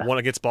 One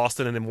against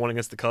Boston and then one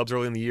against the Cubs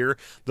early in the year.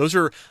 Those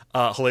are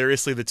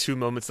hilariously the two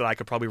moments that I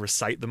could probably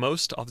recite the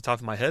most off the top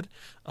of my head.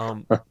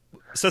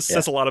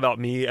 Says a lot about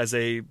me as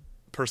a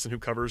person who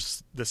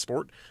covers this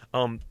sport.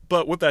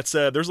 But with that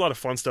said, there's a lot of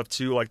fun stuff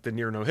too, like the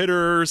near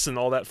no-hitters and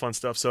all that fun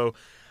stuff. So,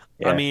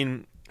 I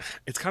mean,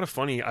 it's kind of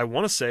funny. I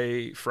want to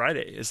say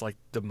Friday is like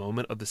the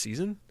moment of the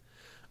season.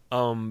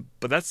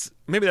 But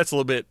maybe that's a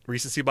little bit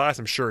recency bias.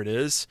 I'm sure it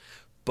is.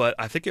 But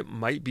I think it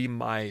might be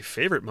my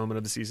favorite moment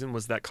of the season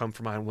was that come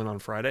from behind win on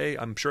Friday.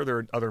 I'm sure there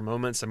are other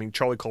moments. I mean,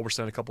 Charlie Culberson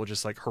had a couple of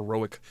just like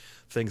heroic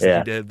things that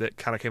he did that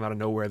kind of came out of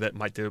nowhere that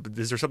might do. But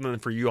is there something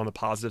for you on the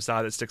positive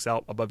side that sticks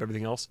out above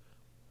everything else?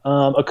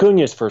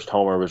 Acuna's first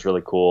homer was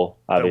really cool,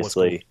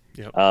 obviously.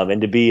 Cool. Yep. And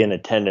to be in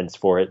attendance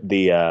for it,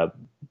 the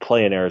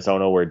play in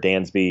Arizona where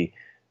Dansby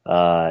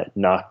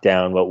knocked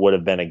down what would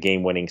have been a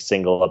game-winning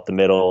single up the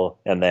middle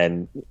and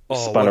then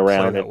spun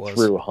around and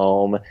threw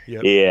home.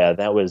 Yep. Yeah,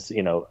 that was,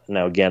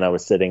 now again, I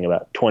was sitting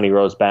about 20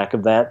 rows back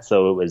of that,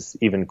 so it was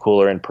even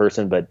cooler in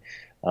person, but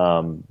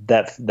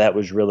that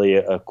was really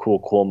a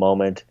cool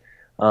moment.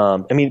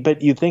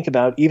 But you think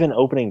about even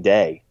opening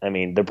day. I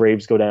mean, the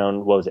Braves go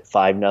down,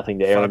 5-0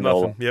 to Aaron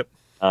Nola. Yep.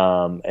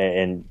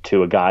 And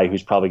to a guy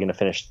who's probably going to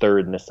finish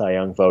third in the Cy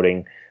Young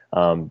voting,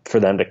 for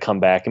them to come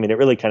back. I mean, it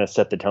really kind of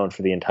set the tone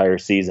for the entire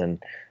season.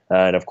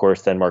 And of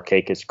course, then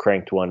Markakis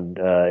cranked one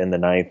in the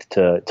ninth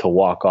to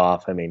walk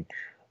off. I mean,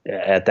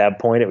 at that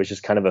point, it was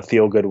just kind of a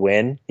feel-good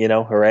win.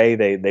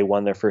 Hooray! They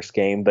won their first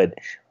game, but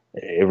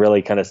it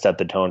really kind of set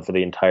the tone for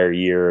the entire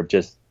year of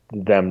just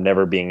them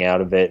never being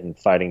out of it and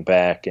fighting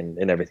back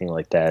and everything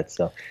like that.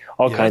 So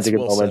all kinds of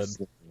good moments.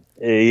 Said.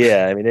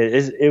 Yeah, I mean,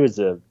 it was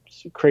a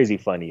crazy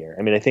fun year.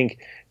 I mean, I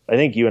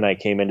think you and I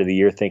came into the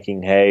year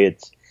thinking, hey,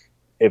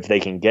 if they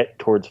can get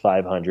towards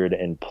 500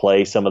 and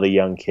play some of the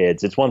young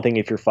kids, it's one thing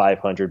if you're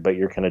 500, but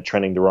you're kind of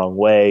trending the wrong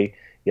way.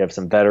 You have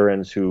some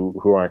veterans who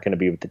aren't going to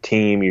be with the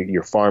team.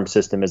 Your farm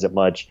system isn't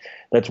much.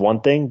 That's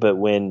one thing. But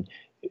when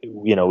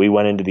we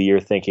went into the year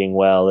thinking,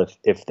 well,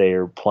 if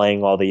they're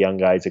playing all the young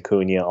guys,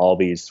 Acuna,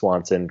 Albies,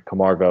 Swanson,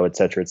 Camargo, et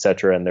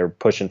cetera, and they're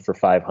pushing for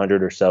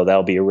 500 or so,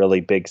 that'll be a really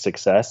big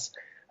success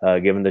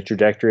given the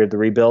trajectory of the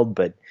rebuild.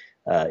 But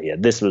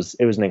it was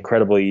an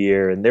incredible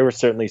year, and there were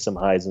certainly some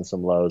highs and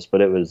some lows,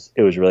 but it was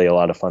really a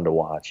lot of fun to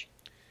watch.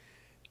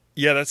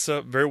 Yeah, that's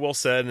very well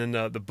said, and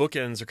the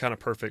bookends are kind of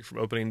perfect from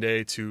opening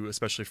day to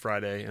especially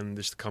Friday, and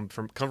just come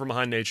from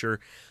behind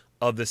nature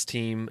of this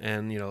team.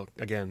 And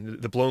again,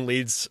 the blown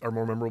leads are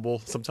more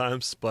memorable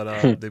sometimes,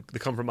 but the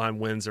come from behind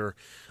wins are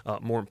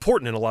more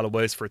important in a lot of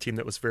ways for a team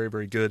that was very,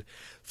 very good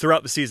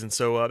throughout the season.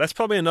 So that's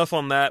probably enough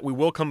on that. We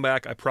will come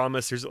back, I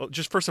promise. Here's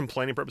just for some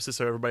planning purposes,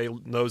 so everybody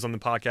knows on the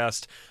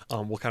podcast.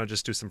 We'll kind of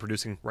just do some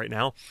producing right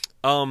now.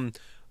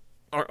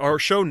 Our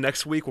show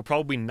next week will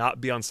probably not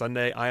be on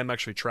Sunday. I am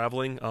actually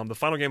traveling. The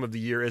final game of the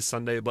year is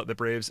Sunday, but the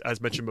Braves, as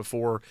mentioned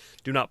before,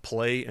 do not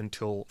play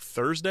until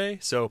Thursday.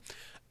 So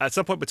at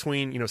some point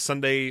between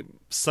Sunday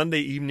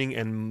evening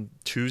and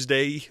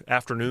Tuesday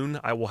afternoon,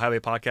 I will have a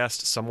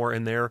podcast somewhere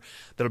in there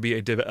that'll be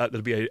an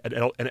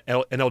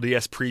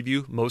NLDS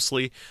preview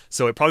mostly.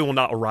 So it probably will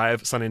not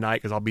arrive Sunday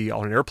night because I'll be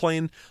on an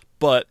airplane.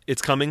 But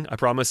it's coming, I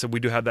promise. And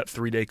we do have that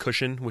 3-day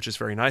cushion, which is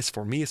very nice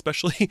for me,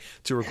 especially,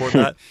 to record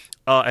that.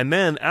 And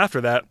then after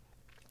that,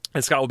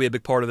 and Scott will be a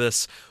big part of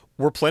this,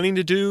 we're planning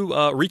to do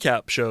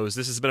recap shows.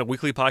 This has been a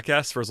weekly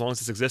podcast for as long as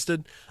it's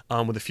existed,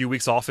 with a few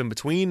weeks off in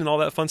between and all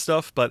that fun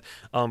stuff. But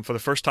for the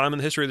first time in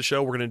the history of the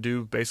show, we're going to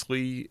do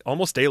basically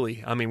almost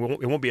daily. I mean,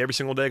 it won't be every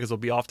single day because there'll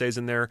be off days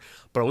in there.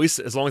 But at least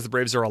as long as the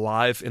Braves are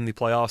alive in the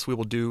playoffs, we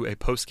will do a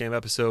post-game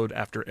episode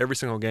after every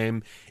single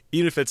game,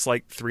 even if it's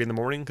like 3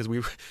 a.m. Because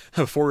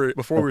before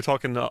we were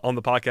talking on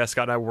the podcast,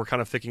 Scott and I were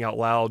kind of thinking out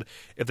loud,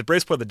 if the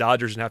Braves play the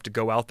Dodgers and have to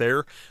go out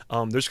there,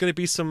 there's going to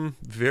be some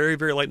very,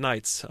 very late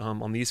nights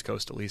on the East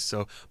Coast at least. least.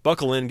 So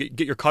buckle in,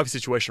 get your coffee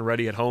situation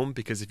ready at home,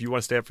 because if you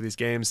want to stay up for these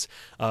games,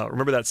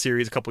 remember that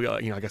series a couple,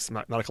 I guess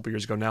not a couple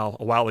years ago now,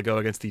 a while ago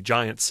against the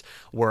Giants,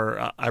 where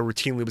I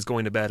routinely was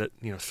going to bed at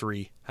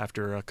 3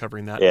 after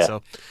covering that. Yeah.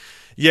 So.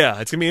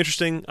 Yeah, it's gonna be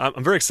interesting.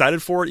 I'm very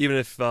excited for it, even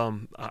if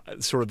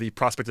sort of the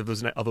prospect of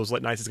those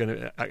late nights is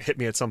gonna hit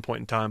me at some point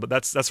in time. But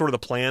that's sort of the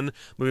plan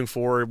moving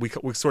forward.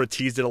 We sort of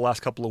teased it the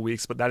last couple of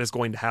weeks, but that is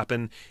going to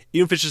happen.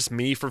 Even if it's just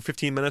me for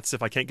 15 minutes,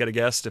 if I can't get a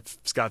guest, if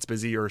Scott's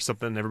busy or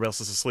something, everybody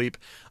else is asleep,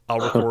 I'll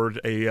record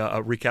a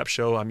recap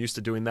show. I'm used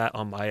to doing that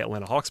on my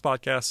Atlanta Hawks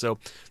podcast, so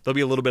there'll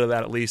be a little bit of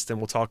that at least, and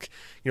we'll talk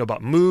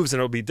about moves,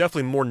 and it'll be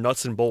definitely more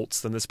nuts and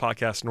bolts than this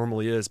podcast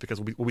normally is, because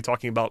we'll be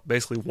talking about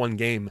basically one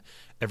game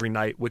every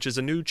night, which is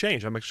a new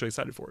change. I'm actually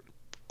excited for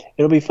it.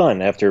 It'll be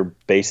fun after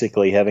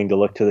basically having to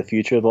look to the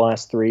future the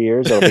last 3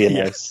 years. It'll be a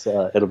nice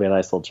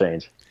little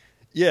change.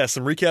 Yeah,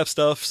 some recap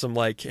stuff, some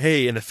like,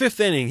 hey, in the 5th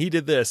inning, he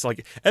did this.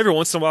 Like, every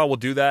once in a while, we'll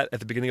do that at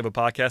the beginning of a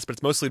podcast, but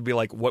it's mostly to be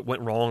like what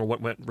went wrong or what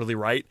went really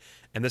right.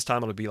 And this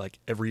time it'll be like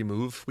every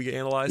move we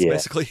analyze,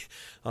 basically.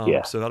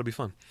 So that'll be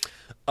fun.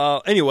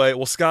 Anyway,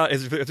 well, Scott,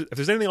 if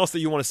there's anything else that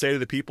you want to say to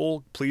the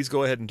people, please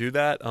go ahead and do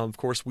that. Of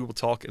course, we will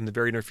talk in the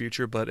very near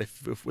future, but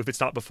if it's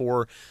not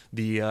before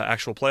the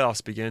actual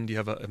playoffs begin, do you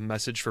have a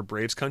message for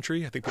Braves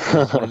country? I think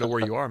people want to know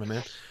where you are, my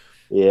man.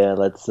 Yeah,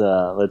 let's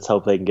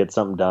hope they can get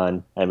something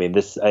done. I mean,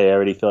 I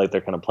already feel like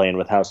they're kind of playing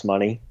with house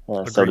money,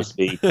 so to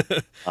speak.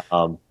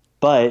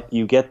 But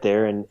you get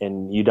there,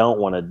 and you don't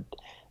want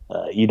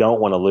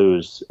to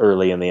lose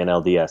early in the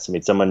NLDS. I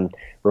mean, someone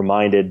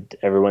reminded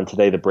everyone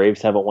today the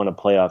Braves haven't won a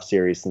playoff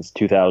series since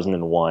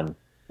 2001,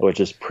 which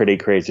is pretty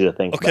crazy to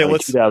think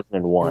about.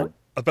 2001.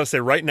 I was about to say,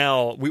 right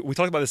now, we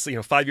talked about this,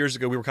 5 years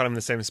ago, we were kind of in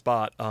the same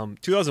spot.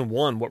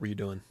 2001, what were you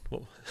doing?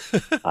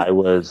 I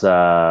was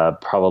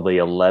probably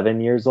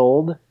 11 years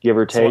old, give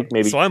or take.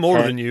 So I'm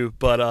older than you,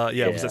 but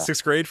was it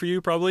 6th grade for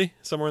you, probably,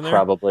 somewhere in there?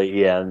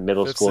 Probably, yeah,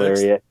 middle school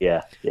 6th.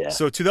 Area. Yeah.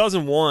 So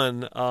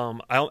 2001,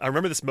 I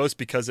remember this most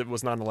because it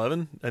was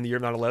 9/11, and the year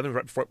of 9/11,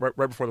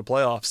 right before the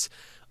playoffs.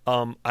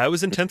 I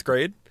was in 10th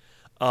grade.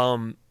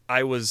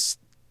 I was,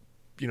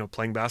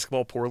 playing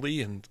basketball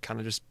poorly and kind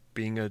of just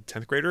being a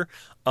 10th grader,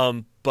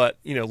 but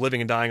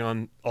living and dying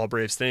on all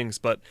Braves things.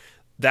 But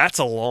that's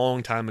a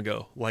long time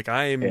ago. Like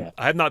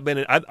I've not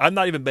been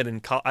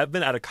I've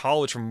been out of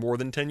college for more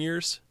than 10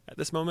 years at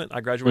this moment.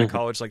 I graduated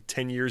college like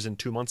 10 years and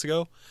 2 months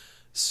ago.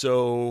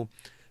 So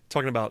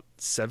talking about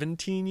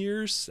 17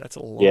 years, that's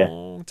a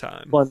long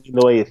time. Well,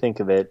 the way you think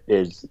of it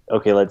is,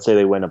 okay, let's say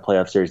they win a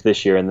playoff series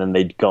this year and then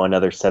they go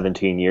another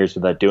 17 years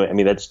without doing it. I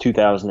mean, that's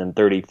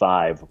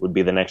 2035 would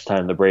be the next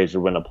time the Braves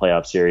would win a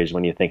playoff series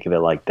when you think of it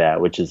like that,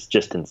 which is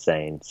just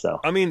insane.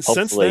 So I mean,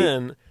 since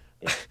then,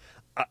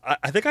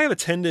 I think I have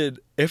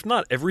attended, if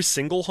not every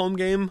single home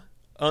game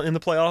in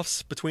the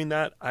playoffs between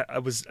that. I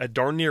was at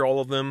darn near all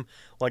of them.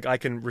 Like, I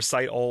can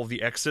recite all of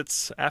the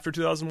exits after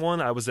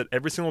 2001. I was at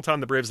every single time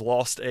the Braves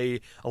lost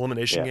a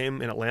elimination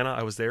game in Atlanta.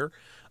 I was there.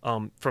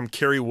 From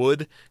Kerry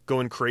Wood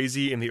going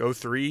crazy in the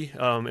 03.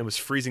 It was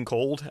freezing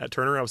cold at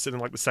Turner. I was sitting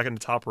like the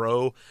second to top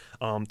row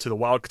to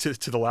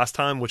the last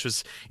time, which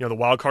was, the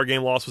wild card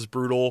game loss was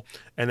brutal.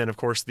 And then, of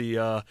course,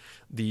 the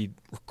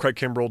Craig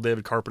Kimbrell,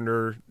 David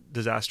Carpenter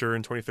disaster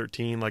in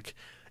 2013. Like,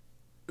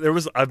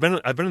 I've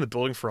been in the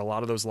building for a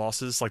lot of those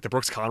losses, like the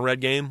Brooks Conrad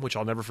game, which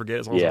I'll never forget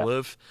as long as I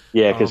live.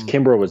 Yeah, because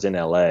Kimbrell was in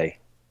LA.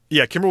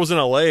 Yeah, Kimbrell was in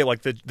LA.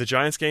 Like the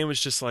Giants game was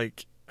just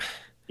like,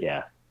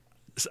 yeah,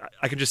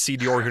 I can just see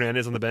Dior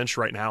Hernandez on the bench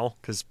right now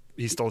because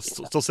he's still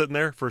sitting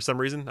there for some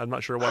reason. I'm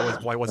not sure why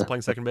he wasn't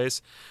playing second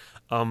base.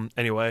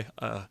 Anyway,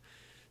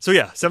 so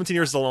yeah, 17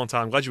 years is a long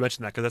time. I'm glad you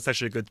mentioned that because that's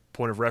actually a good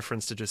point of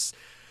reference to just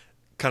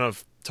kind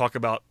of talk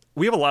about.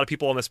 We have a lot of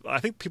people on this.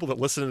 I think people that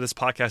listen to this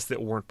podcast that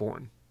weren't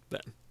born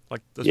then. Like,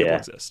 those people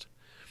exist.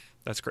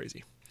 That's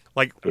crazy.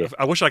 Like,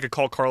 I wish I could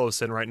call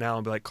Carlos in right now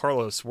and be like,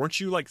 Carlos, weren't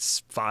you like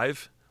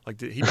 5?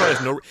 Like, he probably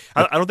has no.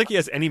 I don't think he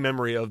has any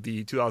memory of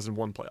the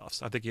 2001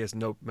 playoffs. I think he has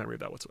no memory of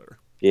that whatsoever.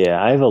 Yeah,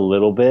 I have a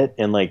little bit,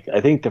 and like I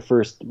think the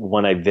first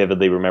one I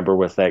vividly remember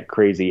was that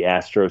crazy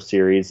Astro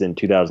series in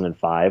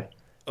 2005.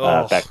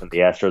 Back when the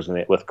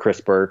Astros with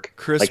Chris Burke,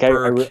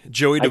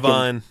 Joey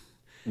Devine.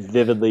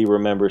 Vividly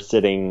remember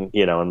sitting,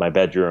 in my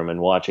bedroom and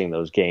watching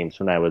those games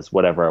when I was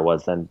whatever I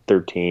was then,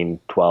 13,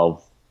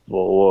 12,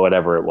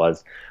 whatever it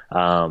was.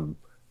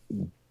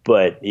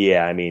 But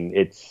yeah, I mean,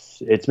 it's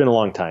been a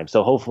long time.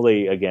 So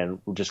hopefully, again,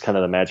 just kind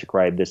of the magic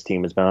ride this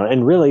team has been on.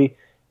 And really,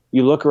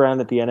 you look around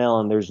at the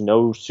NL and there's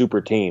no super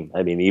team.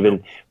 I mean,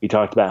 even we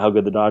talked about how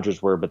good the Dodgers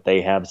were, but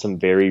they have some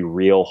very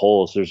real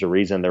holes. There's a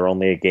reason they're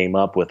only a game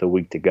up with a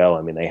week to go.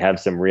 I mean, they have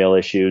some real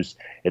issues.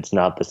 It's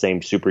not the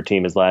same super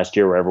team as last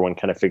year where everyone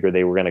kind of figured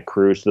they were going to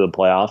cruise to the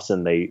playoffs,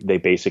 and they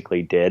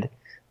basically did.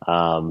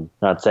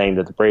 Not saying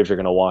that the Braves are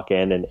going to walk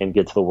in and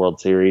get to the World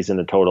Series in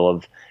a total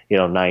of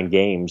 9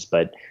 games,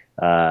 but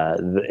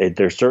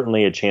there's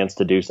certainly a chance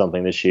to do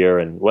something this year.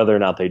 And whether or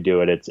not they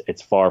do it,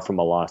 it's far from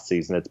a lost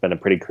season. It's been a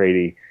pretty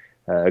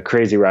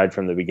crazy ride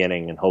from the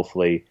beginning, and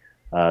hopefully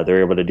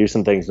they're able to do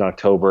some things in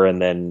October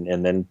and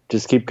then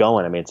just keep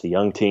going. I mean, it's a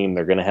young team.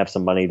 They're going to have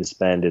some money to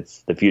spend.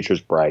 The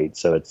future's bright,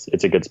 so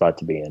it's a good spot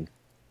to be in.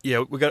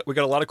 Yeah, we got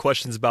a lot of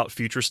questions about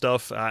future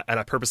stuff, and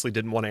I purposely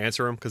didn't want to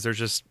answer them because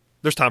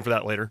there's time for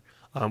that later.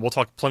 We'll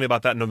talk plenty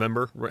about that in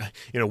November.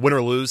 Win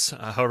or lose,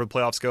 however the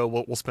playoffs go,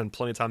 we'll spend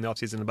plenty of time in the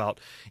offseason about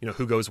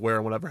who goes where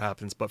and whatever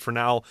happens. But for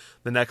now,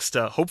 the next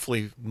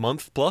hopefully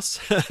month plus,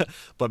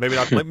 but maybe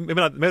not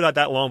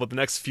that long. But the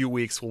next few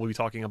weeks, we'll be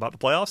talking about the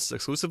playoffs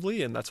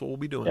exclusively, and that's what we'll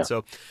be doing. Yeah.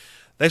 So,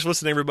 thanks for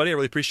listening, everybody. I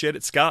really appreciate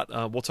it, Scott.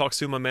 We'll talk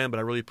soon, my man. But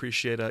I really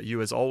appreciate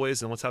you as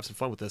always, and let's have some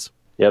fun with this.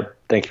 Yep.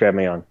 Thanks for having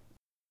me on.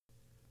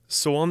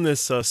 So on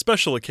this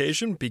special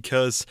occasion,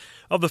 because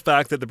of the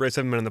fact that the Braves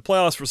haven't been in the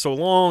playoffs for so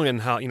long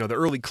and how, the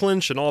early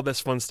clinch and all this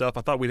fun stuff,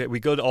 I thought we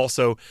good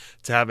also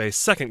to have a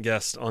second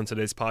guest on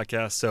today's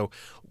podcast. So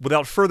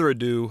without further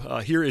ado,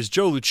 here is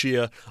Joe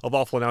Lucia of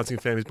Awful Announcing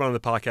Fame. He's been on the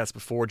podcast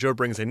before. Joe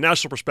brings a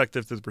national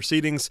perspective to the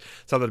proceedings,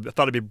 so I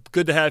thought it'd be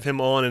good to have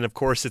him on. And of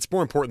course, it's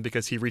more important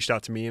because he reached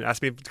out to me and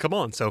asked me to come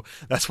on. So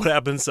that's what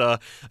happens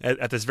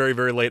at this very,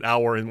 very late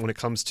hour and when it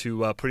comes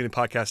to putting the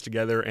podcast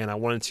together. And I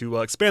wanted to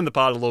expand the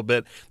pod a little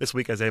bit this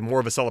week as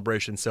more of a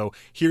celebration. So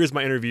here is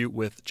my interview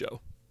with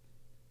Joe.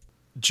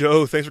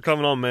 Joe, thanks for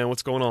coming on, man.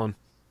 What's going on?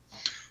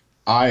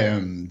 I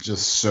am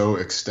just so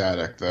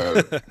ecstatic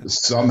that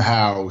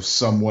somehow,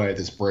 some way,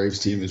 this Braves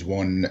team has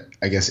won,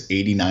 I guess,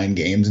 89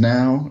 games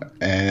now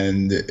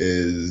and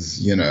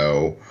is,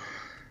 the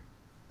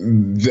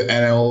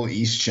NL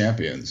East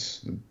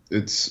champions.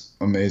 It's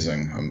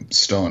amazing. I'm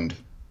stunned.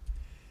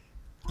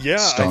 Yeah,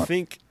 stunned.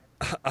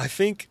 I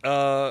think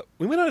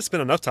we might not have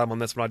spent enough time on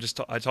this when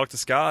I talked to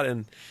Scott,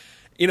 and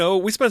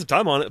we spent some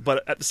time on it,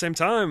 but at the same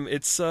time,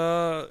 it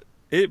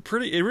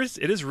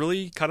is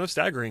really kind of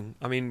staggering.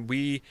 I mean,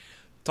 we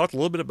talked a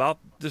little bit about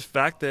the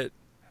fact that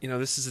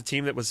this is a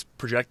team that was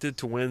projected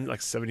to win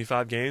like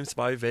 75 games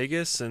by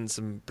Vegas and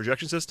some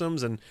projection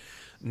systems, and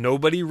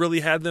nobody really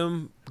had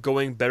them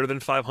going better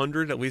than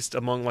 500, at least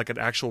among like an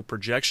actual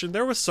projection.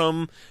 There was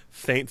some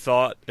faint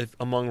thought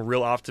among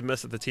real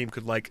optimists that the team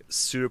could like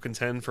pseudo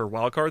contend for a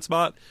wild card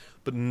spot,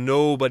 but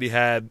nobody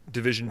had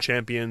division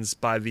champions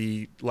by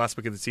the last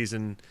week of the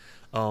season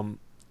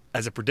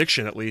as a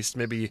prediction. At least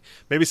maybe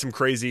some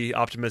crazy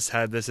optimists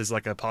had this as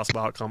like a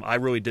possible outcome. I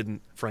really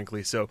didn't,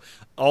 frankly. So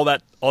all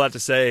that to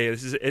say,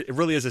 it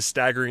really is a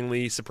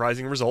staggeringly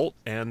surprising result,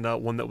 and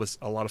one that was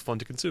a lot of fun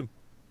to consume.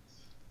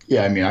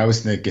 Yeah, I mean, I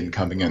was thinking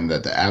coming in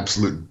that the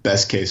absolute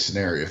best case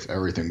scenario, if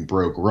everything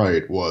broke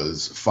right,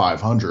 was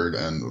 500,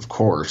 and of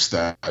course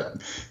that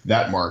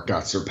mark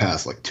got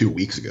surpassed like 2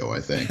 weeks ago, I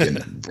think, and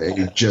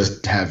they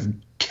just have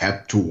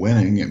kept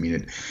winning. I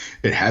mean,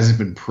 it hasn't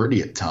been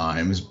pretty at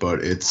times,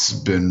 but it's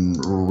been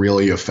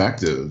really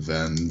effective,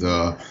 and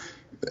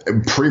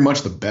pretty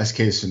much the best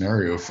case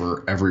scenario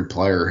for every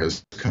player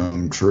has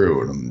come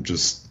true, and I'm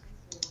just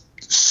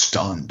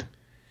stunned.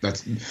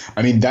 That's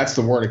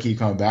the word I keep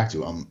coming back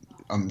to.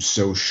 I'm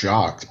so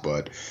shocked,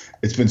 but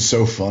it's been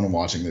so fun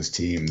watching this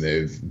team.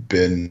 They've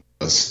been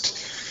just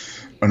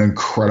an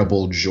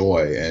incredible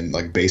joy, and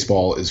like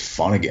baseball is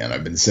fun again.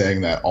 I've been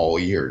saying that all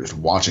year. Just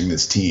watching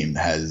this team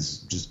has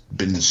just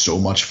been so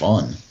much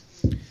fun.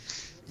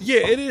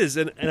 Yeah, it is,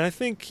 and I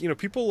think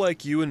people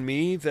like you and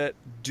me that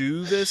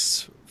do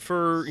this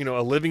for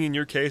a living in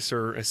your case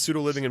or a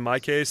pseudo living in my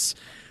case.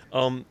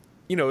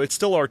 It's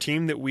still our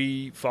team that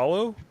we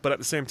follow, but at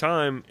the same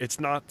time, it's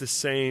not the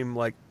same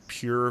like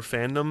pure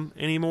fandom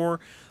anymore.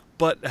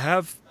 But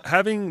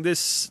having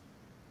this,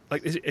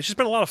 like, it's just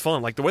been a lot of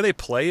fun. Like the way they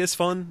play is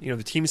fun.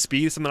 The team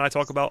speed is something I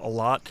talk about a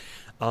lot.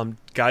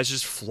 Guys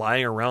just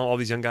flying around, all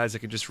these young guys that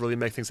can just really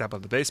make things happen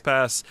at the base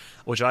pass,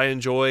 which I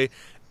enjoy.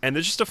 And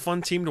they're just a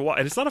fun team to watch.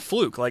 And it's not a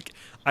fluke. Like,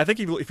 I think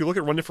if you look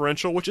at run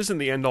differential, which isn't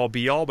the end-all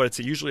be-all, but it's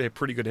usually a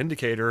pretty good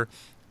indicator,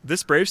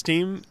 this Braves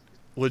team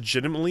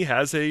legitimately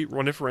has a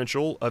run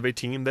differential of a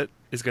team that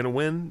is going to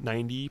win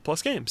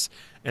 90-plus games.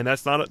 And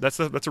that's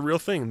a real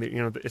thing.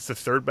 It's the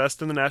third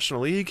best in the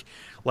National League.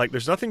 Like,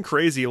 there's nothing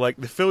crazy. Like,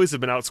 the Phillies have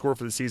been outscored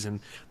for the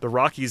season. The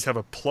Rockies have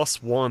a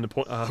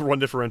 +1 run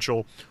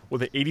differential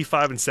with an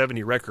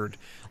 85-70 record.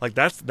 Like,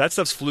 that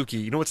stuff's fluky.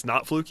 You know what's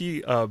not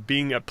fluky?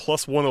 Being at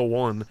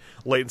 +101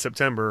 late in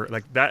September.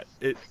 Like, that.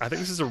 I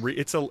think this is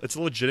it's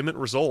a legitimate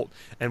result,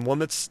 and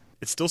one it's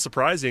still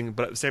surprising,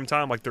 but at the same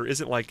time, like, there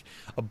isn't like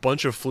a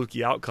bunch of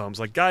fluky outcomes.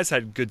 Like, guys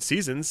had good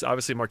seasons.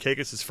 Obviously,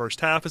 Markakis' first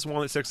half is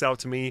one that sticks out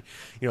to me.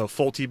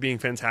 Fulte being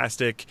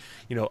fantastic.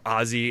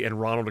 Ozzie and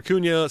Ronald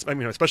Acuna. I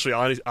mean, especially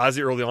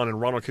Ozzie early on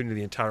and Ronald Acuna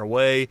the entire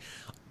way.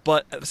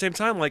 But at the same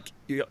time, like,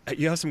 you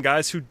have some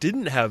guys who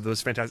didn't have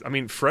those fantastic. I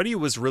mean, Freddie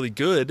was really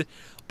good,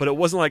 but it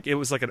wasn't like it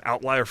was like an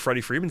outlier Freddie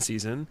Freeman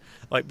season.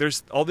 Like,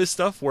 there's all this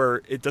stuff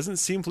where it doesn't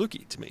seem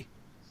fluky to me.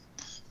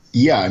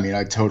 Yeah, I mean,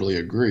 I totally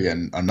agree.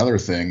 And another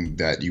thing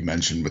that you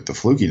mentioned with the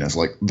flukiness,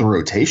 like the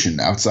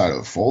rotation outside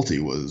of Fulte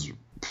was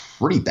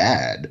pretty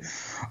bad.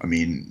 I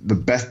mean, the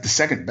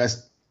second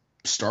best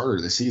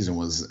starter this season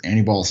was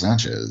Anibal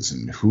Sanchez,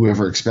 and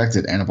whoever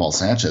expected Anibal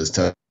Sanchez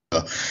to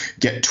to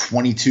get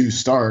 22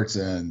 starts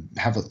and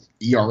have a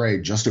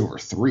ERA just over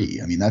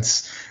 3. I mean,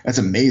 that's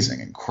amazing,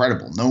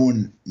 incredible.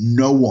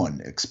 No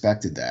one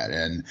expected that.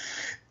 And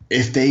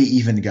if they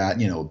even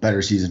got, a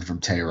better season from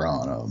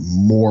Tehran, a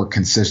more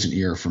consistent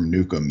year from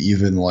Newcomb,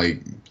 even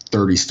like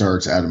 30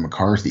 starts out of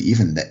McCarthy,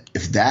 even that,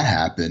 if that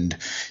happened,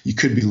 you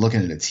could be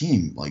looking at a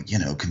team like,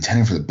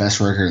 contending for the best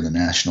record in the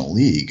National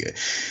League.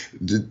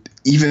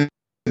 Even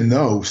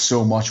though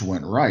so much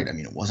went right, I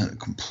mean, it wasn't a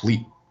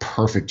complete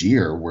perfect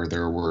year where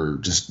there were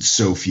just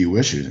so few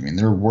issues. I mean,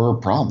 there were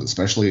problems,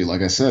 especially,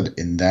 like I said,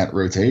 in that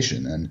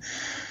rotation. And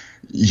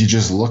you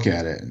just look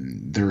at it,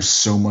 and there's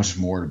so much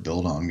more to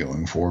build on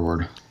going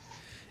forward.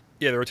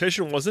 Yeah, the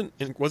rotation wasn't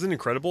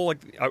incredible.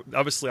 Like,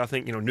 obviously, I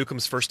think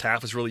Newcomb's first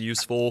half was really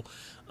useful.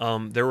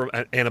 There were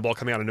Annabelle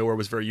coming out of nowhere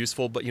was very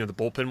useful, but the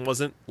bullpen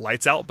wasn't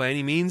lights out by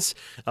any means.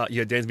 You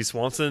had Dansby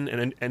Swanson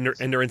and Ender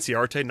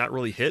Inciarte not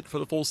really hit for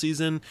the full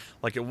season.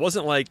 Like, it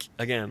wasn't like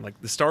the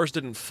stars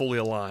didn't fully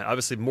align.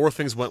 Obviously, more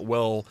things went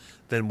well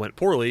than went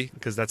poorly,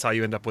 because that's how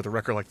you end up with a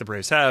record like the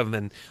Braves have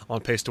and on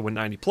pace to win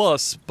 90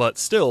 plus. But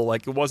still,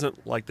 it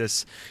wasn't like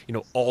this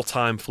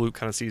all-time fluke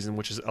kind of season,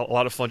 which is a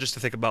lot of fun just to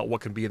think about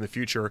what can be in the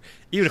future.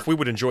 Even if we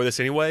would enjoy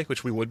this anyway,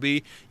 which we would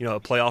be, a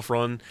playoff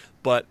run.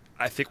 But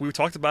I think we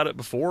talked about it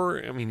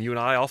before. I mean, you and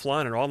I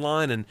offline or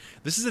online, and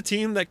this is a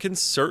team that can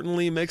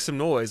certainly make some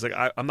noise. Like,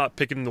 I'm not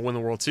picking them to win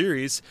the World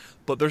Series,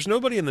 but there's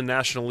nobody in the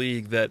National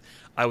League that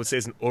I would say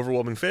is an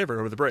overwhelming favorite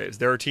over the Braves.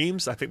 There are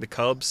teams, I think the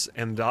Cubs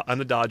and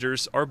the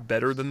Dodgers are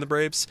better than the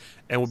Braves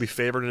and will be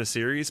favored in a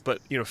series.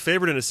 But,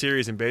 favored in a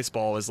series in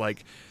baseball is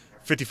like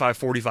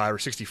 55-45 or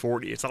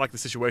 60-40. It's not like the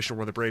situation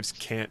where the Braves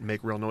can't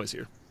make real noise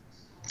here.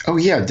 Oh,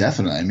 yeah,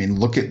 definitely. I mean,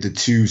 look at the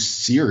 2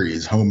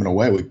 series, home and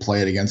away. We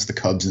played against the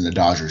Cubs and the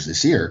Dodgers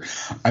this year.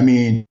 I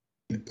mean,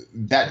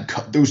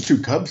 those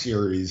 2 Cubs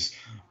series,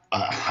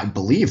 I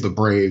believe the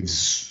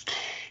Braves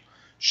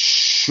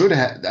should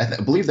have – I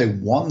believe they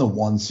won the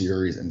one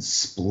series and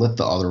split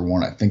the other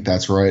one. I think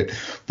that's right.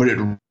 But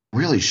it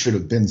really should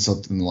have been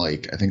something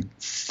like, I think,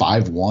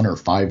 5-1 or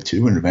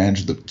 5-2 in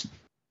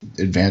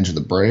advantage of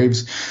the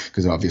Braves,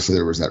 because obviously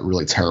there was that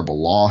really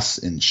terrible loss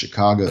in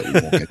Chicago that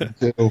we won't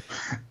get into.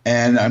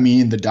 And I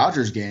mean, the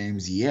Dodgers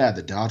games,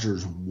 the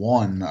Dodgers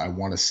won, I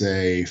want to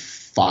say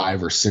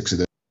 5 or 6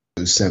 of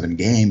those 7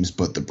 games,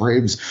 but the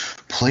Braves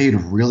played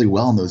really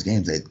well in those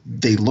games.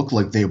 They looked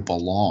like they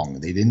belong.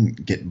 They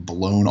didn't get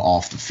blown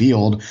off the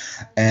field.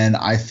 And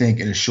I think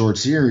in a short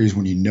series,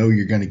 when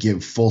you're going to give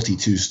Fulte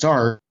 2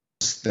 starts,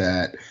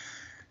 that –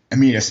 I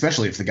mean,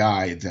 especially if the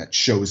guy that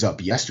shows up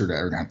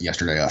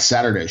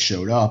Saturday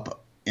showed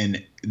up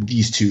in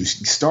these 2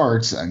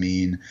 starts, I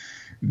mean,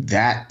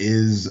 that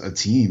is a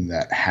team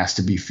that has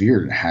to be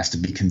feared and has to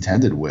be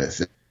contended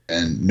with.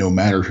 And no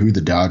matter who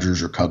the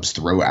Dodgers or Cubs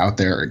throw out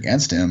there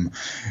against him,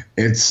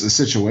 it's a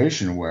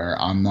situation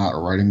where I'm not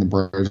writing the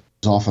Braves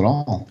off at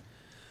all.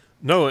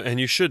 No, and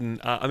you shouldn't.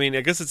 I mean,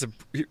 I guess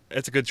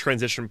it's a good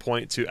transition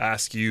point to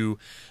ask you,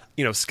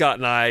 Scott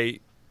and I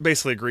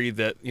basically agreed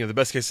that the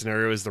best case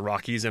scenario is the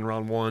Rockies in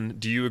round 1.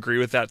 Do you agree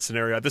with that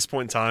scenario at this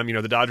point in time?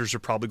 The Dodgers are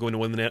probably going to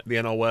win the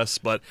NL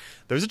West, but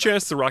there's a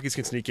chance the Rockies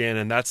can sneak in,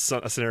 and that's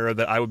a scenario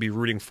that I would be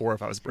rooting for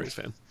if I was a Braves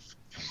fan.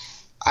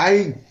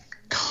 I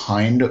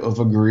kind of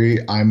agree.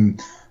 I'm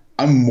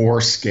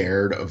more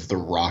scared of the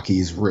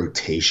Rockies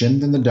rotation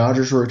than the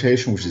Dodgers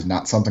rotation, which is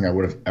not something I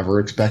would have ever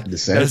expected to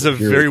say. That is a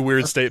very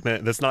weird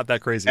statement. That's not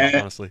that crazy,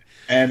 honestly.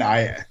 And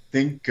I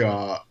think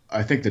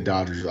the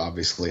Dodgers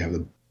obviously have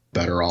the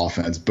better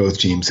offense. Both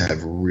teams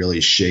have really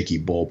shaky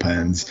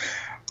bullpens.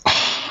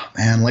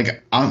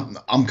 Man,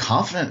 I'm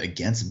confident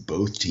against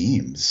both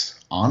teams.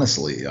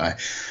 Honestly, I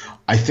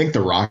think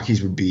the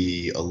Rockies would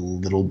be a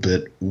little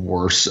bit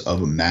worse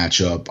of a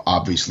matchup.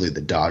 Obviously, the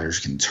Dodgers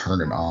can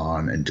turn it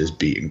on and just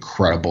be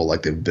incredible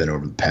like they've been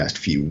over the past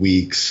few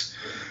weeks.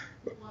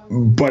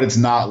 But it's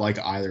not like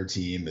either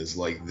team is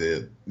like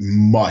the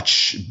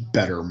much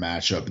better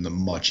matchup and the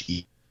much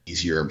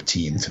easier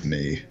team to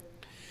me.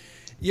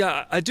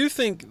 Yeah, I do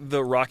think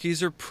the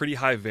Rockies are pretty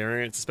high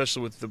variance,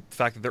 especially with the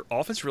fact that their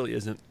offense really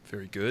isn't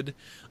very good.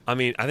 I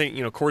mean, I think,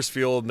 Coors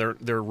Field and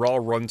their raw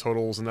run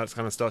totals and that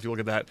kind of stuff, you look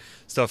at that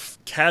stuff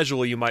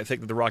casually, you might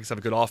think that the Rockies have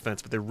a good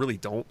offense, but they really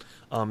don't.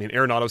 I mean,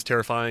 Arenado's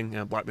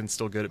terrifying. Blackman's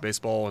still good at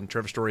baseball, and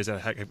Trevor Story's had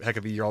a heck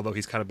of a year, although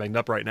he's kind of banged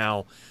up right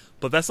now.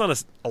 But that's not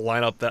a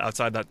lineup that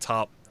outside that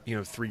top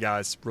 3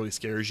 guys really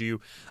scares you.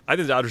 I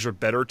think the Dodgers are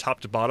better top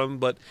to bottom,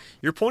 but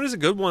your point is a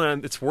good one,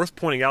 and it's worth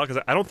pointing out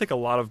because I don't think a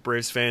lot of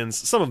Braves fans,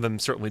 some of them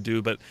certainly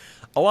do, but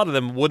a lot of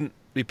them wouldn't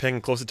be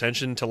paying close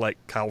attention to like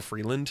Kyle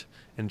Freeland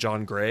and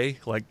John Gray,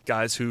 like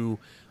guys who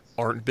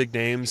aren't big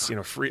names.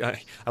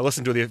 I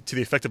listen to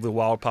the Effectively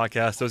Wild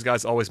podcast. Those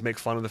guys always make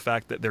fun of the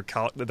fact that their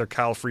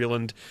Kyle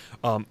Freeland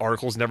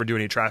articles never do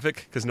any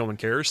traffic because no one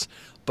cares.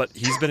 But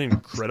he's been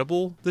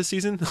incredible this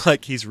season.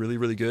 Like, he's really,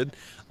 really good.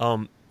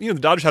 The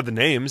Dodgers have the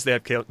names. They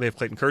have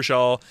Clayton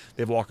Kershaw.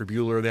 They have Walker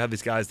Buehler. They have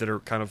these guys that are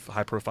kind of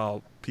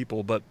high-profile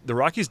people. But the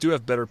Rockies do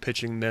have better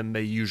pitching than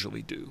they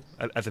usually do,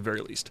 at the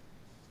very least.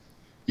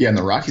 Yeah, and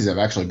the Rockies have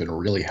actually been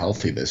really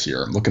healthy this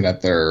year. I'm looking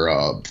at their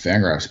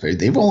Fangraphs page.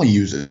 They've only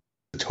used a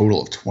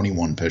total of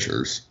 21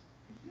 pitchers.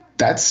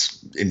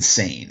 That's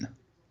insane.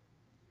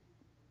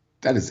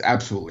 That is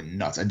absolutely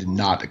nuts. I did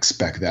not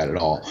expect that at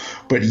all.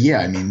 But yeah,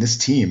 I mean, this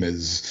team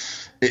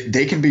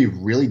they can be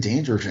really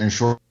dangerous in a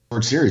short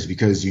series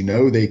because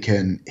they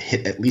can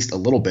hit at least a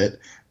little bit,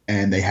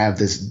 and they have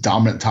this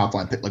dominant top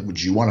line pit. Like,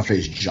 would you want to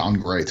face John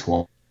Gray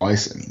twice?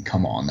 I mean,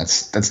 come on,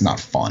 that's not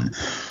fun.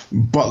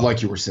 But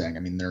like you were saying, I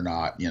mean, they're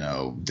not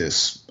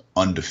this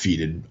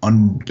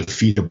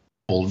undefeatable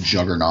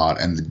juggernaut,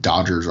 and the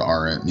Dodgers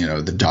aren't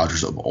the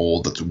Dodgers of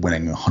old that's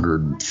winning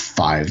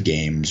 105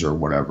 games or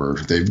whatever.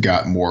 They've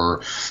got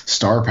more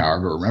star power,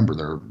 but remember,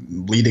 their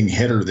leading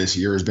hitter this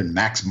year has been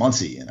Max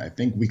Muncy, and I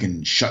think we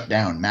can shut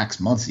down Max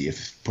Muncy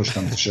if push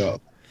comes to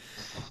shove.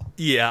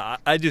 Yeah,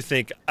 I do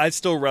think I'd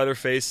still rather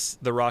face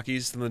the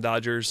Rockies than the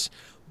Dodgers,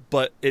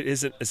 but it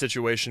isn't a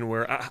situation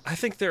where I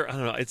think I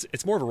don't know,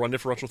 it's more of a run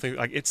differential thing.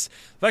 Like, it's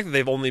the fact that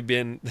they're only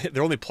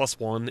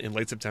 +1 in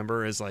late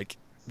September is like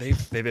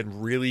they've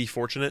been really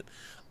fortunate.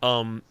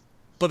 But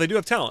they do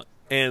have talent,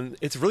 and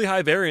it's really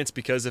high variance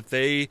because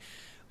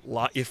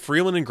if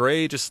Freeland and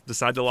Gray just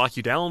decide to lock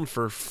you down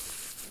for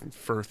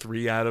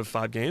 3 out of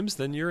 5 games,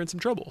 then you're in some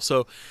trouble.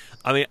 So,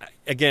 I mean,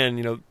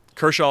 again,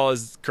 Kershaw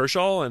is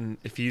Kershaw, and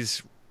if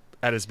he's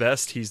at his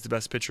best, he's the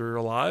best pitcher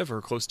alive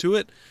or close to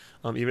it,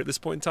 even at this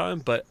point in time.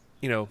 But,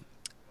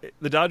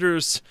 the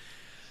Dodgers,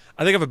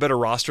 I think, have a better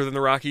roster than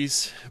the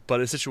Rockies, but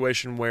a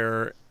situation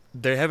where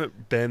they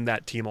haven't been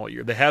that team all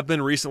year. They have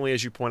been recently,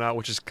 as you point out,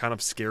 which is kind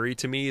of scary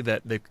to me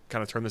that they've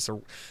kind of turned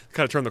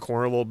the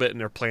corner a little bit, and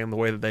they're playing the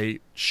way that they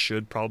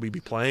should probably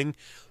be playing.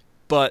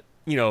 But,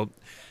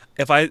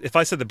 if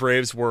I said the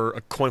Braves were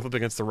a coin flip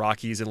against the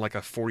Rockies in like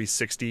a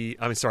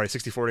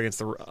 60-40 against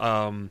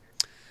the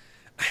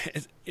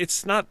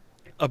it's not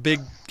a big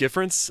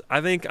difference,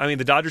 I think. I mean,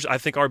 the Dodgers, I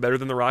think, are better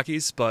than the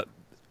Rockies, but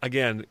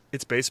again,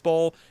 it's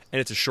baseball and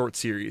it's a short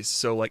series.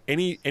 So like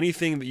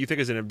anything that you think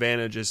is an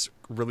advantage is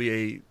really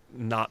a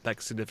not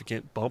that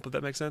significant bump, if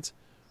that makes sense.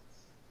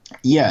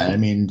 Yeah, I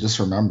mean, just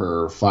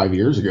remember 5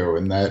 years ago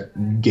in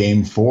that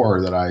Game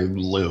 4 that I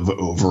live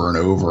over and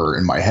over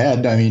in my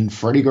head. I mean,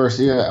 Freddie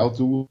Garcia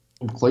outdueled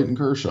Clayton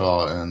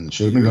Kershaw and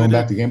should have been going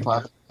back to Game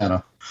 5.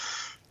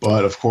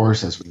 But of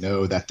course, as we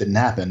know, that didn't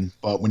happen.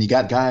 But when you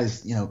got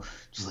guys,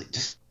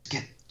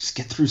 just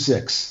get through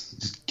 6,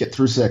 just get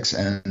through 6,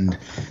 and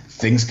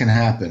things can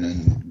happen.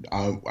 And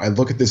I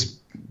look at this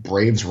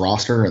Braves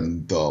roster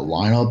and the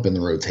lineup and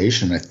the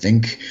rotation. I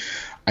think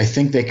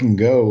they can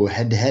go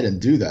head to head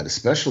and do that,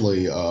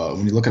 especially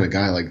when you look at a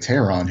guy like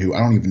Tehran, who I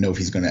don't even know if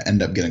he's going to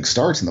end up getting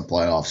starts in the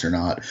playoffs or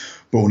not.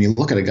 But when you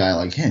look at a guy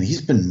like him,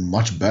 he's been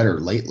much better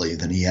lately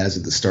than he has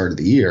at the start of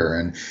the year.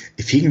 And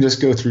if he can just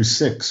go through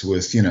 6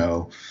 with,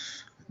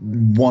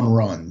 1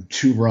 run,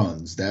 2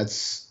 runs,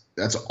 that's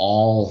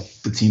all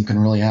the team can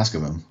really ask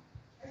of him.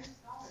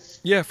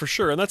 Yeah, for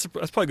sure. And that's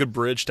probably a good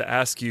bridge to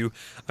ask you.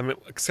 I mean,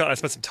 Scott, I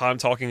spent some time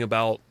talking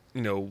about,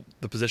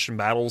 the position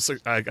battles,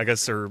 I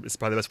guess, or it's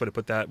probably the best way to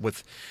put that,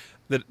 with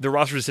the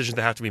roster decisions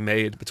that have to be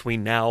made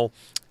between now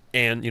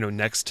and,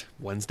 next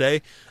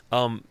Wednesday.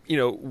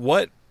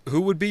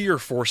 Who would be your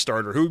 4th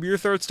starter? Who would be your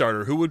 3rd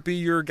starter? Who would be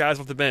your guys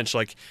off the bench?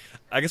 Like,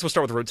 I guess we'll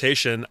start with the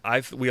rotation.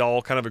 We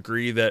all kind of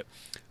agree that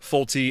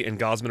Fulte and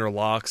Gosman are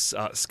locks.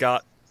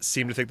 Scott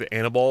seemed to think that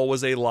Anibal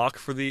was a lock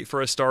for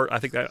a start. I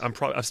think that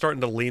I'm starting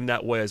to lean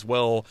that way as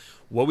well.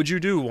 What would you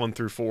do 1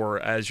 through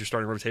 4 as your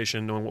starting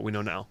rotation, knowing what we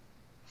know now?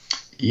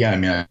 Yeah, I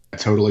mean, I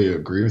totally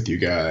agree with you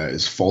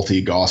guys.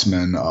 Fulte,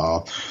 Gosman.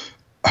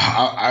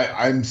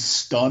 I'm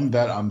stunned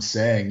that I'm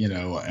saying,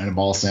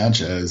 Anibal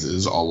Sanchez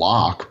is a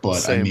lock, but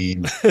Same. I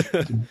mean,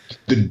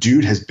 the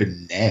dude has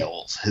been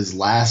nails. His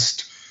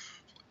last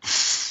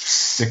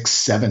 6,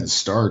 7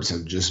 starts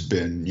have just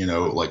been,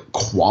 like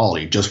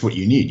quality, just what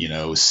you need.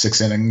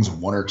 6 innings,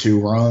 1 or 2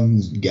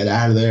 runs, get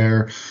out of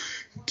there,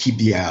 keep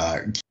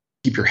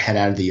your head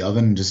out of the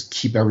oven, just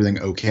keep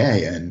everything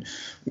okay. And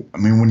I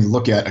mean, when you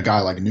look at a guy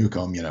like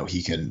Newcomb,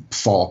 he can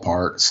fall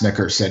apart.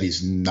 Snicker said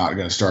he's not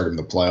going to start him in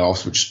the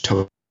playoffs, which is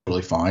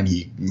totally fine.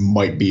 He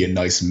might be a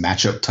nice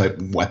matchup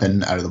type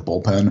weapon out of the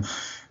bullpen.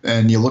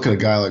 And you look at a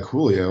guy like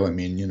Julio, I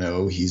mean,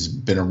 he's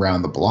been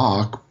around the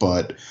block,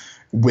 but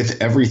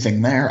with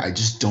everything there, I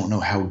just don't know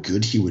how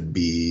good he would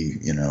be,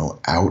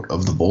 out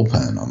of the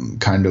bullpen. I'm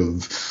kind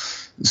of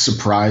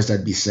surprised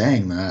I'd be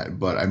saying that,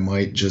 but I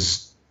might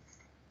just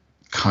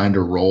kind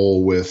of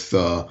roll with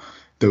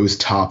those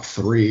top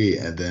 3,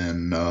 and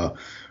then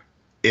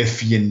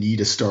if you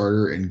need a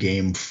starter in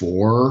Game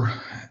 4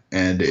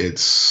 and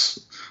it's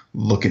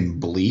looking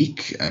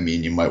bleak, I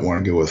mean, you might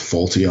want to go with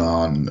Fulte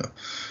on.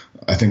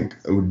 I think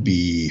it would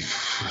be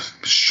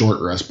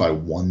short rest by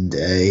 1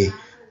 day,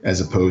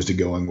 as opposed to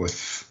going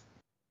with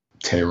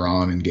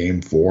Tehran in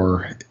Game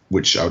 4,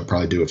 which I would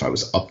probably do if I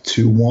was up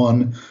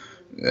 2-1.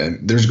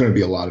 And there's going to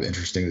be a lot of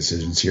interesting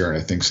decisions here,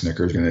 and I think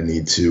Snicker's going to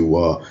need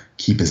to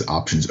keep his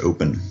options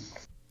open.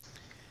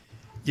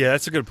 Yeah,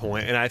 that's a good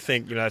point, and I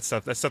think that's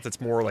stuff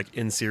that's more like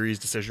in series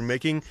decision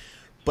making.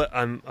 But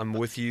I'm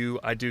with you.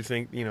 I do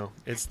think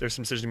there's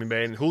some decision to be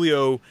made. And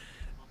Julio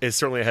is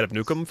certainly ahead of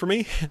Newcomb for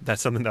me.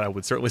 That's something that I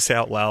would certainly say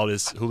out loud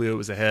is Julio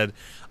is ahead.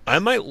 I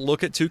might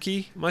look at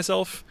Tukey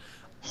myself,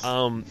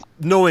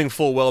 knowing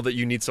full well that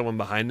you need someone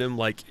behind him.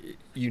 Like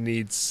you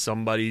need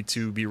somebody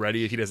to be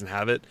ready if he doesn't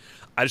have it.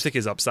 I just think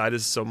his upside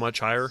is so much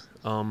higher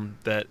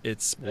that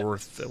it's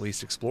worth at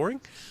least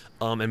exploring.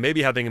 And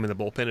maybe having him in the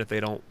bullpen if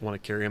they don't want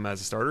to carry him as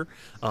a starter,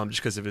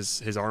 just because of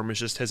his arm is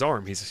just his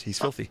arm. He's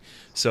filthy.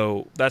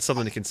 So that's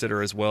something to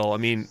consider as well. I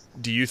mean,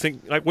 what do you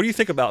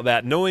think about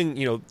that? Knowing,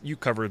 you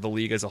cover the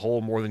league as a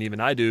whole more than even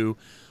I do.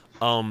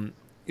 The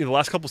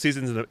last couple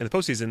seasons in the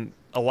postseason,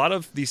 a lot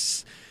of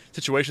these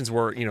situations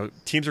where,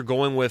 teams are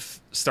going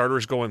with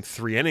starters going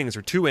 3 innings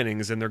or 2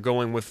 innings, and they're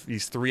going with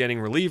these 3-inning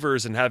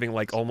relievers and having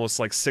almost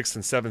 6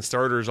 and 7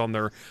 starters on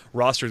their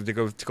roster to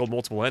go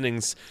multiple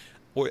innings.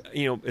 Or,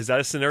 is that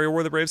a scenario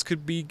where the Braves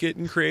could be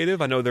getting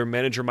creative? I know their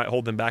manager might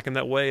hold them back in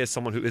that way as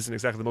someone who isn't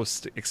exactly the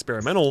most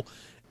experimental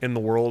in the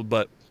world,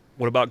 but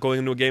what about going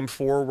into a game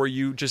 4 where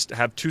you just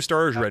have 2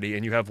 starters ready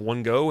and you have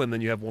one go and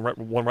then you have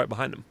one right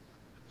behind them?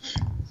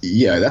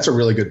 Yeah, that's a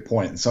really good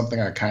point, and something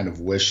I kind of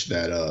wish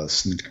that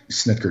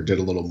Snitker did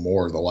a little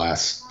more the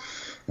last,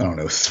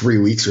 3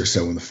 weeks or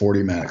so when the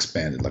 40-man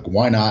expanded.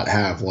 Why not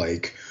have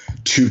Tukey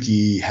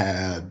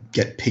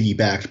get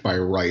piggybacked by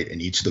Wright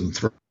and each of them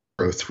throw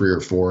 3 or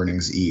 4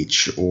 innings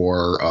each,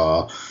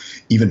 or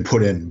even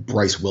put in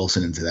Bryce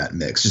Wilson into that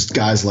mix. Just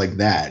guys like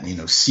that,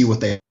 see what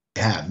they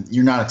have.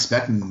 You're not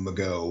expecting them to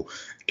go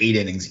 8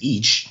 innings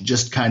each.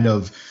 Just kind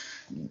of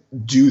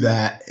do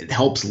that. It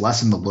helps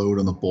lessen the load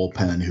on the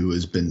bullpen, who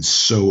has been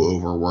so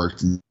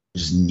overworked and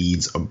just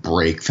needs a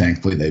break.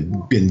 Thankfully, they've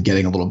been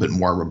getting a little bit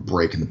more of a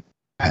break in the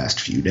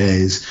past few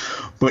days,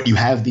 but you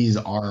have these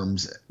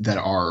arms that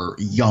are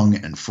young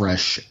and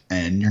fresh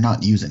and you're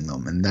not using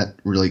them, and that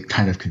really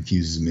kind of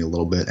confuses me a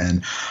little bit.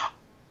 And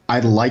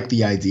I like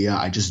the idea,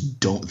 I just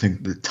don't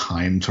think the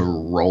time to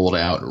roll it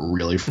out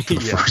really for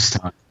the first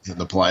time in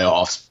the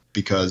playoffs,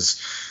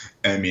 because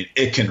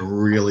it can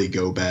really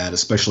go bad,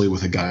 especially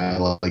with a guy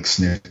like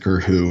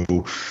Snitker,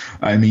 who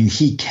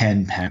he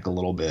can pack a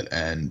little bit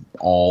and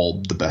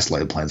all the best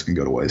laid plans can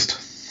go to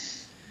waste.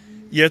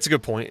 Yeah, it's a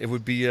good point. It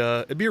would be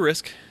it'd be a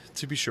risk,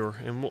 to be sure,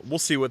 and we'll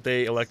see what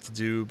they elect to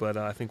do. But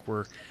I think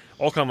we're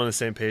all kind of on the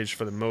same page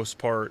for the most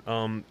part.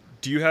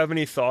 Do you have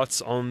any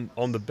thoughts on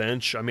the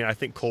bench? I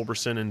think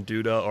Culberson and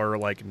Duda are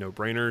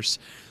no-brainers,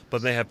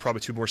 but they have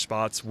probably 2 more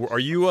spots. Are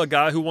you a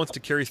guy who wants to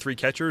carry 3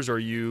 catchers, or are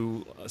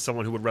you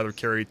someone who would rather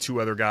carry 2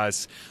 other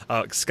guys?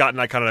 Scott and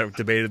I kind of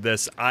debated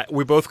this.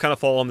 We both kind of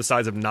fall on the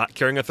sides of not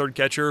carrying a 3rd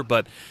catcher,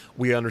 but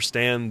we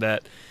understand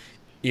that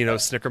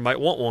Snitker might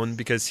want one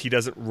because he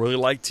doesn't really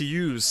like to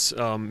use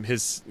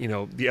his,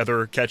 the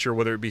other catcher,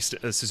 whether it be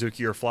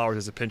Suzuki or Flowers,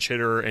 as a pinch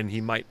hitter, and he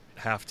might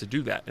have to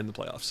do that in the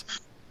playoffs.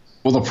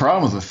 Well, the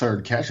problem with the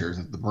 3rd catcher is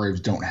that the Braves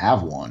don't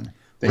have one.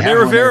 Rene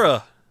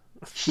Rivera.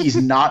 He's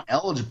not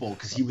eligible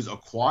because he was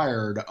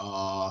acquired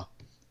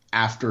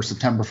after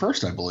September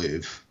 1st, I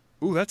believe.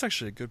 Ooh, that's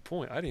actually a good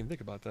point. I didn't even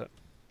think about that.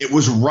 It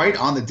was right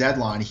on the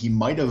deadline. He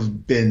might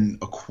have been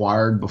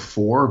acquired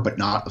before, but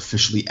not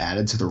officially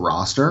added to the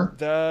roster.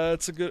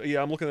 That's a good.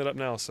 Yeah, I'm looking it up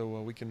now,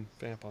 so we can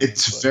vamp on it.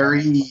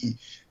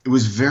 It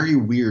was very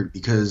weird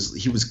because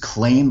he was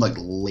claimed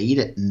late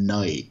at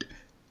night,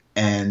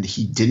 and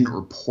he didn't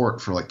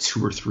report for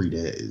 2 or 3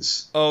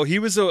 days. Oh, he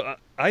was.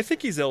 I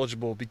think he's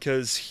eligible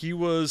because he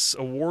was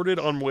awarded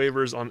on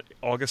waivers on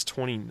August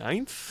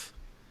 29th.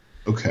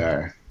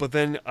 Okay. But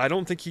then I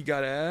don't think he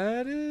got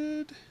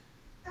added.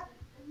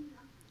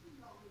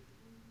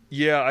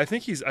 Yeah, I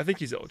think he's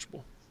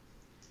eligible.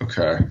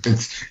 Okay,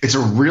 it's a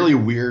really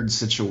weird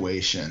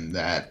situation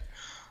that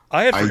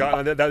I had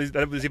forgotten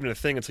that was even a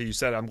thing until you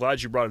said it. I'm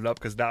glad you brought it up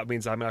because that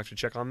means I'm going to actually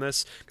check on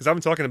this, because I've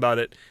been talking about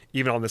it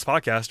even on this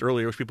podcast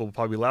earlier, which people will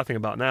probably be laughing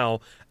about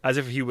now, as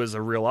if he was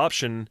a real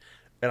option,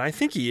 and I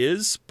think he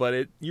is,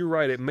 but you're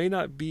right, it may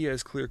not be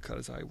as clear cut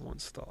as I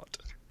once thought.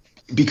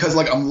 Because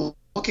I'm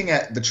looking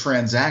at the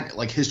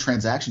his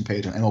transaction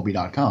page on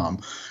MLB.com,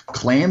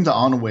 claimed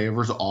on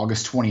waivers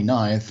August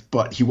 29th,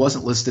 but he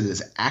wasn't listed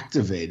as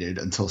activated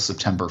until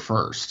September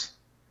 1st.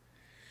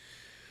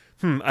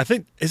 I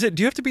think you just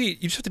have to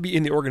be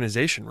in the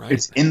organization, right?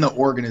 It's in the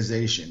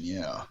organization,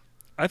 yeah.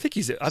 I think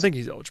he's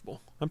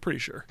eligible. I'm pretty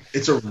sure.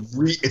 It's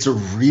a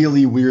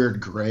really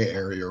weird gray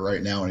area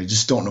right now, and I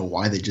just don't know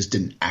why they just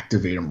didn't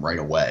activate him right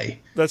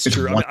away. That's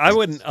true. I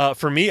wouldn't.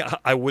 For me,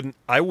 I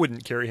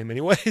wouldn't carry him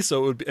anyway,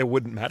 so it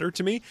wouldn't matter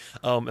to me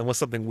unless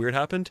something weird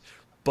happened.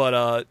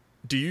 But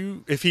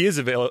if he is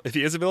available,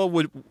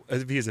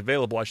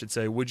 I should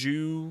say, would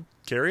you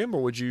carry him,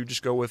 or would you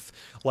just go with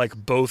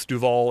both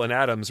Duvall and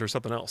Adams or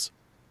something else?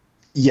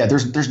 Yeah,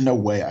 there's no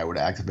way I would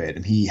activate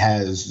him. He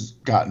has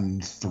gotten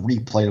 3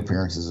 plate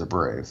appearances as a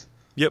Brave.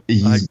 Yep.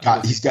 He's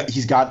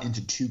gotten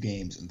into 2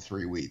 games in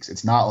 3 weeks.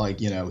 It's not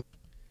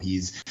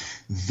he's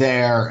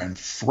there and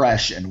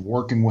fresh and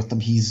working with them.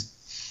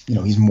 He's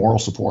he's moral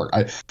support.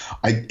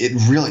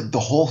 It really, the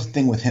whole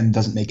thing with him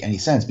doesn't make any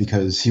sense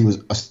because he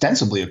was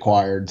ostensibly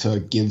acquired to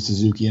give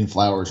Suzuki and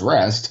Flowers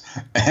rest,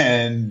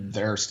 and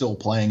they're still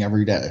playing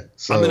every day.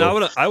 So I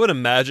mean, I would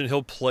imagine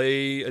he'll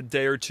play a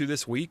day or two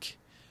this week,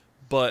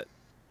 but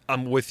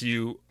I'm with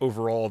you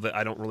overall that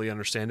I don't really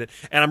understand it,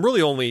 and I'm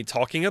really only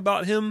talking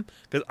about him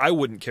because I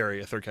wouldn't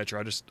carry a third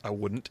catcher. I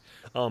wouldn't.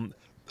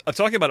 I'm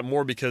talking about it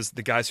more because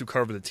the guys who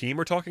cover the team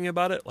are talking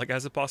about it, like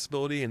as a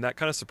possibility, and that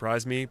kind of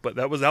surprised me. But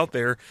that was out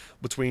there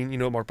between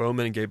Mark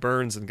Bowman and Gabe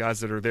Burns and guys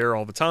that are there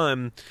all the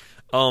time.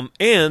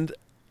 And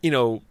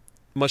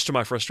much to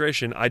my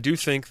frustration, I do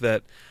think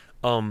that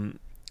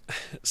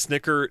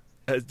Snicker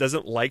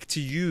doesn't like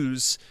to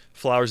use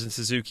Flowers and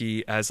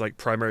Suzuki as like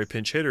primary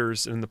pinch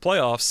hitters in the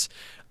playoffs.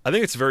 I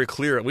think it's very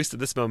clear, at least at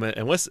this moment,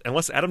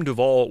 unless Adam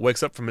Duvall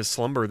wakes up from his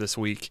slumber this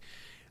week,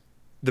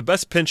 the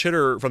best pinch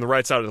hitter from the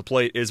right side of the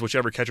plate is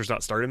whichever catcher's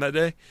not starting that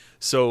day.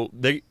 So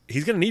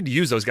he's going to need to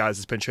use those guys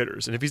as pinch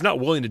hitters. And if he's not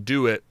willing to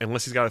do it,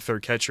 unless he's got a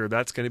third catcher,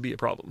 that's going to be a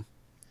problem.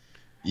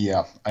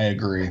 Yeah, I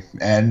agree.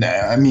 And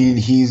I mean,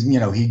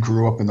 he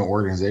grew up in the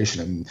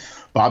organization, and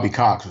Bobby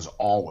Cox was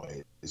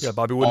always. Yeah,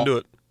 Bobby wouldn't do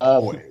it.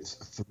 Always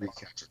 3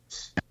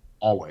 catchers.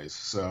 Always.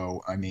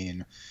 So, I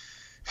mean,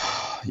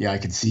 yeah, I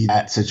can see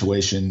that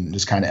situation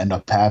just kind of end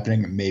up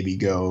happening. Maybe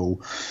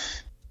go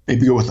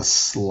with a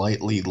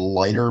slightly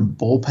lighter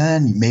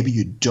bullpen. Maybe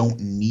you don't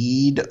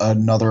need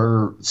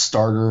another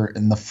starter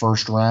in the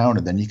first round,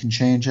 and then you can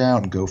change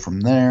out and go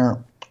from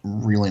there.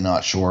 Really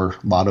not sure.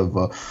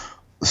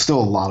 Still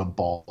a lot of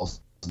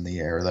balls in the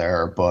air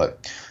there,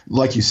 but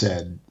like you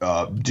said,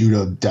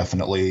 Duda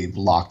definitely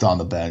locked on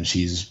the bench.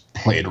 He's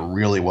played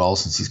really well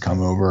since he's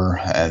come over,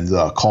 and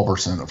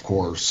Culberson, of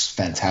course,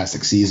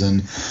 fantastic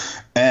season.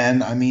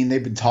 And I mean,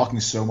 they've been talking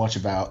so much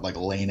about like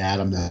Lane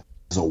Adams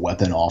as a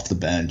weapon off the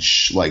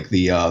bench, like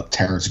the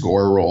Terrence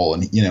Gore role,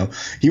 and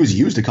he was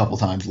used a couple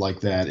times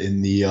like that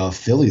in the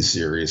Phillies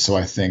series. So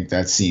I think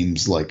that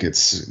seems like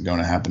it's going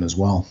to happen as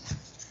well.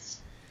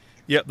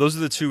 Yeah, those are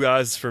the 2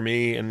 guys for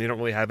me, and they don't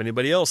really have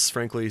anybody else,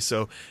 frankly.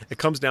 So it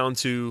comes down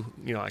to,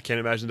 I can't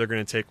imagine they're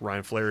going to take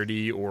Ryan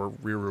Flaherty or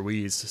Rear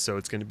Ruiz. So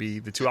it's going to be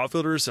the 2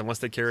 outfielders unless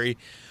they carry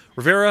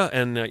Rivera.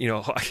 And,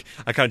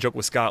 I kind of joke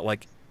with Scott,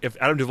 like, if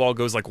Adam Duvall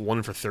goes like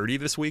 1 for 30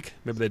 this week,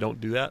 maybe they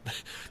don't do that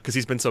because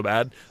he's been so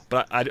bad.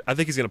 But I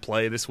think he's going to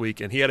play this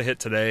week, and he had a hit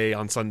today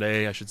on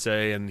Sunday, I should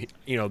say. And,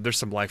 there's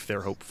some life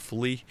there,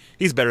 hopefully.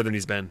 He's better than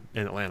he's been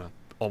in Atlanta,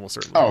 almost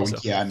certainly. Oh, so.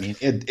 Yeah, I mean,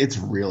 it's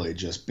really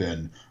just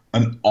been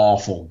an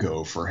awful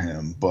go for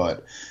him,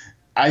 but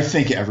I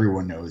think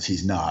everyone knows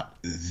he's not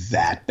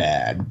that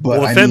bad. But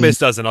the fan base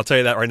doesn't. I'll tell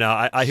you that right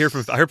now. I hear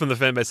from the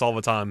fan base all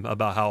the time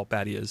about how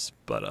bad he is,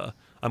 but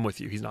I'm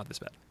with you. He's not this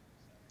bad.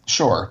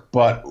 Sure,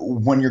 but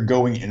when you're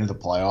going into the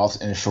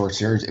playoffs in a short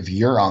series, if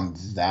you're on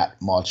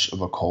that much of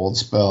a cold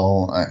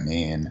spell, I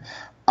mean,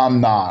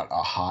 I'm not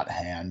a hot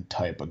hand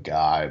type of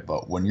guy,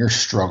 but when you're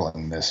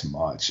struggling this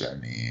much, I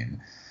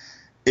mean,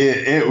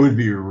 it would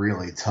be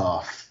really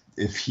tough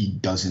if he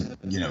doesn't,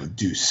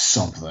 do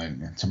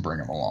something to bring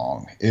him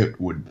along. It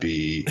would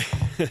be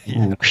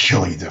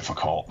really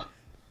difficult.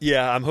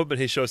 Yeah, I'm hoping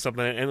he shows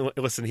something. And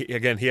listen, he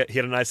had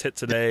a nice hit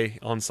today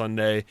on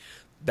Sunday.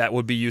 That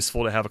would be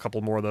useful to have a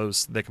couple more of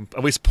those they can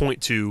at least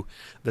point to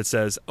that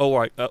says, oh, all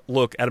right,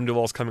 look, Adam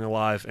Duvall's coming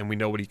alive, and we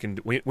know what he can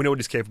do. We know what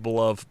he's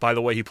capable of. By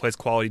the way, he plays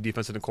quality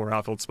defense in the corner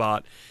outfield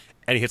spot,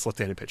 and he hits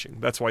left-handed pitching.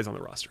 That's why he's on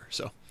the roster.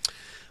 So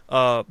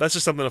that's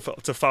just something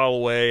to file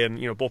away, and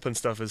bullpen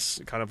stuff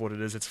is kind of what it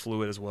is. It's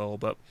fluid as well.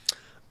 But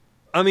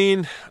I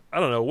mean,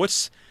 I don't know.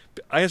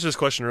 I answered this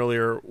question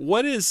earlier.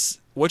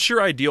 What's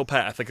your ideal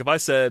path? Like if I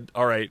said,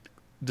 all right,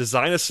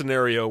 design a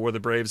scenario where the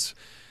Braves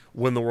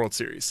win the World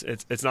Series.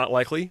 It's not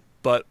likely,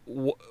 but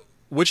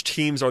which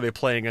teams are they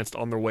playing against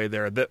on their way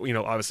there? That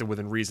obviously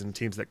within reason,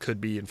 teams that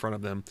could be in front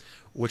of them.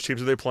 Which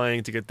teams are they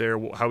playing to get there?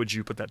 How would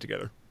you put that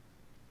together?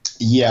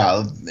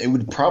 Yeah, it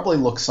would probably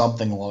look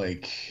something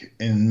like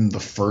in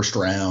the first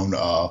round,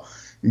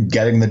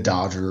 getting the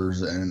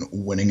Dodgers and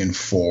winning in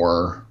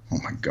 4. Oh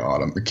my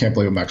God, I can't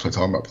believe I'm actually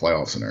talking about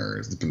playoff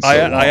scenarios. It's been so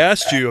long. I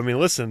asked you. I mean,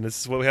 listen, this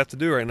is what we have to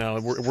do right now.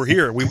 We're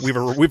here. We've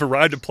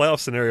arrived at playoff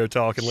scenario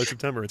talk in late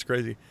September. It's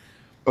crazy.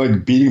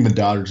 Like beating the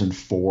Dodgers in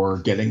 4,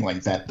 getting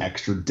like that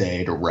extra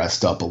day to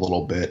rest up a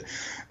little bit.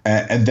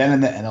 And then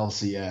in the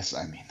NLCS,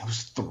 I mean,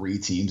 those 3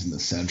 teams in the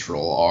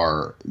Central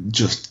are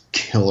just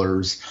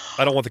killers.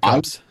 I don't want the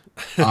Cubs.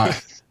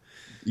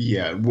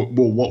 Yeah,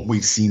 well, what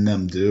we've seen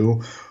them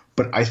do.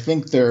 But I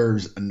think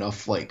there's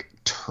enough like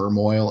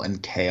turmoil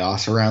and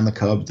chaos around the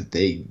Cubs that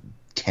they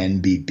can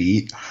be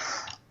beat.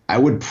 I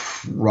would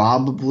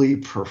probably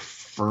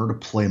prefer to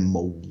play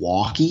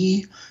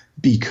Milwaukee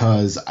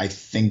because I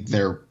think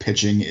their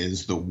pitching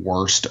is the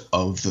worst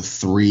of the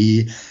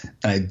 3.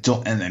 And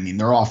I mean,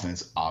 their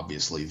offense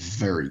obviously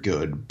very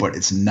good, but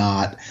it's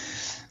not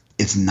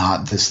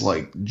this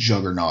like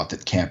juggernaut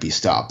that can't be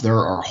stopped. There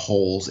are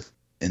holes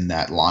in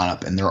that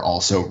lineup, and they're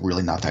also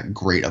really not that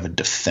great of a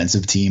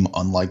defensive team,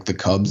 unlike the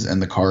Cubs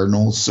and the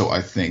Cardinals. So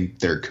I think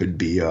there could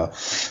be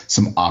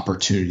some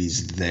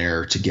opportunities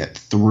there to get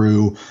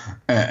through.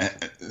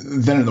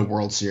 Then in the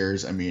World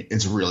Series, I mean,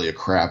 it's really a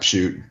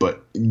crapshoot,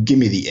 but give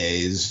me the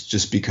A's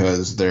just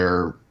because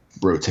their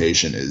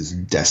rotation is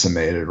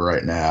decimated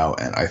right now,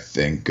 and I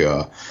think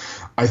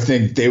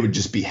they would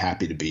just be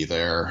happy to be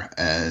there.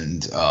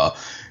 And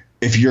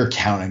if you're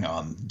counting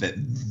on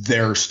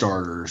their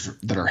starters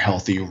that are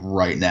healthy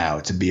right now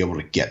to be able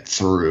to get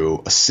through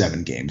a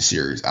 7-game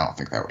series, I don't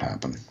think that would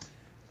happen.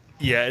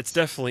 Yeah, it's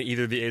definitely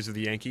either the A's or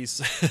the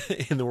Yankees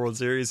in the World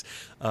Series.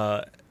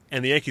 And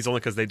the Yankees only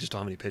because they just don't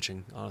have any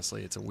pitching,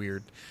 honestly. It's a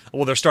weird...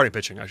 Well, they're starting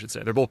pitching, I should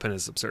say. Their bullpen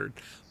is absurd.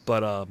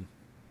 But,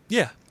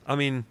 yeah, I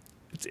mean...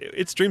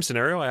 It's dream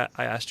scenario. I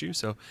asked you,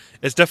 so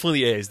it's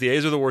definitely the A's. The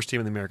A's are the worst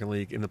team in the American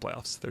League in the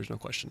playoffs. There's no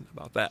question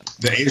about that.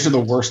 The A's are the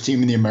worst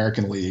team in the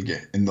American League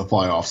in the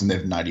playoffs, and they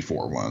have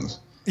 94 wins.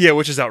 Yeah,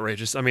 which is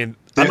outrageous. I mean,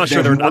 I'm not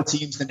sure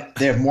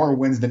they have more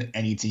wins than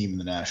any team in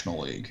the National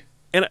League.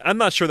 And I'm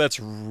not sure that's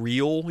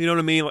real. You know what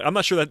I mean? Like, I'm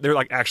not sure that they're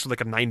like actually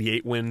like a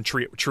 98 win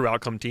true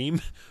outcome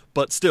team,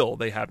 but still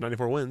they have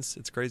 94 wins.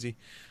 It's crazy.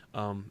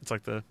 It's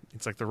like the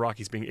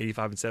Rockies being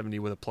 85-70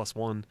 with a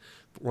 +1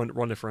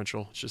 run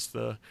differential. It's just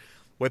the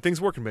way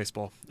things work in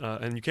baseball,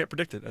 and you can't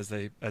predict it,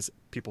 as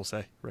people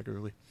say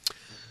regularly.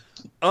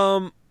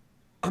 I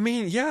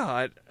mean, yeah,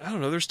 I don't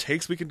know. There's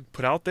takes we could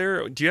put out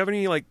there. Do you have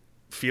any like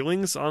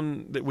feelings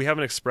on that we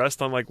haven't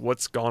expressed on like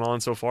what's gone on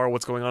so far,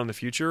 what's going on in the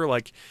future?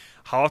 Like,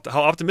 how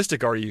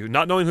optimistic are you?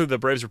 Not knowing who the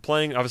Braves are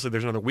playing, obviously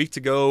there's another week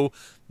to go.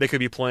 They could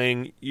be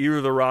playing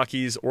either the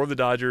Rockies or the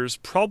Dodgers.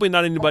 Probably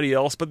not anybody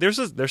else, but there's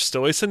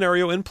still a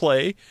scenario in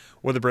play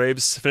where the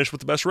Braves finish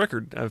with the best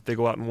record. If they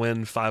go out and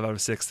win 5 out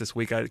of 6 this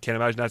week, I can't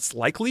imagine that's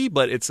likely,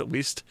 but it's at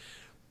least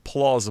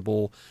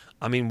plausible.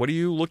 I mean, what are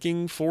you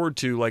looking forward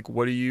to? Like,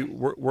 where are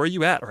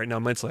you at right now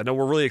mentally? I know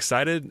we're really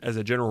excited as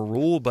a general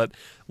rule, but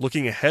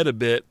looking ahead a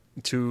bit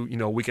to,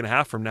 a week and a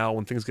half from now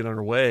when things get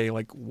underway,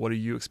 like, what are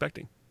you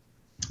expecting?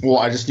 Well,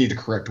 I just need to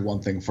correct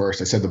one thing first.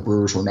 I said the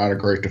Brewers were not a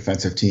great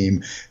defensive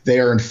team.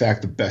 They are, in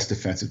fact, the best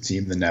defensive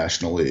team in the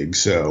National League.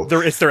 So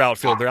it's their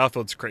outfield. Their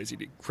outfield's crazy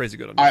good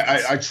on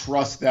defense. I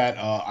trust that.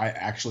 I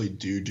actually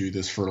do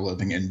this for a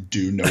living and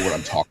do know what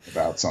I'm talking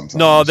about sometimes.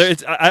 No,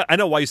 I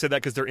know why you said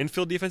that, because their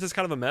infield defense is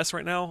kind of a mess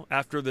right now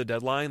after the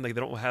deadline. Like, they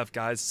don't have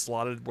guys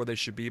slotted where they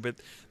should be, but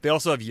they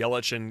also have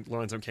Yelich and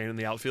Lorenzo Cain in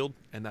the outfield,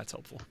 and that's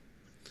helpful.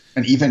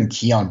 And even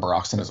Keon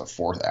Broxton as a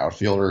fourth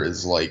outfielder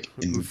is like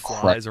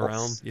incredible. Flies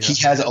around. Yeah.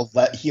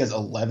 He has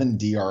 11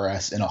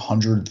 DRS in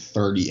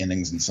 130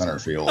 innings in center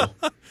field.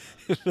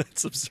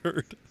 That's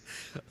absurd.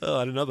 Oh,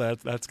 I didn't know that.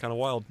 That's kind of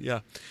wild.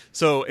 Yeah.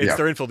 So it's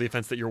their infield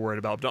defense that you're worried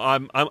about.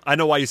 No, I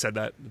know why you said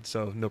that.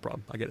 So no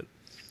problem. I get it.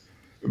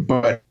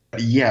 But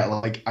yeah,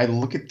 like I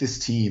look at this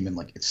team and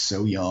like it's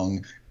so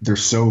young. They're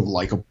so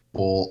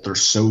likable. They're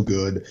so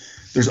good.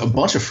 There's a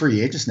bunch of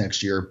free agents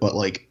next year, but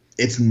like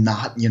it's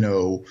not,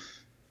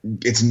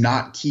 it's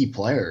not key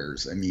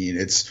players. I mean,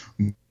 it's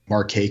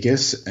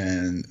Markakis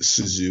and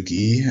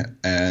Suzuki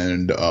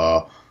and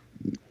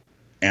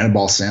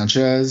Anibal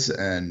Sanchez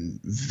and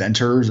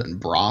Venters and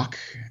Brock.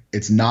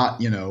 It's not,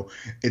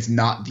 it's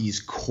not these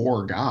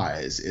core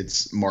guys.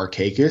 It's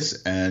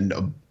Markakis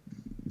and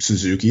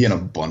Suzuki and a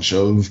bunch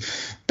of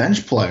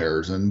bench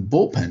players and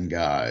bullpen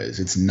guys.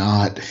 It's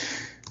not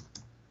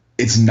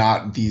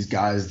these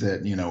guys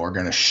that, are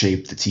going to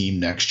shape the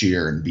team next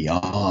year and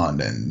beyond.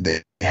 And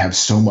they have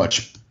so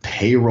much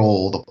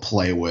payroll to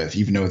play with,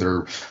 even though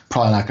they're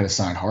probably not going to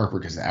sign Harper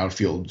because the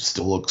outfield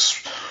still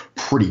looks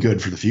pretty good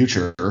for the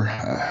future.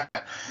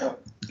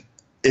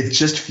 It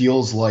just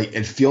feels like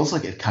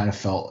it kind of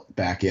felt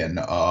back in,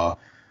 oh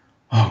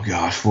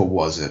gosh, what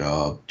was it?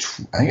 I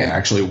think it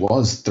actually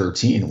was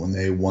 13 when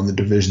they won the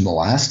division the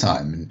last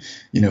time.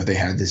 And, they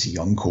had this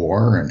young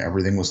core and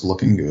everything was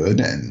looking good.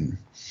 And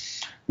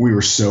we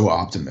were so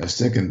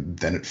optimistic, and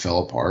then it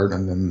fell apart,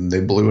 and then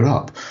they blew it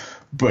up.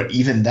 But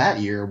even that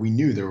year, we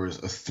knew there was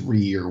a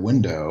 3-year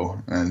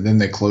window, and then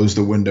they closed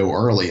the window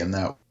early, and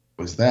that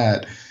was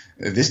that.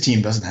 This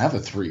team doesn't have a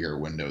 3-year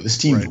window. This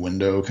team's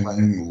window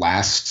can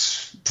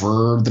last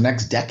for the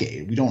next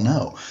decade. We don't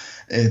know.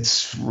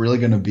 It's really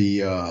going to be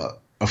a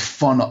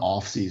fun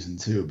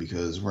offseason, too,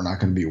 because we're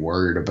not going to be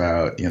worried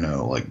about,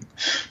 like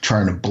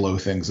trying to blow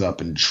things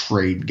up and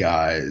trade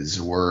guys.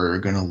 We're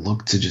going to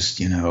look to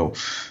just,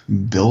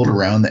 build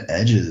around the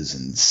edges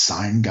and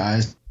sign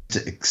guys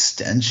to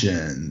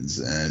extensions,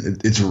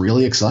 and it's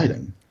really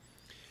exciting.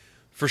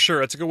 For sure.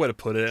 That's a good way to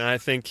put it. And I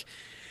think,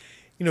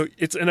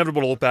 it's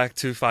inevitable to look back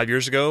to 5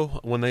 years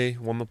ago when they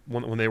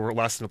when they were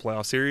last in the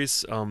playoff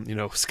series.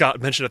 Scott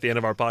mentioned at the end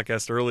of our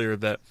podcast earlier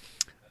that,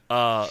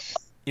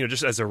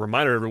 just as a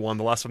reminder to everyone,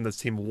 the last time this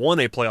team won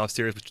a playoff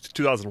series was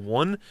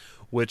 2001,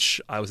 which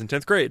I was in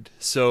 10th grade.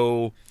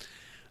 So,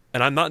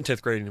 and I'm not in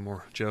 10th grade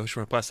anymore, Joe. Just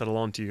want to pass that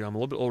along to you. I'm a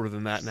little bit older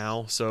than that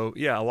now. So,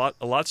 yeah,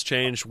 a lot's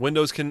changed.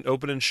 Windows can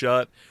open and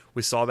shut.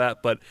 We saw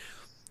that. But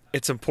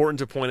it's important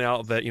to point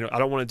out that, I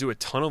don't want to do a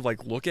ton of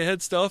like look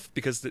ahead stuff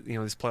because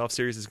this playoff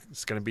series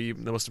is going to be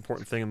the most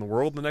important thing in the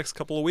world in the next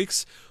couple of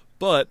weeks.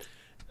 But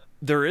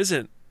there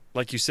isn't,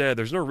 like you said,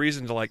 there's no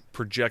reason to like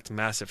project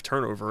massive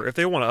turnover. If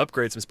they want to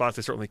upgrade some spots,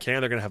 they certainly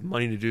can. They're going to have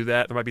money to do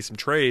that. There might be some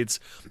trades,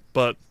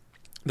 but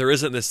there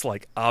isn't this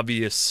like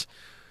obvious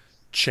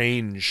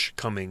change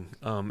coming.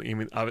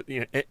 And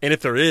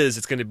if there is,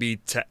 it's going to be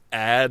to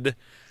add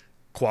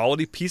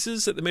quality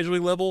pieces at the major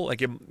league level.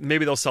 Like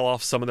maybe they'll sell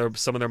off some of their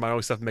minor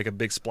league stuff and make a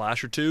big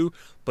splash or two,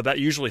 but that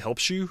usually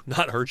helps you,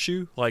 not hurts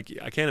you. Like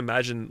I can't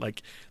imagine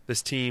like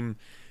this team,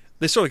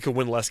 they certainly could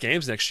win less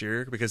games next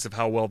year because of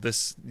how well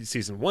this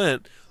season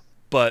went,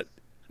 but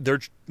their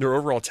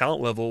overall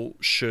talent level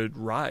should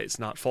rise,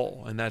 not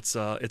fall. And that's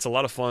it's a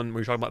lot of fun when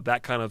you're talking about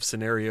that kind of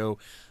scenario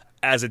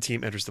as a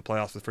team enters the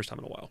playoffs for the first time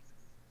in a while.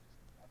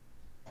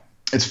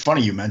 It's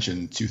funny you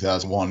mentioned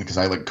 2001 because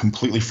I like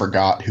completely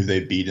forgot who they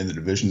beat in the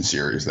division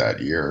series that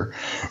year.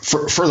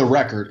 For the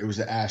record, it was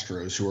the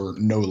Astros, who are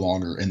no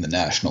longer in the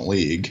National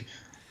League.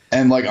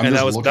 And like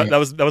that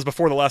was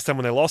before the last time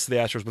when they lost to the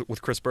Astros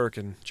with Chris Burke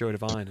and Joey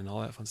Devine and all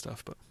that fun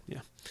stuff. But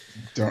yeah,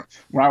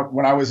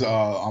 when I was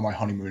on my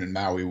honeymoon in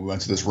Maui, we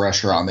went to this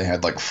restaurant. And they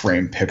had like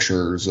framed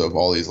pictures of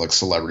all these like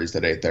celebrities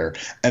that ate there,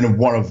 and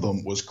one of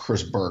them was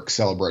Chris Burke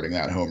celebrating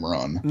that home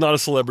run. Not a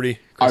celebrity.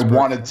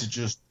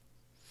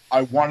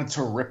 I wanted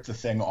to rip the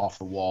thing off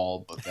the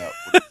wall, but that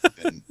would have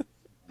been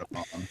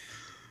fun.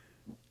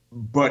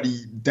 But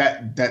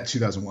that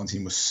 2001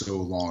 team was so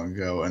long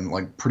ago, and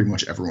like pretty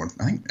much everyone,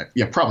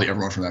 probably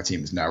everyone from that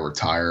team is now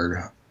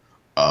retired.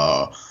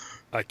 I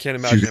can't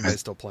imagine anybody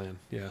still playing.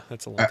 Yeah,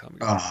 that's a long time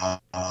ago.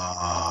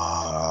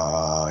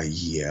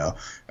 Yeah.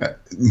 A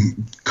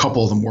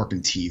couple of them work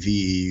in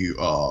TV.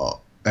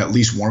 At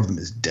least one of them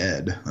is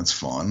dead. That's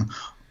fun.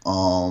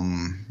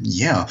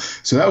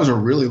 So that was a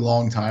really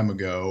long time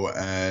ago,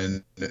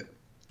 and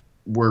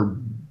we're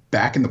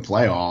back in the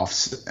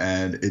playoffs,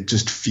 and it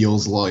just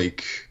feels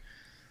like,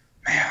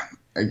 man,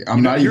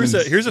 here's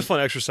a fun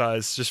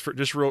exercise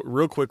just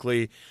real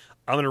quickly.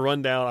 I'm going to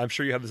run down, I'm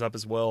sure you have this up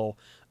as well,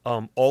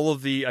 all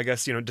of the, I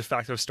guess, de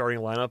facto starting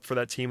lineup for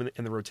that team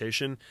in the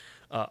rotation.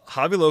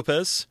 Javi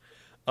Lopez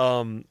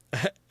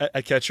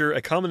at catcher,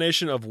 a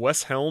combination of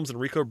Wes Helms and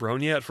Rico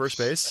Brogna at first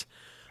base.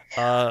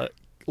 A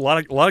lot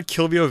of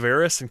Kilvio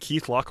Veras and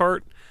Keith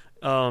Lockhart,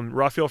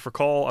 Rafael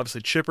Furcal,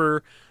 obviously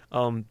Chipper,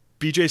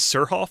 BJ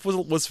Surhoff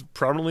was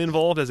prominently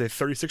involved as a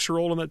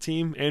 36-year-old on that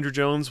team. Andrew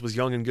Jones was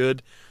young and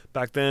good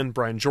back then.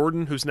 Brian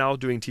Jordan, who's now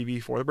doing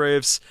TV for the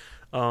Braves.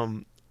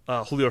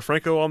 Julio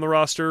Franco on the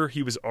roster.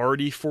 He was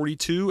already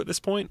 42 at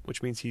this point,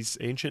 which means he's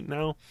ancient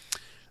now.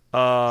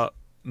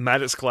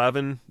 Maddox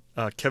Glavin,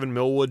 Kevin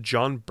Millwood,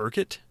 John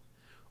Burkett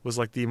was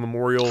like the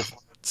memorial,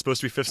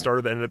 supposed to be fifth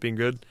starter that ended up being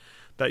good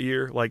that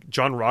year. Like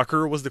John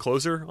Rocker was the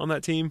closer on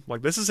that team.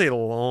 Like this is a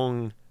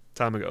long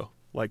time ago.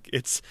 Like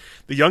it's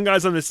the young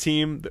guys on this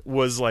team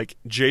was like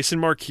Jason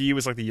Marquis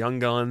was like the young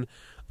gun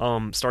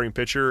starting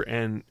pitcher,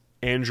 and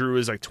Andrew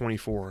is like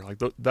 24. Like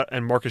that,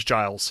 and Marcus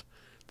Giles,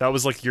 that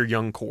was like your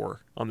young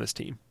core on this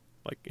team.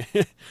 Like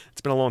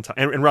it's been a long time,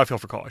 and Rafael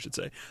Furcal, I should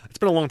say. It's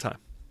been a long time.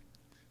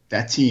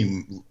 That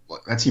team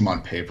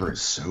on paper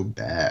is so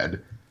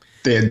bad.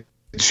 They had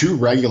two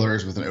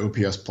regulars with an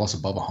OPS plus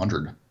above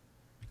 100.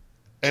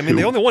 I mean,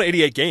 they only won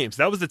 88 games.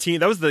 That was the team.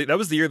 That was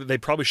the year that they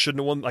probably shouldn't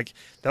have won. Like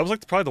that was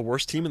like probably the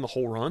worst team in the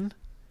whole run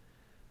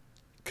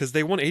because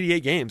they won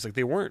 88 games. Like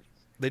they weren't.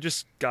 They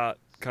just got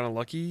kind of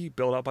lucky,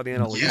 bailed out by the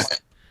NL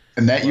East.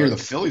 And that year the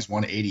Phillies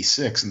won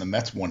 86 and the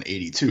Mets won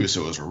 82,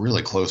 so it was a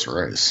really close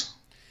race.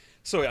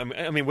 So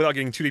I mean, without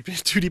getting too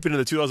deep into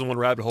the 2001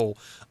 rabbit hole,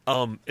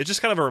 it's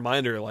just kind of a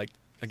reminder. Like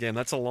again,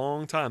 that's a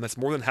long time. That's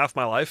more than half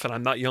my life, and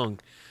I'm not young,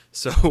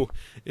 so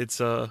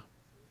it's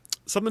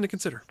something to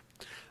consider.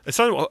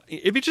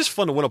 It'd be just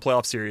fun to win a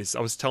playoff series.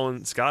 I was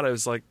telling Scott, I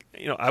was like,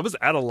 I was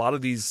at a lot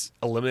of these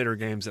eliminator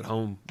games at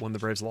home when the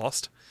Braves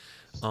lost.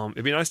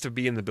 It'd be nice to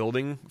be in the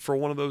building for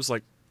one of those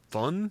like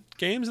fun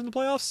games in the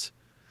playoffs,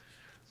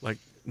 like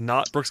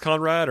not Brooks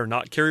Conrad or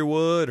not Kerry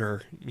Wood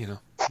or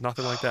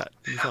nothing like that.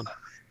 It'd be fun.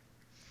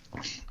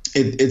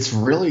 It's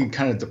really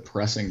kind of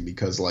depressing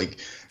because like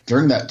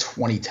during that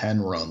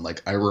 2010 run,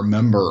 like I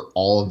remember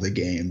all of the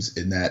games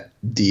in that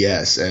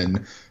DS,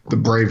 and the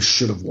Braves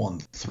should have won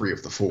 3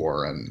 of the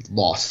 4 and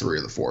lost 3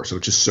 of the 4. So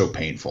it's just so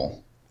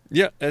painful.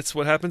 Yeah, that's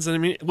what happens. And I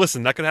mean,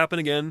 listen, that could happen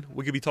again.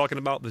 We could be talking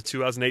about the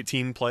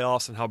 2018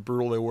 playoffs and how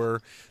brutal they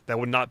were. That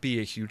would not be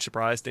a huge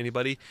surprise to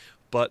anybody.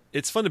 But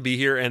it's fun to be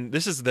here, and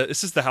this is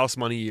the house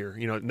money year.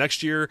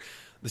 Next year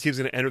the team's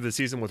going to enter the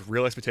season with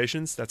real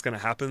expectations. That's going to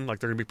happen. Like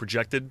they're going to be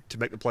projected to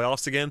make the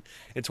playoffs again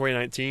in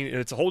 2019, and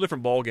it's a whole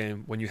different ball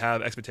game when you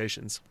have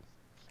expectations.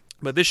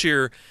 But this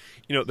year,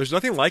 there's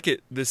nothing like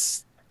it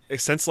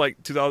since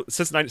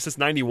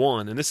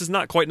 91, and this is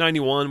not quite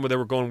 91 where they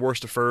were going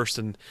worst to first,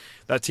 and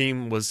that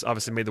team was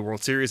obviously made the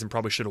World Series and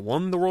probably should have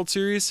won the World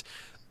Series.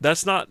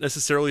 That's not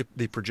necessarily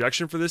the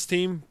projection for this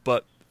team,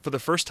 but for the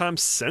first time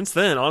since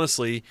then,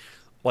 honestly,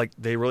 like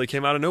they really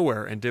came out of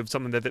nowhere and did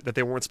something that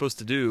they weren't supposed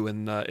to do,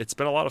 and it's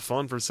been a lot of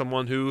fun for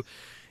someone who,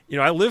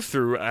 I lived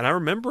through and I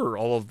remember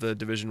all of the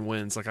division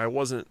wins. Like I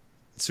wasn't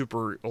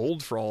super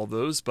old for all of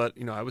those, but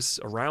I was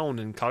around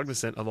and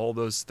cognizant of all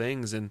those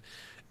things, and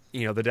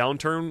the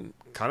downturn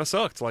kind of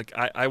sucked. Like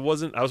I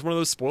was one of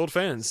those spoiled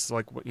fans.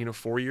 Like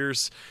 4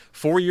 years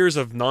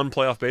of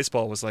non-playoff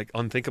baseball was like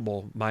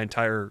unthinkable my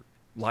entire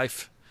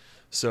life.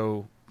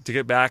 So to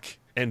get back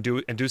and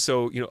do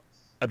so,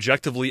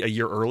 objectively a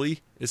year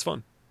early is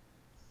fun.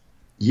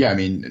 Yeah, I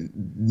mean,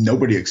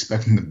 nobody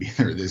expected them to be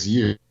there this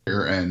year,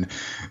 and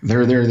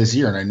they're there this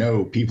year. And I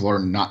know people are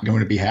not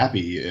going to be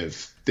happy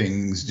if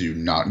things do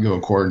not go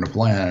according to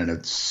plan and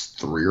it's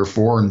 3 or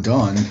 4 and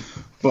done.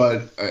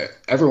 But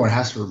everyone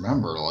has to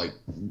remember, like,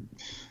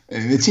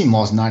 the team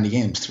lost 90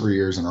 games 3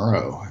 years in a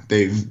row.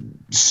 They've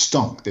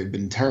stunk. They've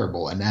been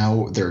terrible. And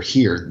now they're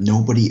here.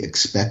 Nobody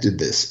expected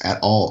this at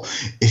all.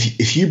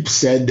 If you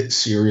said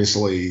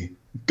seriously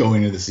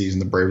going into the season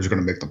the Braves are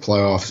going to make the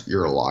playoffs,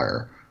 you're a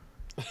liar.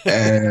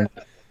 And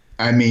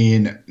I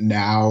mean,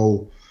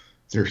 now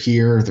they're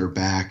here, they're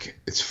back,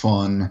 it's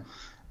fun,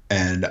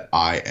 and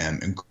I am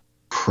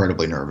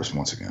incredibly nervous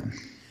once again.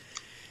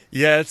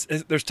 Yeah,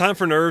 there's time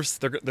for nerves.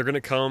 They're going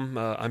to come.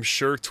 I'm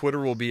sure Twitter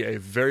will be a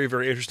very,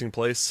 very interesting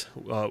place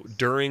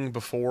during,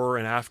 before,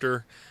 and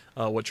after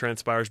what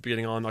transpires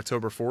beginning on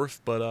October 4th.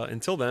 But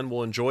until then,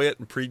 we'll enjoy it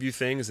and preview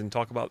things and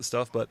talk about the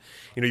stuff. But,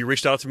 you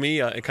reached out to me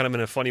kind of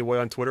in a funny way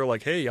on Twitter,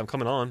 like, hey, I'm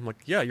coming on. I'm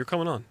like, yeah, you're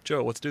coming on.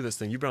 Joe, let's do this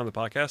thing. You've been on the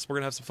podcast. We're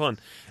going to have some fun.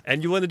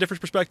 And you lend a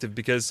different perspective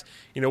because,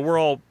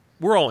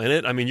 we're all in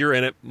it. I mean, you're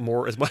in it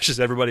more as much as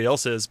everybody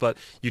else is, but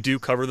you do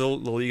cover the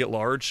league at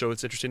large, so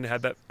it's interesting to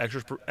have that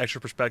extra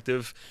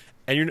perspective.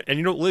 And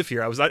you don't live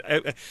here.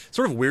 I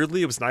sort of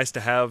weirdly, it was nice to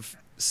have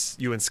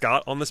you and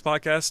Scott on this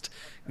podcast.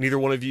 Neither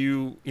one of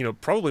you,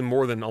 probably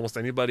more than almost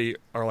anybody,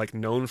 are like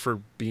known for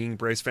being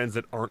Braves fans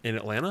that aren't in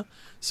Atlanta.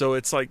 So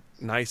it's like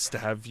nice to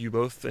have you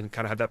both and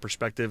kind of have that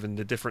perspective and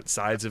the different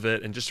sides of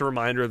it. And just a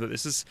reminder that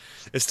it's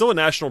still a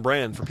national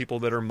brand for people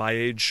that are my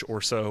age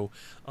or so.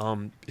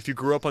 If you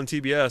grew up on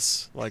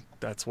TBS, like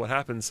that's what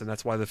happens. And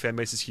that's why the fan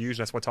base is huge.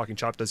 And that's why Talking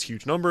Chop does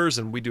huge numbers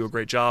and we do a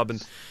great job.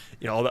 And,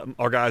 all that,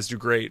 our guys do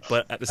great.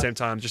 But at the same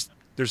time, just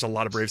there's a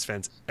lot of Braves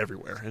fans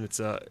everywhere. And it's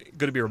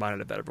good to be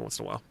reminded of that every once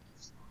in a while.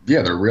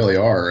 Yeah, there really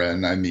are.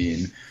 And I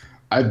mean,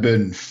 I've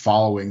been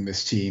following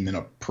this team in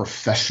a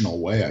professional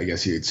way, I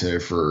guess you'd say,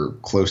 for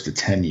close to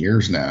 10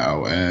 years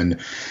now. And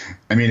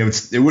I mean,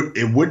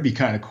 it would be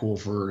kind of cool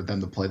for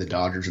them to play the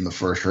Dodgers in the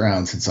first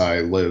round. Since I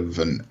live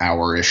an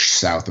hour-ish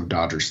south of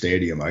Dodger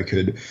Stadium, I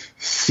could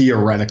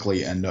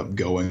theoretically end up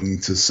going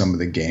to some of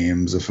the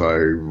games if I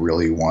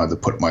really wanted to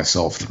put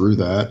myself through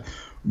that.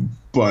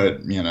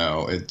 But,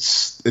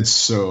 it's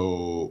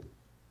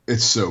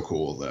so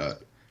cool that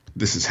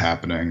this is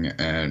happening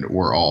and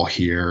we're all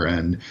here,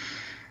 and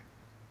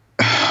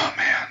oh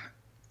man,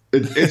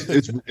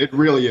 it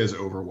really is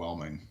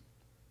overwhelming.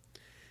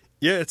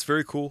 Yeah, it's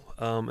very cool,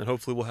 and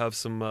hopefully we'll have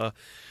some more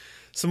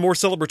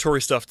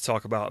celebratory stuff to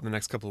talk about in the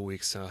next couple of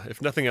weeks.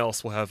 If nothing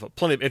else, we'll have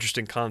plenty of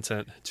interesting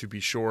content, to be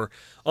sure,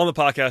 on the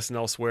podcast and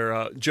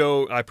elsewhere.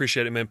 Joe, I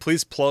appreciate it, man.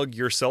 Please plug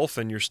yourself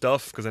and your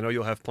stuff, because I know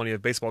you'll have plenty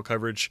of baseball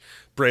coverage,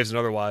 Braves and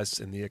otherwise,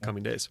 in the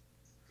coming days.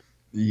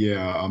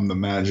 Yeah, I'm the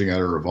managing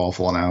editor of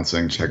Awful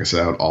Announcing. Check us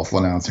out,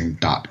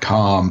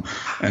 awfulannouncing.com.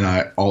 And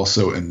I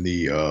also am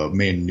the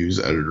main news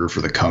editor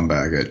for The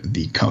Comeback at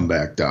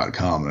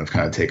thecomeback.com. And I've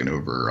kind of taken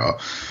over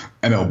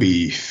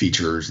MLB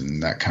features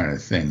and that kind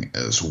of thing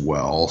as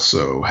well.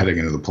 So heading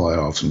into the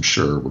playoffs, I'm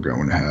sure we're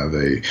going to have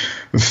a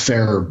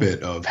fair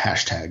bit of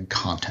hashtag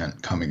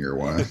content coming your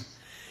way.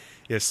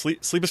 Yeah, sleep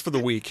is for the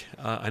weak.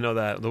 I know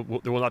that. There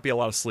will not be a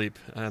lot of sleep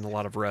and a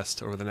lot of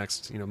rest over the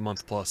next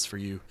month plus for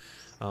you.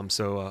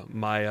 So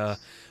my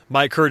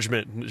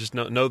encouragement, just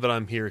know that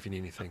I'm here if you need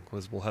anything.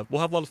 We'll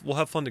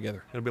have fun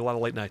together. It'll be a lot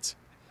of late nights.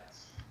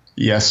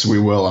 Yes, we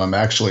will. And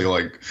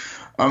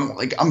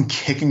I'm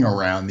kicking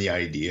around the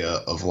idea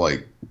of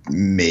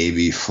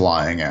maybe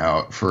flying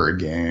out for a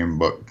game,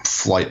 but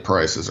flight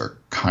prices are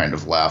kind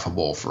of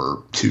laughable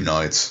for 2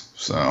 nights.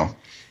 So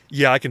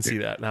yeah, I can see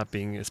that not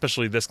being,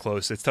 especially this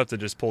close. It's tough to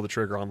just pull the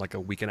trigger on a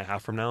week and a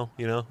half from now.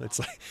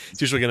 It's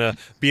it's usually going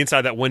to be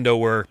inside that window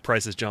where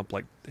prices jump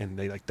and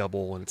they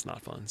double and it's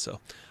not fun. So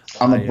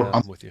I'm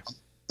with you.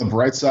 The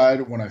bright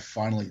side, when I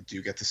finally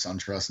do get to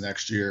SunTrust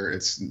next year,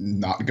 it's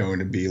not going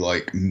to be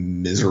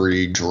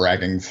misery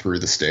dragging through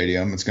the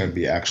stadium. It's going to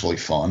be actually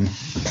fun.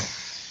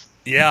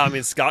 Yeah, I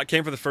mean, Scott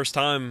came for the first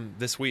time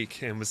this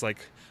week and was I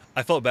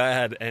felt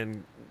bad,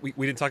 and we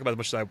didn't talk about it as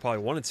much as I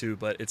probably wanted to,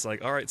 but it's all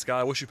right,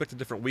 Scott, I wish you picked a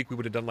different week. We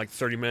would have done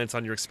 30 minutes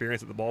on your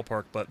experience at the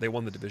ballpark, but they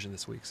won the division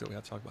this week, so we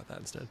have to talk about that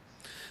instead.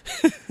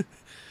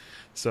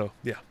 So,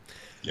 yeah.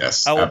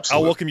 Yes,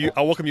 I'll welcome you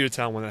to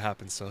town when that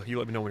happens, so you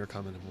let me know when you're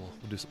coming,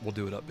 and we'll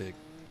do it up big.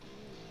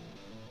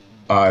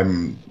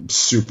 I'm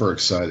super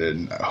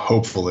excited.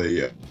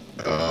 Hopefully,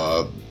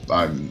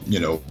 I'm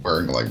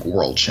wearing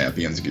World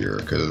Champions gear,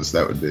 because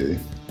that would be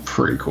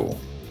pretty cool.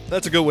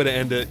 That's a good way to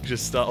end it,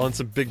 just on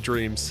some big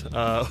dreams.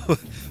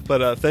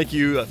 But thank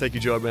you,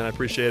 Joe, man. I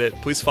appreciate it.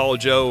 Please follow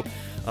Joe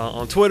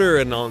on Twitter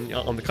and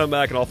on the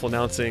Comeback and Awful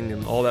Announcing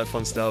and all that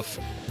fun stuff.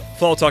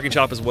 Follow Talking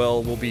Chop as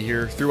well. We'll be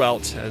here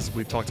throughout, as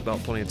we've talked about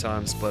plenty of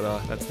times, but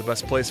that's the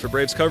best place for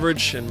Braves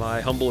coverage, in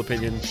my humble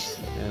opinion,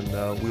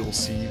 and we will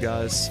see you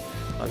guys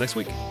next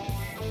week.